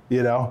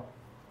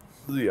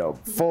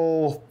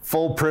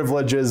 full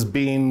privileges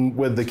being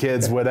with the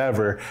kids,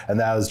 whatever. And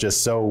that was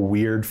just so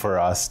weird for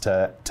us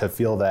to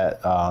feel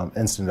that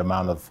instant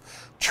amount of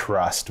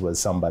trust with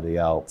somebody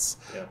else.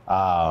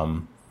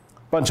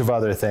 Bunch of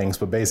other things,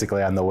 but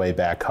basically on the way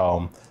back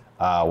home,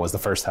 was the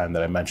first time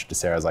that I mentioned to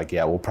Sarah, I was like,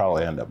 we'll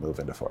probably end up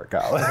moving to Fort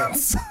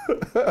Collins.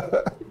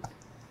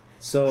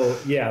 So,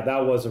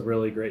 that was a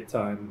really great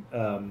time.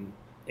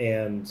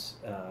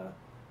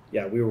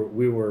 We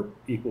were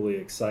equally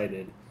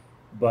excited.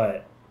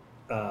 But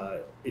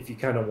if you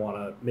kind of want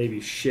to maybe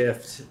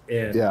shift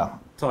and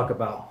talk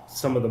about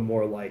some of the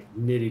more like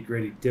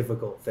nitty-gritty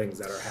difficult things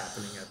that are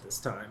happening at this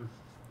time.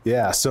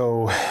 Yeah,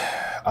 so,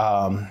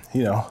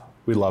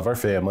 we love our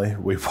family.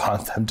 We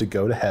want them to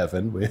go to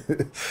heaven.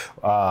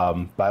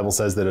 Bible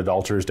says that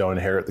adulterers don't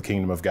inherit the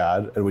kingdom of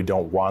God, and we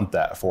don't want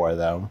that for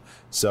them.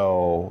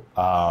 So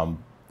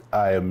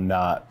I am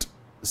not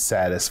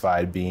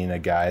satisfied being a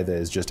guy that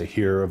is just a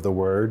hearer of the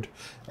word.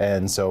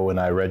 And so when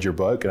I read your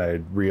book and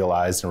I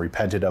realized and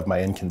repented of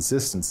my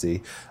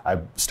inconsistency, I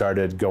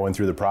started going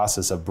through the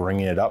process of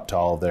bringing it up to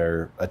all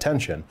their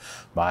attention.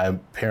 My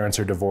parents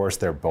are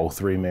divorced. They're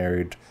both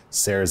remarried.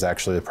 Sarah's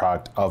actually the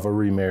product of a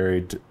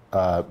remarried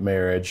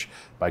marriage.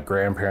 My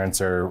grandparents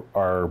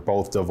are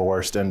both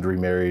divorced and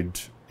remarried,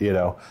 and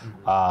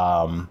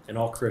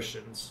all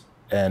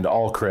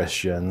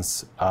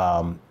Christians.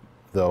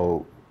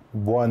 Though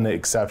one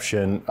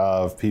exception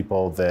of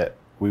people that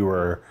we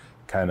were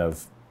kind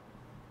of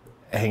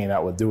hanging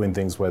out with, doing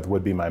things with,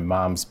 would be my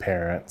mom's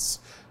parents.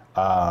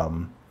 I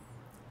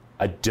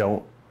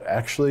don't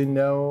actually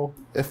know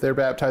if they're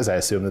baptized. I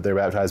assume that they're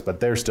baptized, but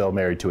they're still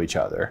married to each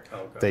other.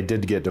 Okay. They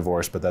did get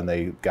divorced, but then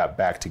they got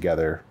back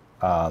together.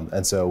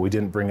 And so we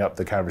didn't bring up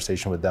the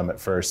conversation with them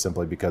at first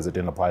simply because it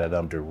didn't apply to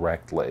them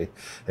directly.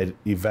 It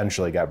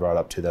eventually got brought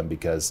up to them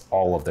because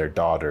all of their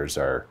daughters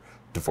are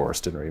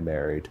divorced and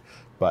remarried.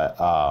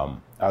 But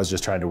I was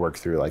just trying to work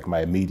through like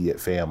my immediate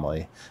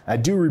family. I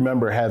do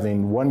remember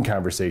having one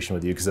conversation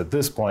with you because at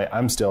this point,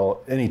 I'm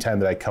still, anytime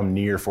that I come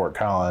near Fort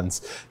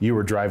Collins, you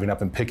were driving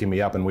up and picking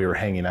me up and we were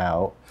hanging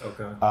out.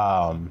 Okay.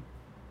 I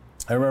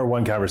remember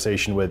one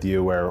conversation with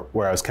you where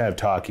I was kind of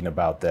talking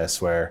about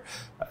this, where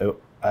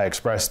I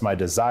expressed my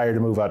desire to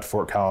move out to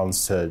Fort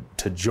Collins to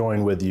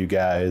join with you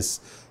guys.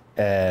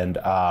 And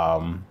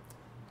I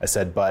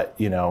said, but,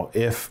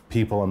 if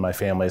people in my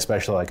family,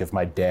 especially like if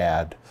my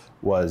dad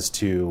was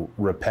to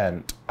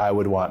repent, I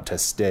would want to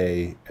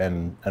stay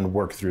and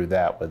work through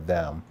that with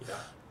them.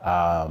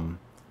 I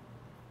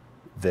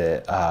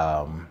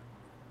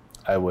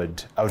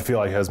would feel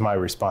like it was my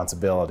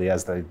responsibility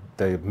as the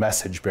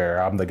message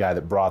bearer. I'm the guy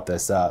that brought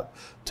this up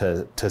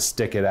to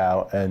stick it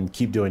out and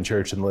keep doing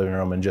church in the living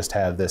room and just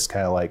have this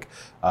kind of like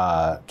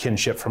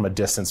kinship from a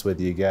distance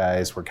with you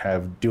guys. We're kind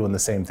of doing the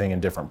same thing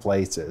in different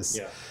places.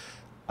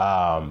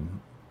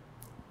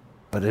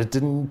 But it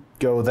didn't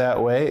go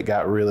that way. It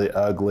got really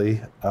ugly.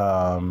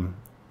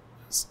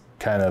 It's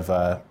kind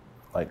of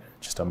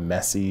just a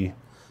messy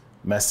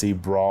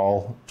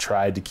brawl.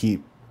 Tried to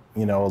keep, a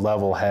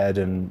level head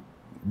and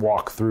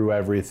walk through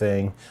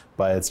everything,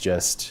 but it's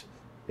just,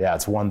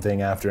 it's one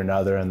thing after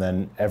another. And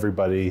then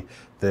everybody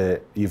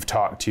that you've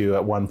talked to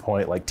at one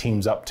point, like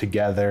teams up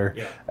together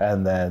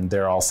and then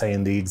they're all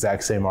saying the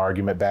exact same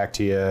argument back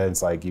to you.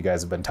 It's like, you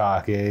guys have been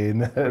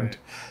talking and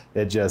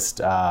it just,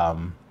 it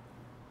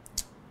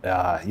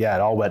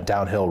all went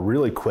downhill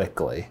really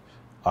quickly.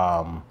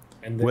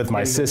 With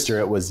my sister,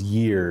 it was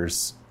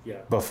years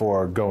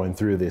before going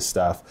through this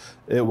stuff.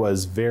 It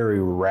was very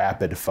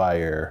rapid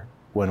fire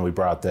when we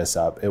brought this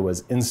up. It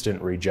was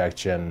instant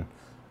rejection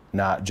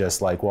not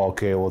just like, well,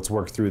 okay, well, let's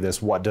work through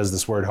this. What does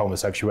this word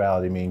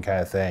homosexuality mean,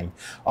 kind of thing.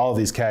 All of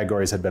these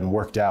categories had been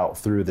worked out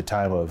through the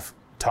time of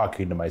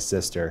talking to my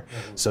sister.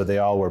 So they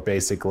all were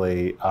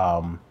basically,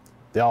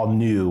 they all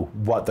knew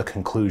what the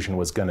conclusion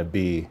was going to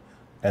be.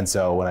 And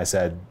so when I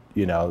said,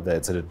 that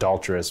it's an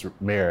adulterous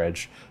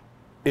marriage,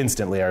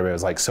 instantly everybody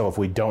was like, so if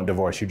we don't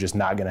divorce, you're just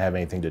not going to have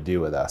anything to do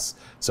with us.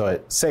 So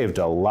it saved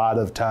a lot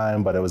of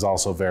time, but it was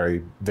also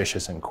very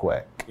vicious and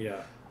quick.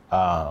 Yeah.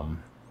 Yeah.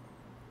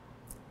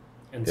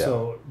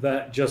 So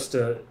that just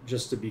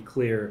to be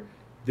clear,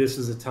 this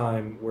is a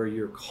time where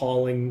you're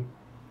calling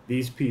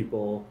these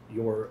people,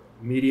 your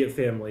immediate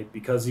family,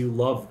 because you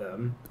love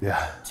them,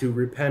 to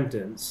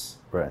repentance,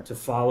 Right. to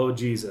follow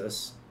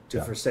Jesus,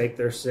 to forsake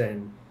their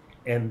sin,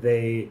 and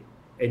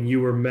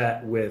you were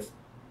met with,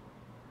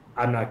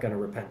 I'm not going to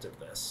repent of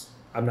this.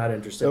 I'm not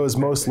interested. It was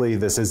mostly,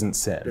 this isn't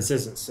sin. This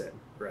isn't sin.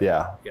 Right?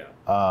 Yeah.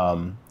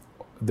 Yeah.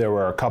 There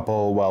were a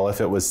couple, well,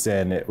 if it was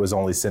sin, it was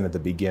only sin at the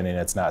beginning.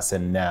 It's not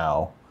sin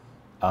now.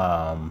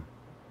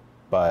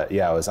 But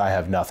yeah, it was, I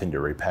have nothing to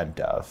repent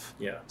of.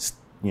 Yeah.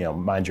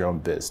 Mind your own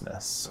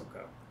business.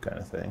 Okay. Kind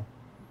of thing.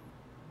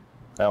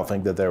 I don't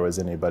think that there was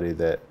anybody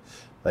that,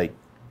 like,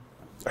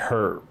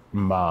 her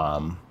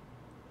mom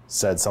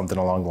said something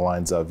along the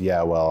lines of,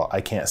 yeah, well, I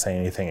can't say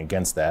anything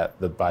against that.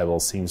 The Bible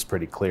seems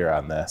pretty clear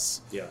on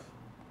this. Yeah.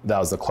 That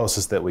was the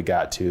closest that we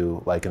got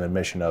to, like, an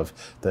admission of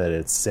that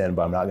it's sin,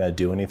 but I'm not going to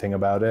do anything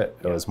about it.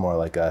 It was more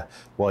like a,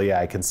 well,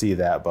 yeah, I can see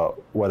that, but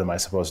what am I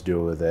supposed to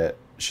do with it?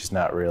 She's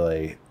not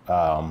really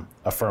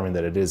affirming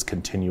that it is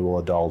continual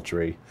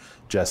adultery,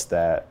 just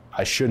that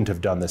I shouldn't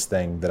have done this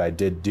thing that I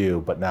did do,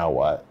 but now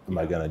what am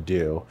I going to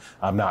do?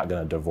 I'm not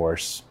going to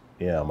divorce,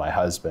 my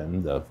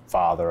husband, the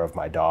father of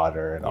my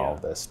daughter, and all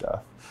of this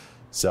stuff.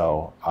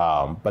 So,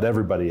 but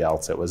everybody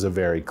else, it was a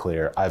very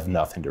clear, I have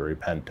nothing to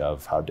repent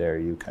of, how dare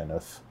you kind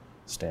of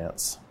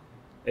stance.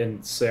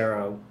 And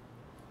Sarah,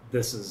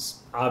 this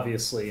is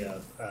obviously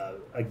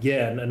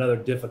again another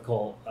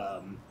difficult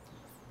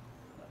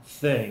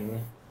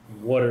thing.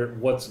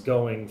 What's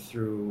going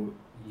through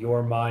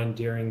your mind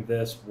during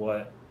this?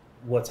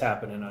 What's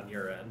happening on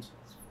your end?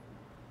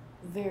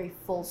 Very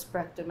full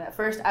spectrum. At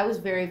first, I was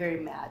very, very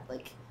mad,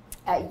 like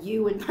at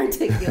you in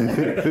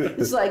particular.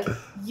 It's like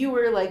you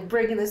were like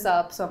bringing this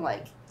up, so I'm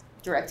like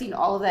directing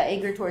all of that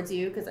anger towards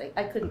you because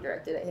I couldn't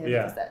direct it at him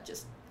because that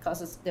just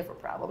causes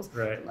different problems.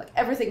 Right. And, like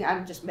everything,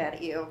 I'm just mad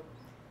at you.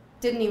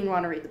 Didn't even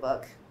want to read the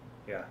book.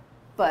 Yeah.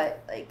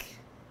 But like,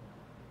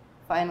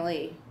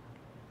 finally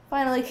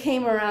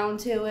came around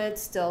to it.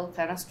 Still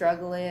kind of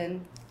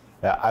struggling.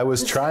 Yeah, I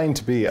was trying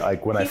to be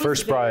like, when I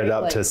first brought it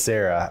up to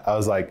Sarah, I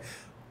was like,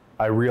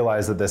 I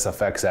realize that this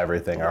affects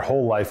everything. Our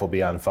whole life will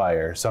be on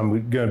fire. So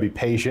I'm going to be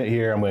patient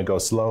here. I'm going to go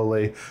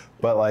slowly.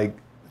 But like,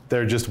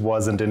 there just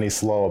wasn't any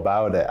slow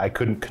about it. I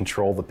couldn't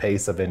control the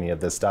pace of any of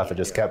this stuff. It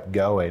just kept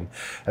going.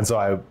 And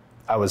so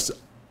I was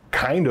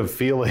kind of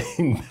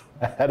feeling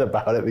bad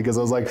about it because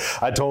I was like,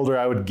 I told her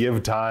I would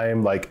give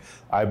time. Like,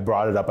 I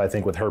brought it up, I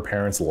think, with her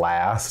parents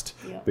last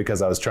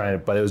because I was trying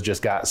to, but it was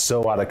just got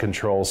so out of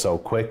control so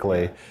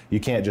quickly. You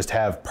can't just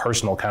have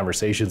personal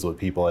conversations with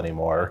people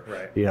anymore.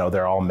 Right.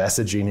 They're all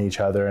messaging each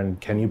other and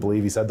can you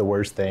believe he said the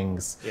worst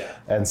things? Yeah.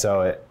 And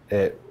so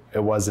I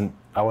wasn't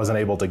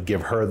able to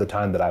give her the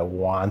time that I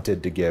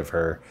wanted to give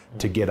her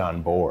to get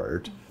on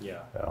board. Yeah.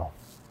 So.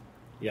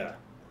 Yeah.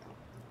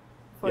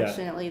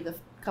 Fortunately, the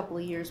couple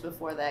of years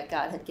before that,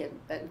 God had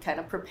been kind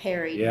of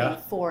preparing me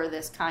for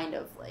this kind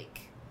of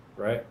like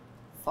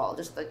fall,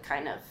 just the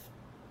kind of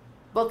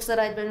books that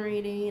I'd been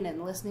reading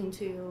and listening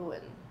to,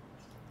 and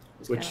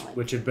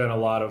which had been a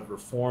lot of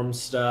reform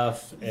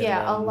stuff. And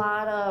a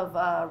lot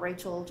of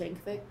Rachel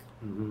Jankovic,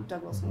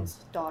 Doug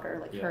Wilson's daughter,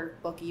 like her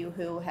book You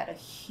Who had a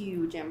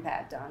huge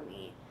impact on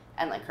me,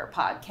 and like her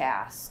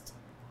podcast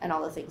and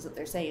all the things that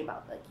they're saying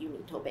about like you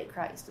need to obey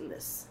Christ and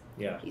these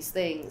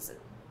things, and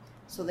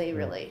so they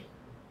really.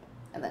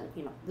 And then,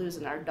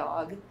 losing our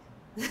dog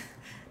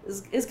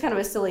is kind of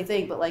a silly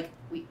thing, but like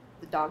the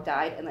dog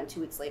died and then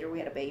 2 weeks later we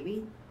had a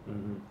baby.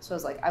 Mm-hmm. So it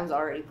was like I was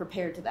already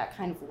prepared to that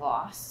kind of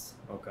loss.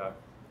 Okay.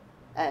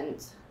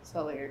 And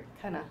so we were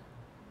kind of,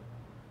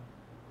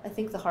 I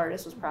think the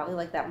hardest was probably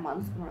like that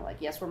month when we're like,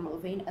 yes, we're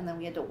moving. And then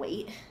we had to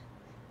wait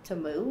to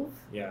move.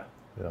 Yeah.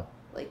 Yeah.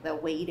 Like the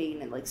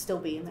waiting and like still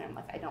being there. I'm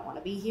like, I don't want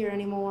to be here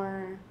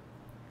anymore.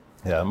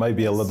 Yeah, it might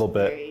be a little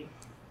bit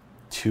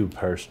too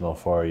personal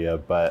for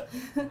you, but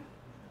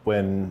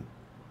when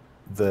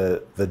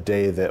the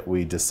day that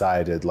we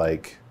decided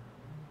like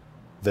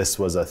this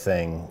was a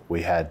thing,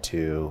 we had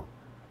to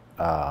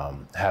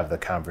have the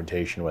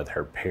confrontation with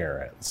her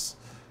parents.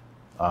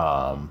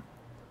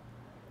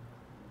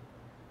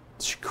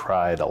 She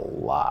cried a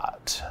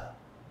lot.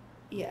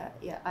 Yeah,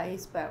 I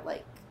spent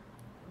like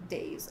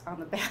days on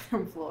the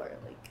bathroom floor,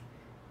 like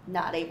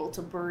not able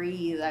to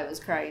breathe. I was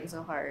crying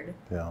so hard.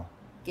 Yeah.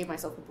 Gave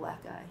myself a black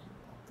eye.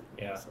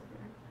 Yeah.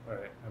 All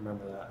right, I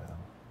remember that. Yeah.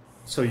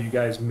 So you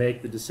guys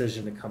make the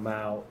decision to come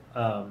out.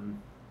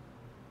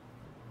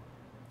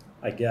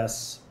 I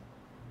guess,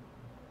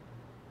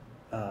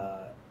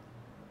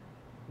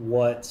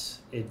 what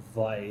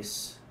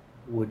advice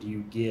would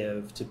you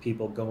give to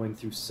people going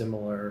through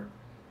similar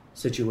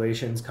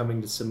situations,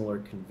 coming to similar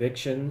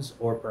convictions,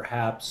 or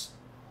perhaps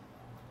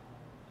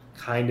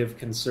kind of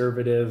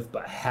conservative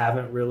but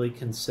haven't really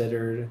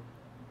considered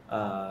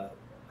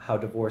how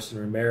divorce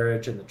and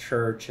remarriage and the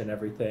church and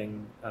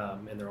everything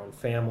in their own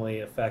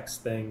family affects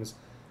things?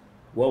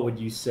 What would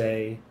you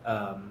say,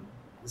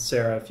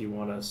 Sarah, if you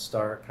want to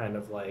start kind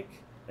of like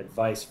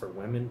advice for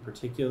women,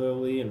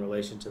 particularly in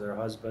relation to their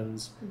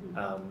husbands,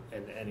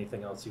 and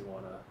anything else you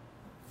want to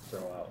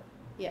throw out?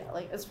 Yeah,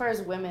 like as far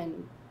as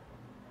women,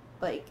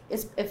 like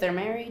if they're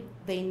married,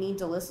 they need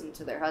to listen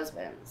to their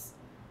husbands.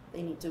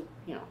 They need to,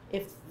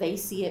 if they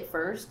see it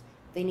first,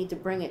 they need to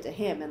bring it to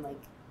him, and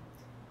like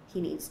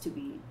he needs to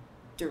be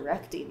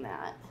directing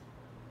that.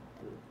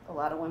 And a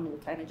lot of women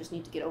kind of just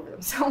need to get over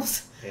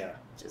themselves. Yeah.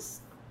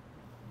 Just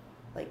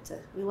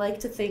we like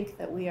to think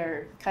that we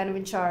are kind of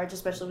in charge,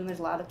 especially when there's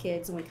a lot of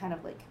kids, and we kind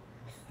of like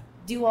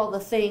do all the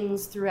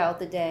things throughout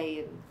the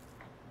day, and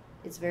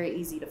it's very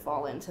easy to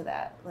fall into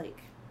that.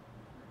 Like,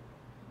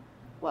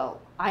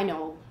 well, I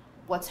know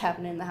what's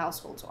happening in the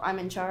household, so I'm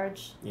in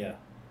charge. Yeah.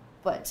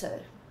 But to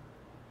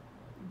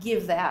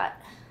give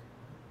that,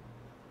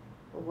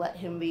 let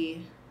him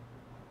be,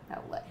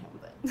 not let him,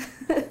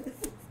 but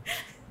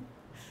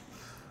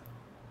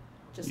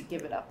just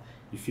give it up.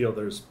 You feel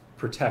there's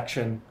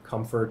protection,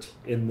 comfort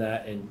in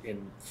that,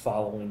 in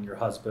following your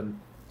husband,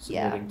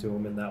 submitting to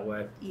him in that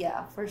way?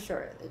 Yeah, for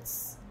sure.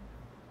 It's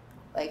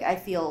like I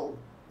feel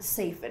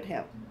safe in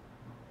him.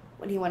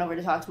 When he went over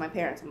to talk to my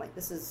parents, I'm like,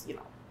 this is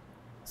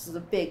a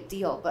big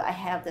deal, but I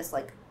have this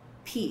like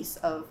piece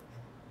of,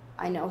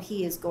 I know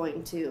he is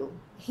going to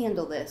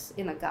handle this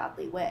in a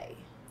godly way.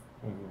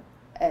 Mm-hmm.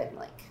 And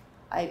like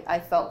I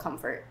felt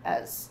comfort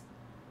as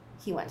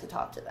he went to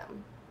talk to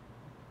them.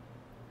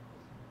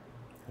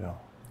 Yeah.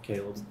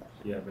 Caleb, do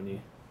you have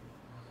any?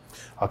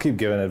 I'll keep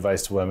giving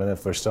advice to women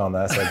if we're still on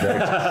that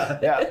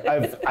subject.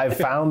 Yeah, I've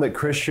found that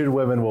Christian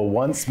women will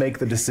once make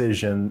the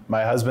decision,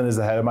 my husband is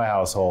the head of my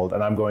household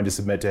and I'm going to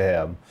submit to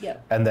him.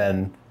 Yep. And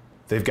then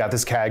they've got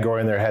this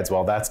category in their heads,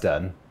 well, that's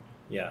done.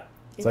 Yeah.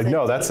 It's like,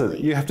 no,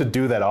 you have to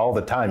do that all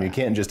the time. Yeah. You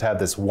can't just have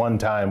this one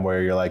time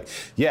where you're like,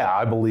 yeah,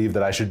 I believe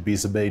that I should be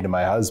submitting to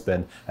my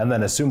husband, and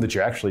then assume that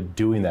you're actually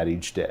doing that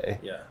each day.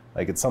 Yeah.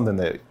 Like, it's something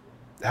that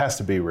has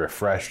to be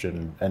refreshed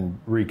and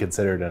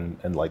reconsidered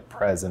and like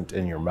present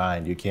in your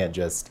mind. You can't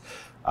just,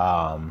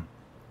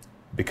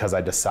 because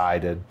I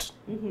decided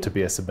to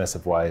be a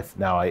submissive wife,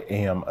 now I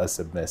am a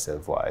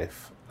submissive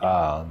wife.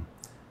 I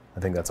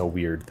think that's a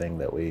weird thing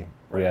that we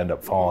end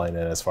up falling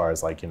in as far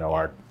as like,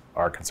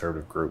 our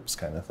conservative groups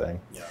kind of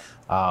thing.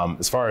 Yeah.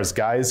 As far as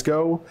guys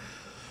go,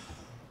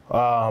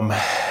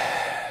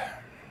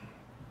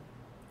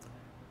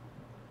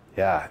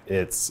 yeah,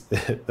 it's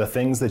the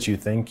things that you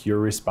think you're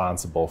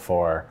responsible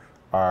for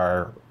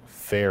are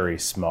very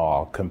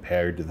small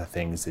compared to the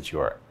things that you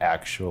are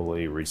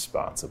actually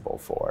responsible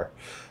for.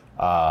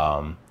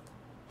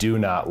 Do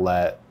not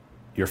let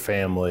your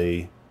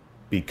family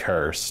be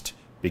cursed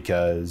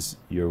because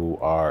you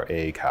are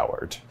a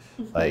coward.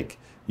 Like,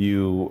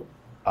 you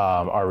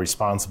are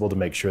responsible to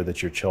make sure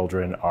that your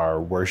children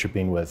are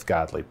worshiping with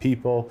godly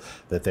people,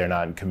 that they're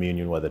not in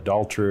communion with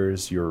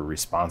adulterers. You're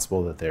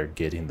responsible that they're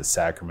getting the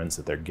sacraments,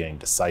 that they're getting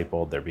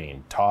discipled, they're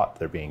being taught,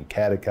 they're being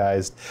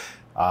catechized.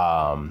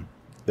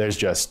 There's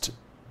just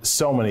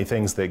so many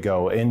things that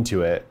go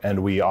into it,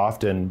 and we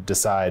often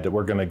decide that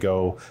we're going to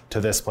go to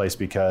this place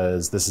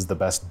because this is the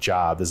best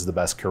job, this is the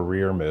best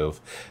career move,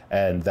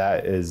 and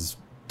that is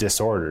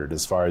disordered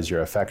as far as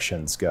your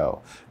affections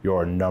go.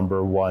 Your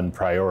number one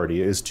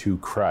priority is to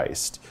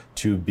Christ,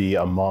 to be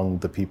among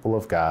the people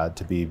of God,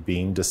 to be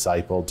being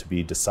discipled, to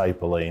be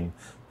discipling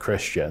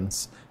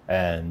Christians,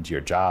 and your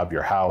job,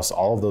 your house,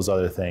 all of those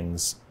other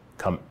things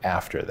come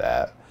after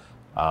that.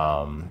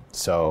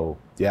 So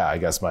yeah, I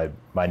guess my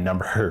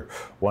number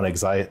one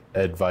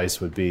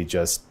advice would be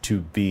just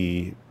to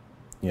be,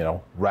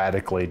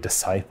 radically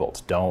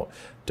discipled.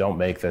 Don't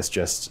make this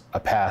just a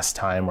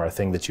pastime or a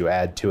thing that you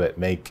add to it.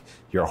 Make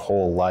your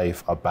whole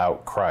life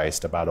about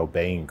Christ, about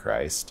obeying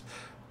Christ.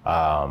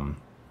 Yeah,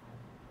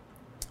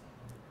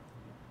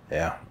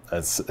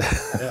 that's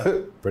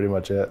pretty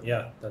much it.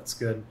 Yeah, that's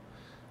good.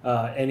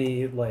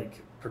 Any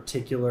like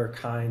particular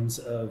kinds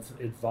of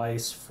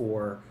advice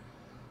for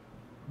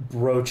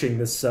broaching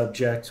this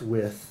subject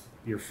with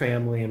your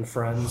family and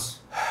friends?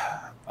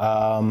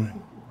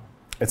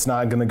 It's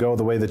not going to go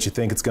the way that you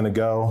think it's going to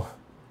go.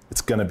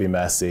 It's going to be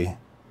messy.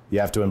 You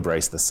have to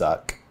embrace the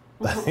suck.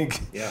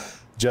 Like, yeah.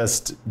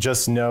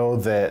 Just know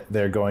that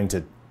they're going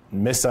to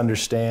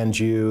misunderstand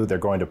you. They're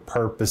going to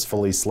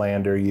purposefully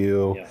slander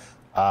you.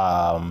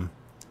 Yeah.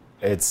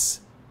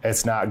 It's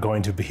not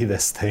going to be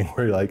this thing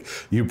where like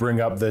you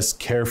bring up this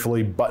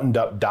carefully buttoned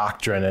up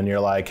doctrine and you're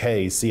like,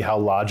 hey, see how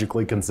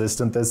logically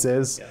consistent this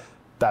is? Yeah.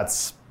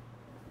 That's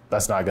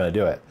not going to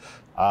do it.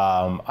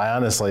 I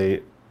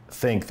honestly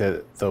think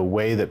that the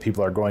way that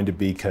people are going to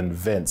be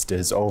convinced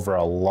is over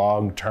a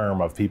long term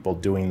of people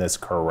doing this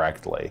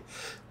correctly,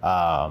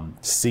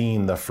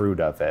 seeing the fruit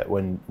of it.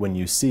 When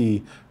you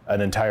see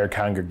an entire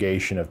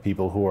congregation of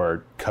people who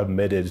are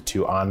committed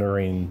to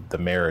honoring the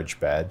marriage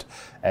bed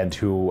and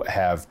who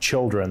have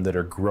children that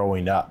are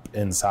growing up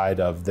inside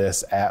of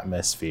this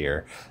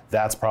atmosphere,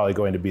 that's probably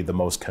going to be the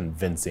most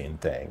convincing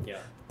thing. Yeah.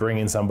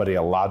 Bringing somebody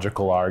a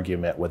logical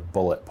argument with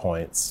bullet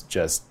points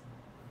just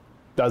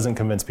doesn't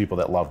convince people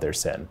that love their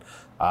sin.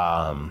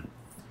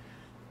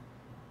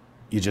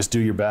 You just do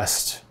your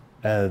best,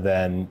 and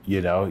then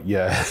you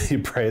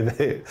pray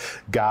that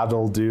God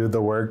will do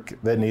the work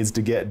that needs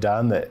to get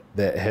done, that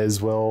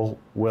His will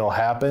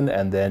happen,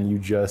 and then you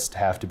just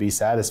have to be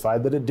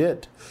satisfied that it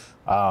did.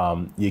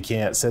 You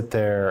can't sit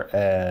there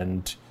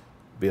and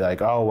be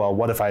like, oh well,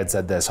 what if I had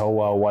said this? Oh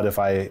well, what if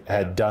I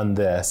had done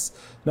this?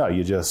 No,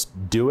 you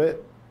just do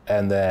it.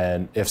 And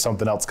then if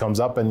something else comes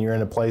up and you're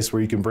in a place where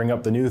you can bring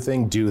up the new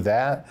thing, do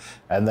that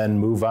and then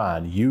move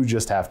on. You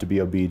just have to be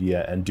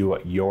obedient and do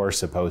what you're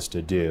supposed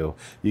to do.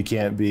 You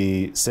can't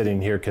be sitting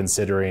here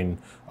considering,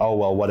 oh,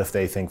 well, what if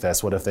they think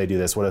this? What if they do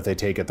this? What if they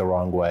take it the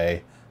wrong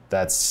way?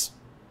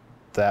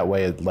 That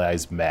way it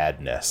lies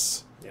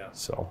madness. Yeah.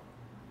 So.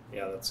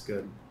 Yeah, that's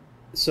good.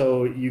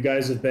 So you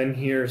guys have been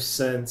here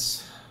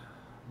since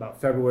about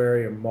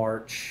February or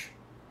March.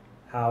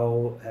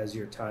 How has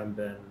your time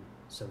been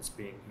since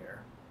being here?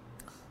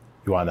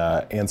 You want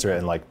to answer it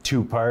in like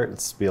two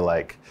parts, be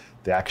like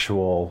the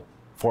actual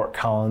Fort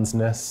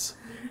Collins-ness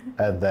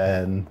and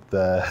then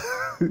the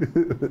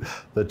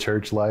the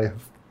church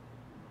life?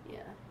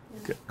 Yeah.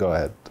 Go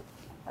ahead.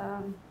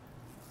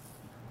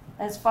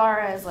 As far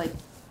as like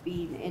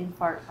being in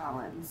Fort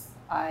Collins,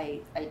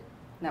 I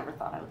never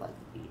thought I would like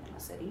to be in a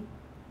city.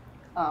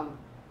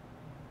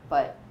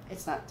 But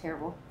it's not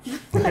terrible.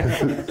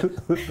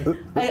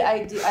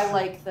 I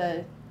like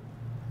the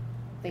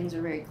things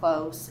are very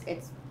close.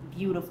 It's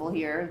beautiful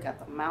here. We've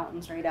got the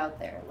mountains right out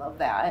there. Love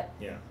that.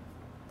 Yeah.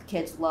 The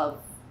kids love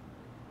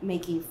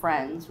making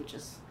friends, which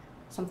is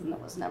something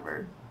that was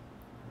never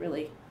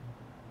really,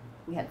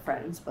 we had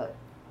friends, but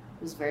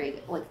it was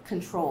very like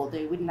controlled. We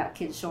didn't have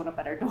kids showing up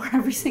at our door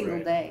every single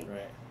day.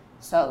 Right.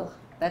 So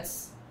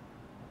it's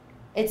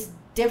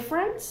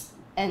different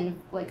and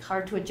like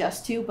hard to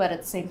adjust to, but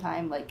at the same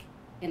time, like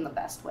in the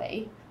best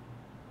way.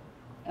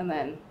 And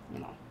then,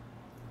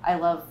 I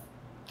love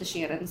the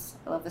Shannons.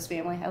 I love this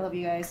family. I love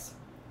you guys.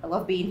 I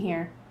love being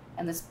here.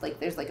 And this, like,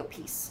 there's like a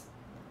peace.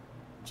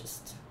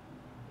 Just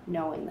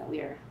knowing that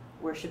we are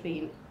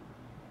worshiping.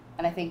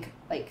 And I think,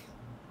 like,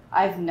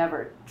 I've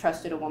never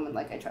trusted a woman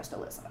like I trust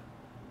Alyssa.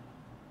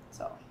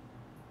 So.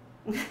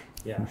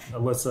 Yeah,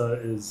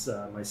 Alyssa is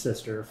my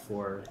sister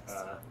for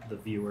the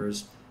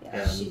viewers.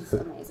 Yeah, she's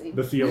amazing.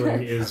 The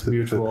feeling is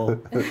mutual.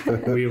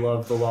 We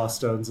love the Lost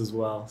Stones as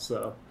well.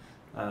 So,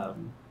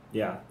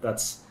 yeah,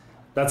 that's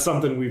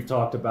something we've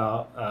talked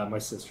about. My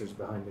sister's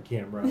behind the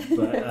camera,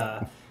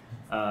 but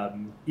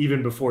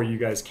even before you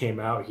guys came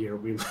out here,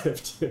 we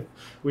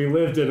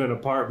lived in an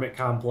apartment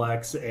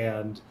complex,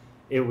 and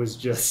it was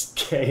just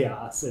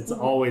chaos. It's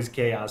always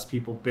chaos.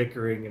 People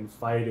bickering and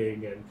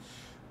fighting, and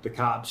the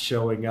cops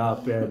showing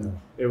up, and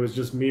it was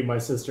just me, my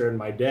sister, and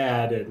my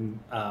dad, and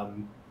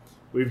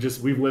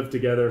we've lived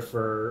together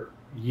for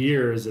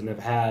years and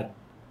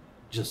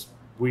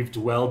we've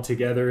dwelled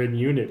together in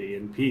unity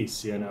and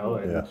peace,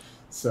 and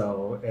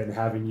so, and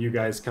having you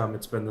guys come,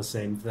 it's been the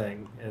same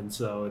thing, and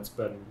so it's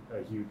been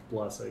a huge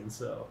blessing.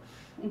 So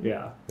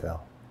yeah.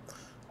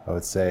 I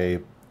would say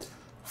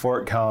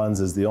Fort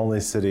Collins is the only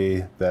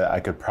city that I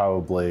could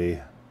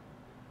probably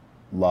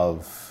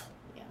love.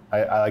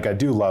 I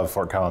do love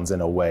Fort Collins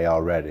in a way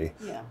already,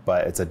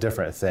 but it's a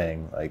different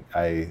thing. Like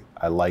I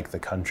like the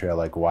country. I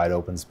like wide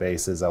open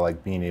spaces. I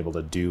like being able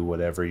to do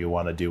whatever you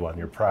want to do on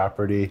your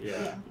property.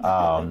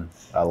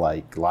 I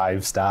like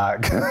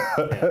livestock.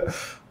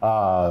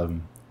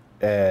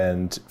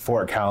 And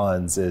Fort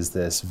Collins is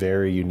this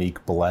very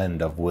unique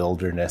blend of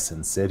wilderness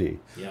and city.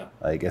 Yeah.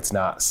 Like it's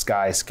not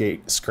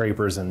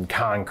skyscrapers and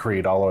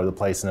concrete all over the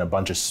place and a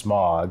bunch of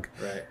smog.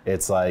 Right.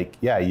 It's like,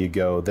 you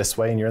go this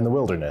way and you're in the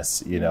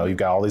wilderness. You've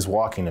got all these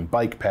walking and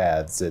bike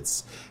paths.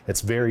 It's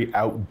very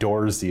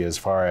outdoorsy as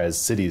far as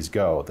cities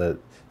go.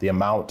 The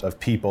amount of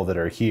people that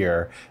are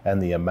here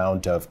and the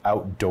amount of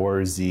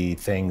outdoorsy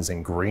things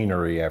and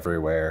greenery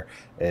everywhere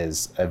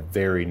is a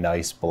very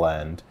nice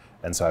blend.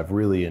 And so I've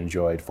really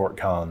enjoyed Fort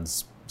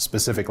Collins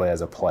specifically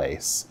as a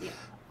place.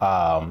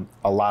 A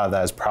lot of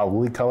that is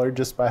probably colored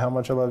just by how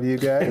much I love you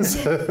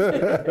guys.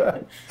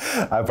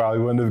 I probably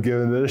wouldn't have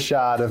given it a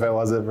shot if it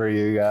wasn't for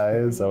you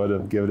guys. I would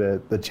have given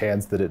it the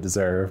chance that it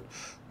deserved.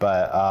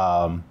 But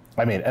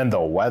and the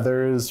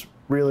weather is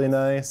really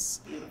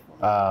nice.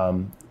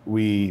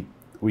 We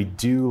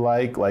do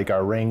like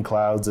our rain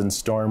clouds and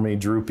stormy,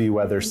 droopy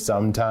weather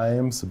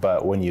sometimes,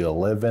 but when you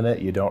live in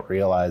it, you don't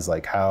realize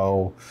like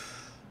how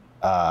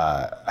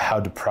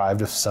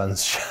deprived of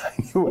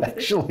sunshine you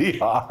actually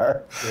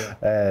are.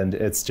 And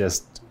it's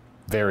just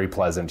very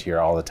pleasant here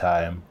all the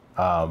time.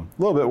 A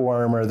little bit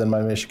warmer than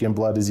my Michigan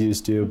blood is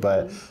used to,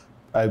 but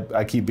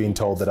I keep being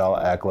told that I'll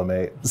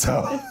acclimate.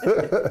 So,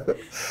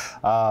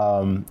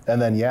 and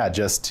then,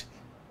 just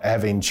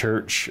having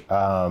church.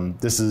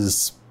 This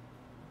is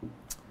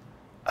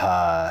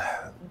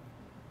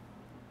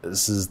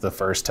this is the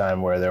first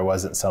time where there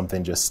wasn't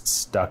something just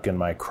stuck in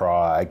my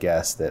craw, I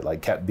guess, that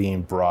like kept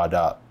being brought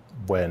up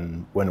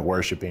when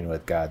worshiping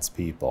with God's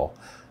people.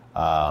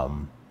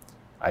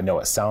 I know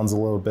it sounds a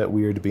little bit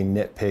weird to be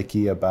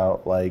nitpicky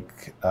about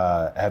like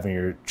having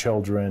your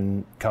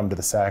children come to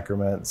the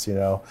sacraments, you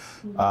know,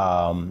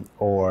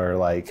 or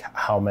like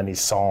how many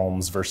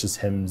psalms versus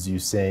hymns you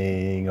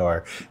sing,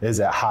 or is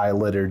it high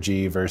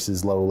liturgy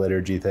versus low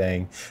liturgy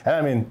thing. And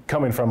I mean,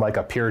 coming from like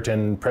a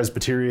Puritan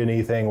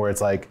Presbyterian-y thing where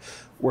it's like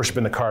worship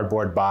in the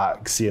cardboard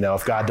box, you know,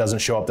 if God doesn't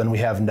show up, then we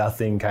have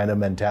nothing kind of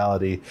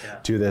mentality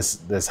to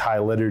this high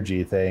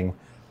liturgy thing.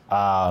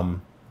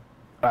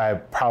 I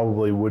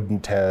probably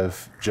wouldn't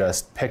have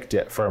just picked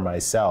it for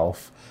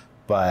myself,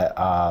 but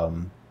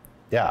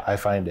I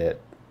find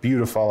it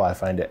beautiful. I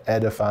find it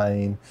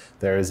edifying.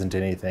 There isn't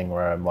anything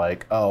where I'm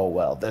like, oh,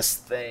 well, this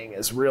thing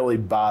is really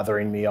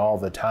bothering me all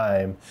the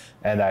time.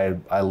 And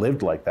I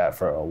lived like that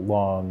for a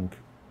long,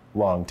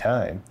 long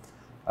time.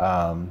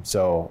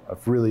 So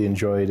I've really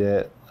enjoyed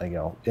it. Like, you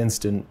know,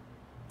 instant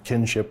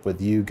kinship with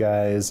you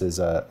guys is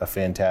a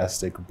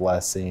fantastic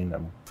blessing.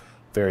 I'm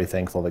very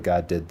thankful that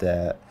God did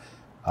that.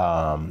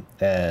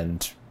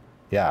 And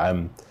yeah,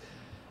 I'm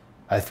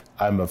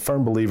a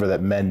firm believer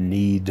that men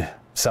need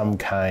some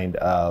kind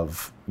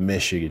of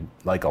mission,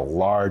 like a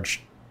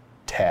large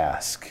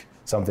task,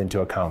 something to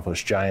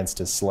accomplish, giants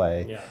to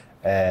slay. Yeah.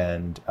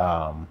 And,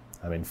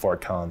 I mean, Fort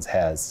Collins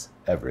has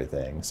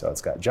everything. So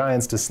it's got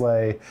giants to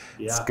slay.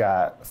 Yeah. It's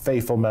got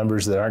faithful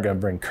members that aren't going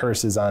to bring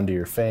curses onto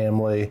your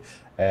family,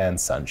 and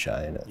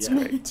sunshine. It's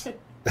great.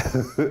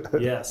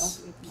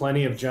 Yes.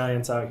 Plenty of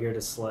giants out here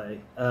to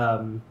slay.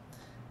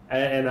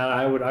 And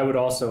I would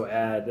also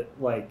add,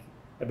 like,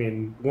 I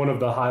mean, one of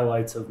the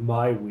highlights of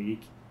my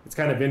week, it's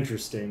kind of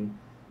interesting.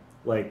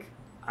 Like,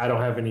 I don't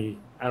have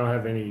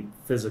any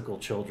physical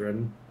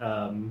children.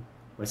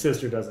 My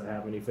sister doesn't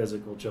have any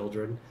physical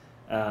children.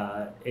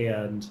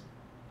 And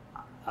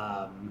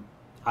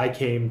I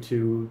came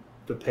to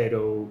the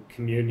pedo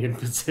communion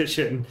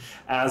position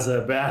as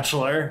a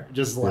bachelor,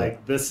 just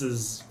like, this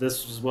is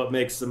what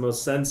makes the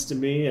most sense to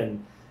me.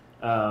 And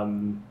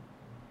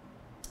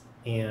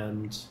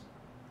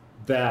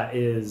that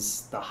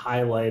is the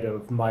highlight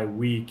of my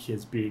week,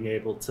 is being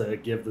able to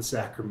give the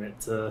sacrament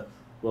to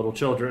little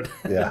children.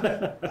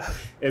 Yeah.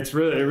 It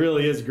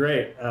really is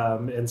great.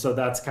 And so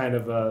that's kind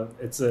of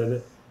it's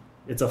a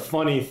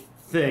funny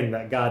thing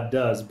that God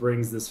does,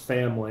 brings this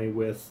family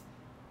with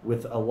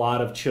a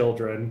lot of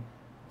children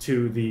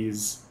to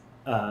these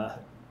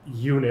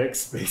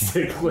eunuchs,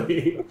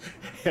 basically.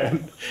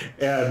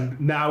 and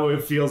now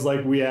it feels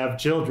like we have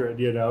children,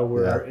 you know,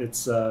 where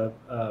it's the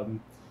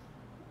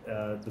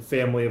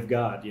family of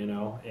God, you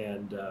know,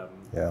 and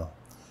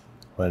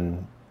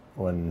when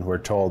we're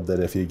told that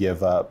if you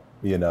give up,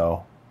 you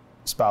know,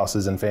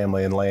 spouses and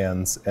family and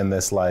lands in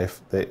this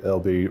life, they'll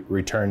be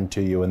returned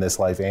to you in this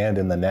life and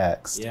in the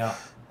next. Yeah,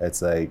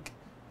 it's like,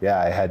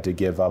 I had to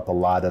give up a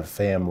lot of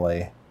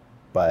family,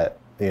 but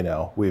you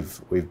know,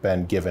 we've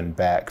been given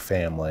back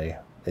family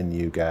in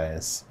you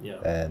guys. Yeah.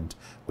 And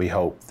we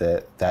hope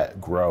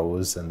that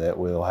grows, and that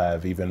we'll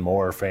have even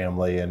more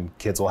family, and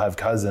kids will have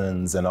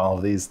cousins and all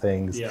of these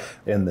things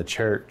in the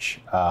church.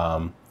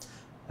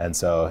 And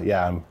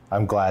so,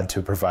 I'm glad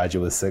to provide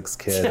you with 6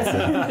 kids,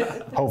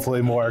 and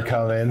hopefully more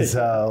coming.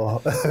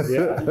 So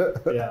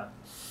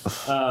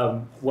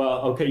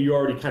well, okay, you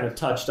already kind of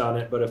touched on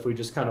it, but if we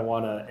just kind of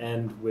want to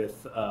end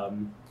with,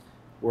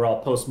 we're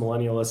all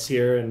post-millennialists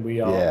here, and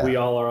we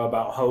all are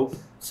about hope.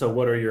 So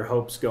what are your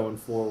hopes going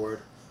forward?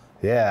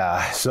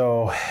 Yeah,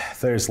 so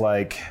there's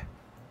like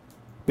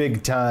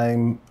big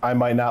time, I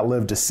might not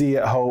live to see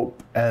it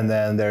hope, and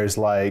then there's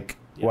like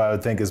what I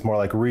would think is more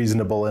like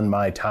reasonable in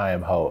my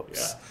time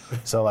hopes. Yeah.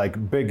 So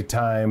like big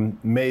time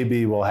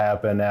maybe will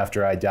happen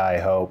after I die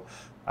hope.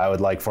 I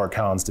would like Fort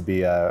Collins to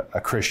be a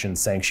Christian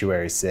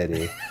sanctuary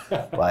city.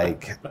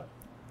 Like,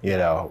 you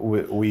know,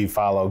 we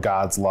follow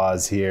God's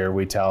laws here.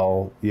 We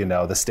tell, you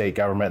know, the state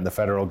government and the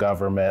federal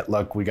government,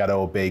 look, we got to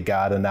obey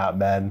God and not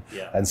men.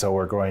 Yeah. And so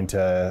we're going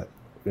to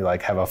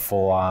like have a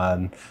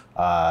full-on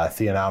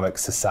theonomic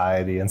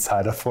society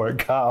inside of Fort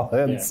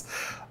Collins.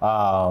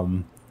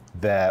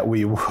 That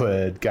we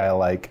would kind of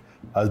like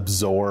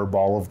absorb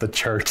all of the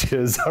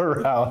churches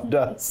around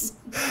us.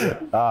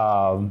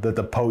 That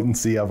the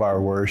potency of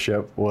our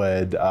worship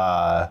would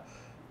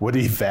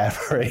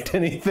evaporate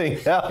anything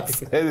else.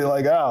 They'd be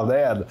like, oh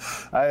man,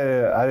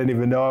 I didn't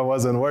even know I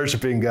wasn't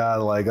worshiping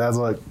God. Like that's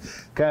like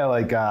kind of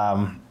like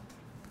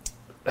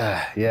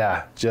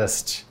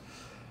just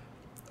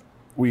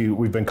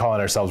we've been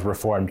calling ourselves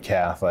Reformed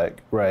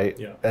Catholic, right?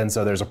 Yeah. And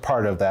so there's a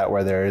part of that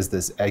where there is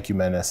this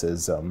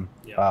ecumenicism,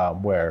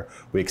 where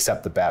we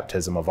accept the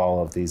baptism of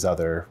all of these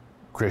other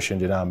Christian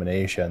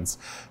denominations.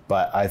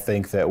 But I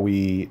think that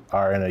we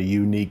are in a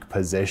unique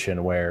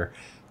position where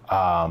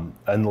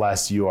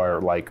unless you are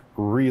like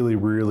really,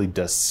 really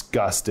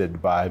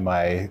disgusted by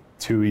my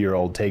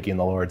 2-year-old taking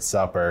the Lord's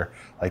Supper,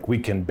 like we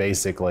can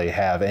basically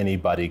have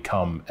anybody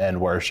come and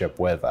worship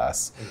with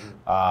us.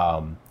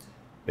 Mm-hmm.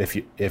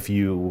 If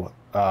you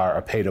are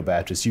a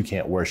Paedo-Baptist, you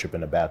can't worship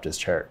in a Baptist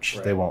church.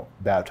 Right. They won't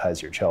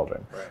baptize your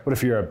children. Right. But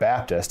if you're a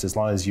Baptist, as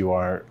long as you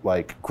aren't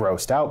like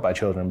grossed out by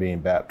children being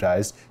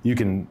baptized, you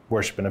can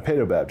worship in a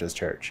Paedo-Baptist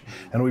church.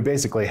 And we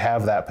basically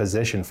have that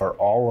position for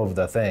all of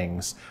the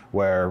things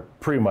where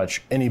pretty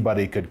much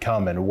anybody could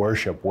come and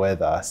worship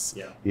with us,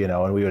 you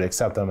know, and we would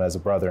accept them as a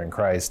brother in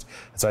Christ.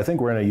 So I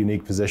think we're in a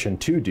unique position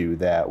to do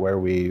that, where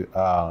we,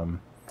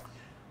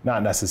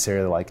 not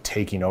necessarily like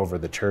taking over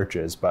the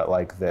churches, but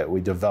like that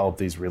we develop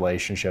these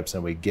relationships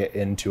and we get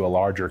into a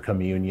larger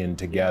communion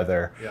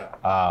together.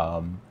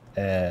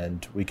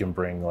 And we can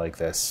bring like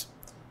this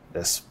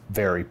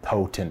very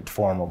potent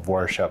form of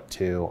worship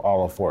to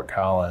all of Fort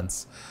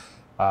Collins,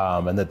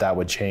 and that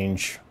would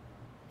change,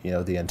 you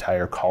know, the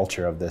entire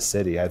culture of this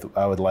city.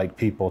 I would like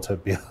people to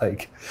be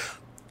like,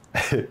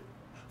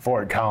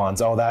 Fort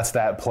Collins, oh, that's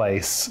that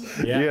place,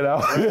 you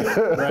know?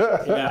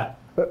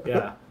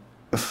 Yeah.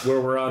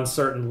 Where we're on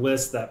certain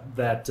lists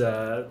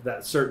that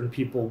certain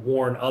people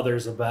warn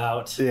others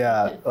about. You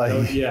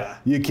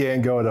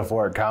can't go to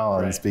Fort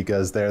Collins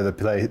because they're the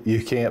place.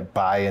 You can't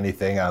buy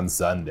anything on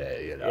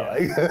Sunday, you know.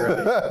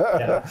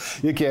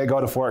 You can't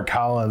go to Fort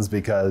Collins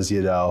because,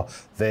 you know,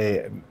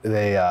 they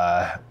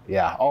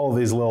all of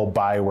these little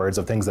bywords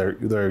of things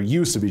that are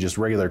used to be just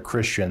regular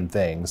Christian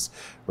things,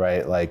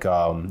 right? Like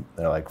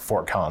they're like,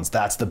 Fort Collins,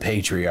 that's the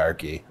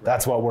patriarchy.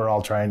 That's what we're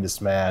all trying to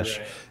smash.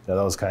 You know,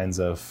 those kinds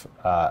of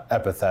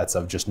epithets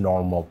of just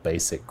normal,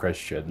 basic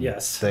Christian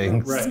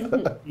things.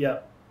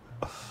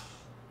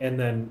 And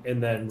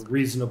then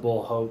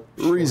reasonable hope.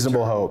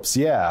 Reasonable hopes,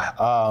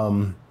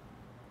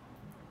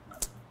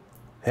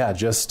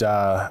 just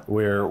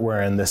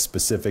we're in this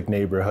specific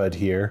neighborhood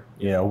here.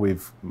 You know,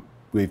 we've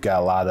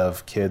got a lot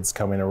of kids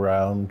coming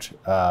around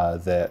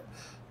that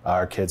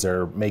our kids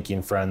are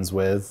making friends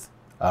with.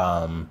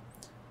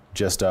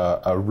 Just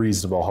a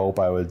reasonable hope,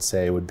 I would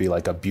say, would be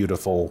like a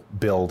beautiful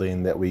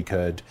building that we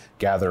could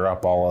gather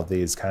up all of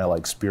these kind of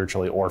like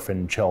spiritually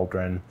orphaned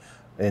children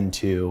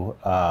into,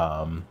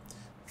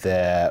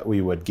 that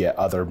we would get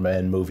other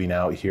men moving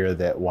out here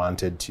that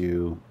wanted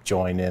to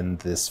join in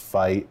this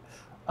fight,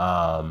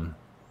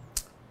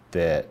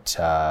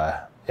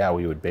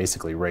 we would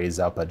basically raise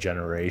up a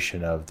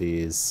generation of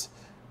these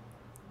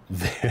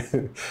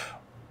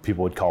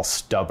people would call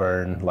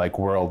stubborn, like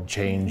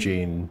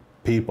world-changing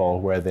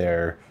people, where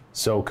they're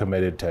so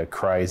committed to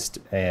Christ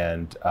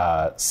and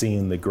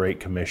seeing the Great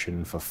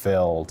Commission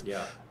fulfilled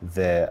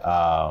that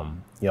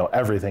you know,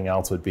 everything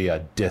else would be a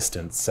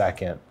distant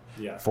second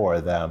for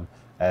them.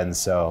 And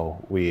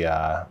so we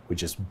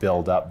just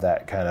build up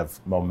that kind of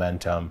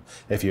momentum.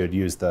 If you would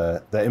use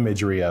the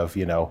imagery of,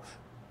 you know,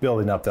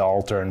 building up the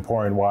altar and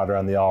pouring water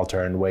on the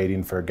altar and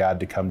waiting for God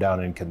to come down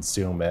and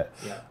consume it.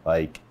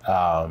 Like,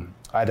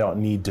 I don't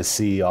need to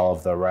see all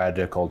of the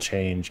radical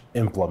change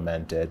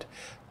implemented.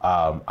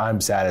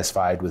 I'm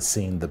satisfied with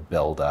seeing the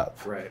buildup.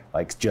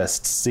 Like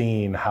just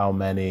seeing how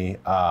many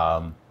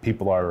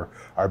people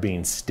are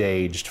being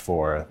staged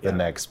for the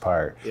next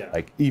part.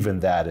 Like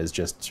even that is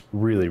just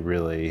really,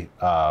 really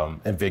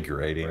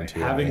invigorating to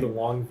having me. the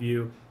long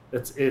view.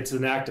 It's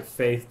an act of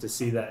faith to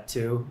see that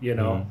too. You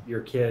know,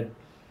 your kid,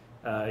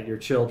 your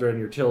children,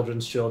 your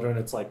children's children.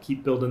 It's like,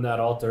 keep building that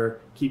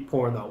altar, keep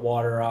pouring that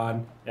water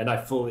on, and I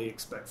fully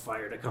expect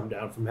fire to come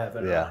down from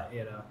heaven.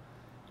 You know,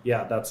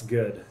 that's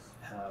good.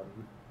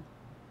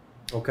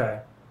 Okay.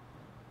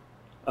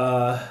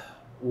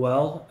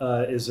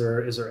 Is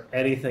there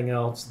anything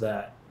else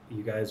that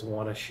you guys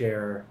want to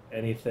share?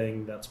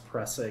 Anything that's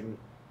pressing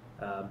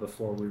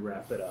before we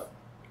wrap it up?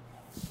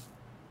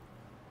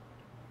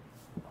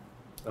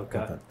 Okay.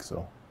 I think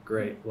so.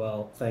 Great.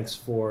 Well, thanks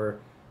for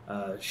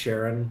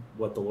sharing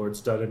what the Lord's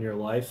done in your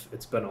life.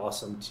 It's been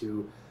awesome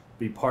to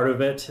be part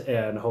of it,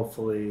 and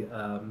hopefully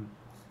the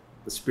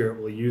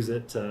Spirit will use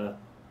it to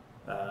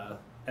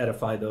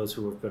edify those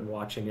who have been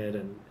watching it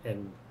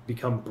and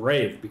become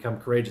brave, become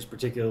courageous,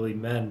 particularly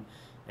men,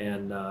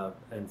 and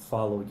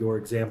follow your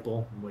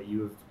example and what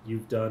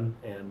you've done.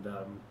 And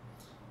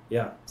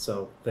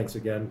so thanks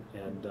again.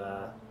 And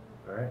all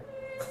right.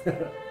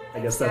 I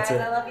guess that's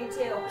it. I love you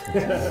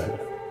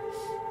too.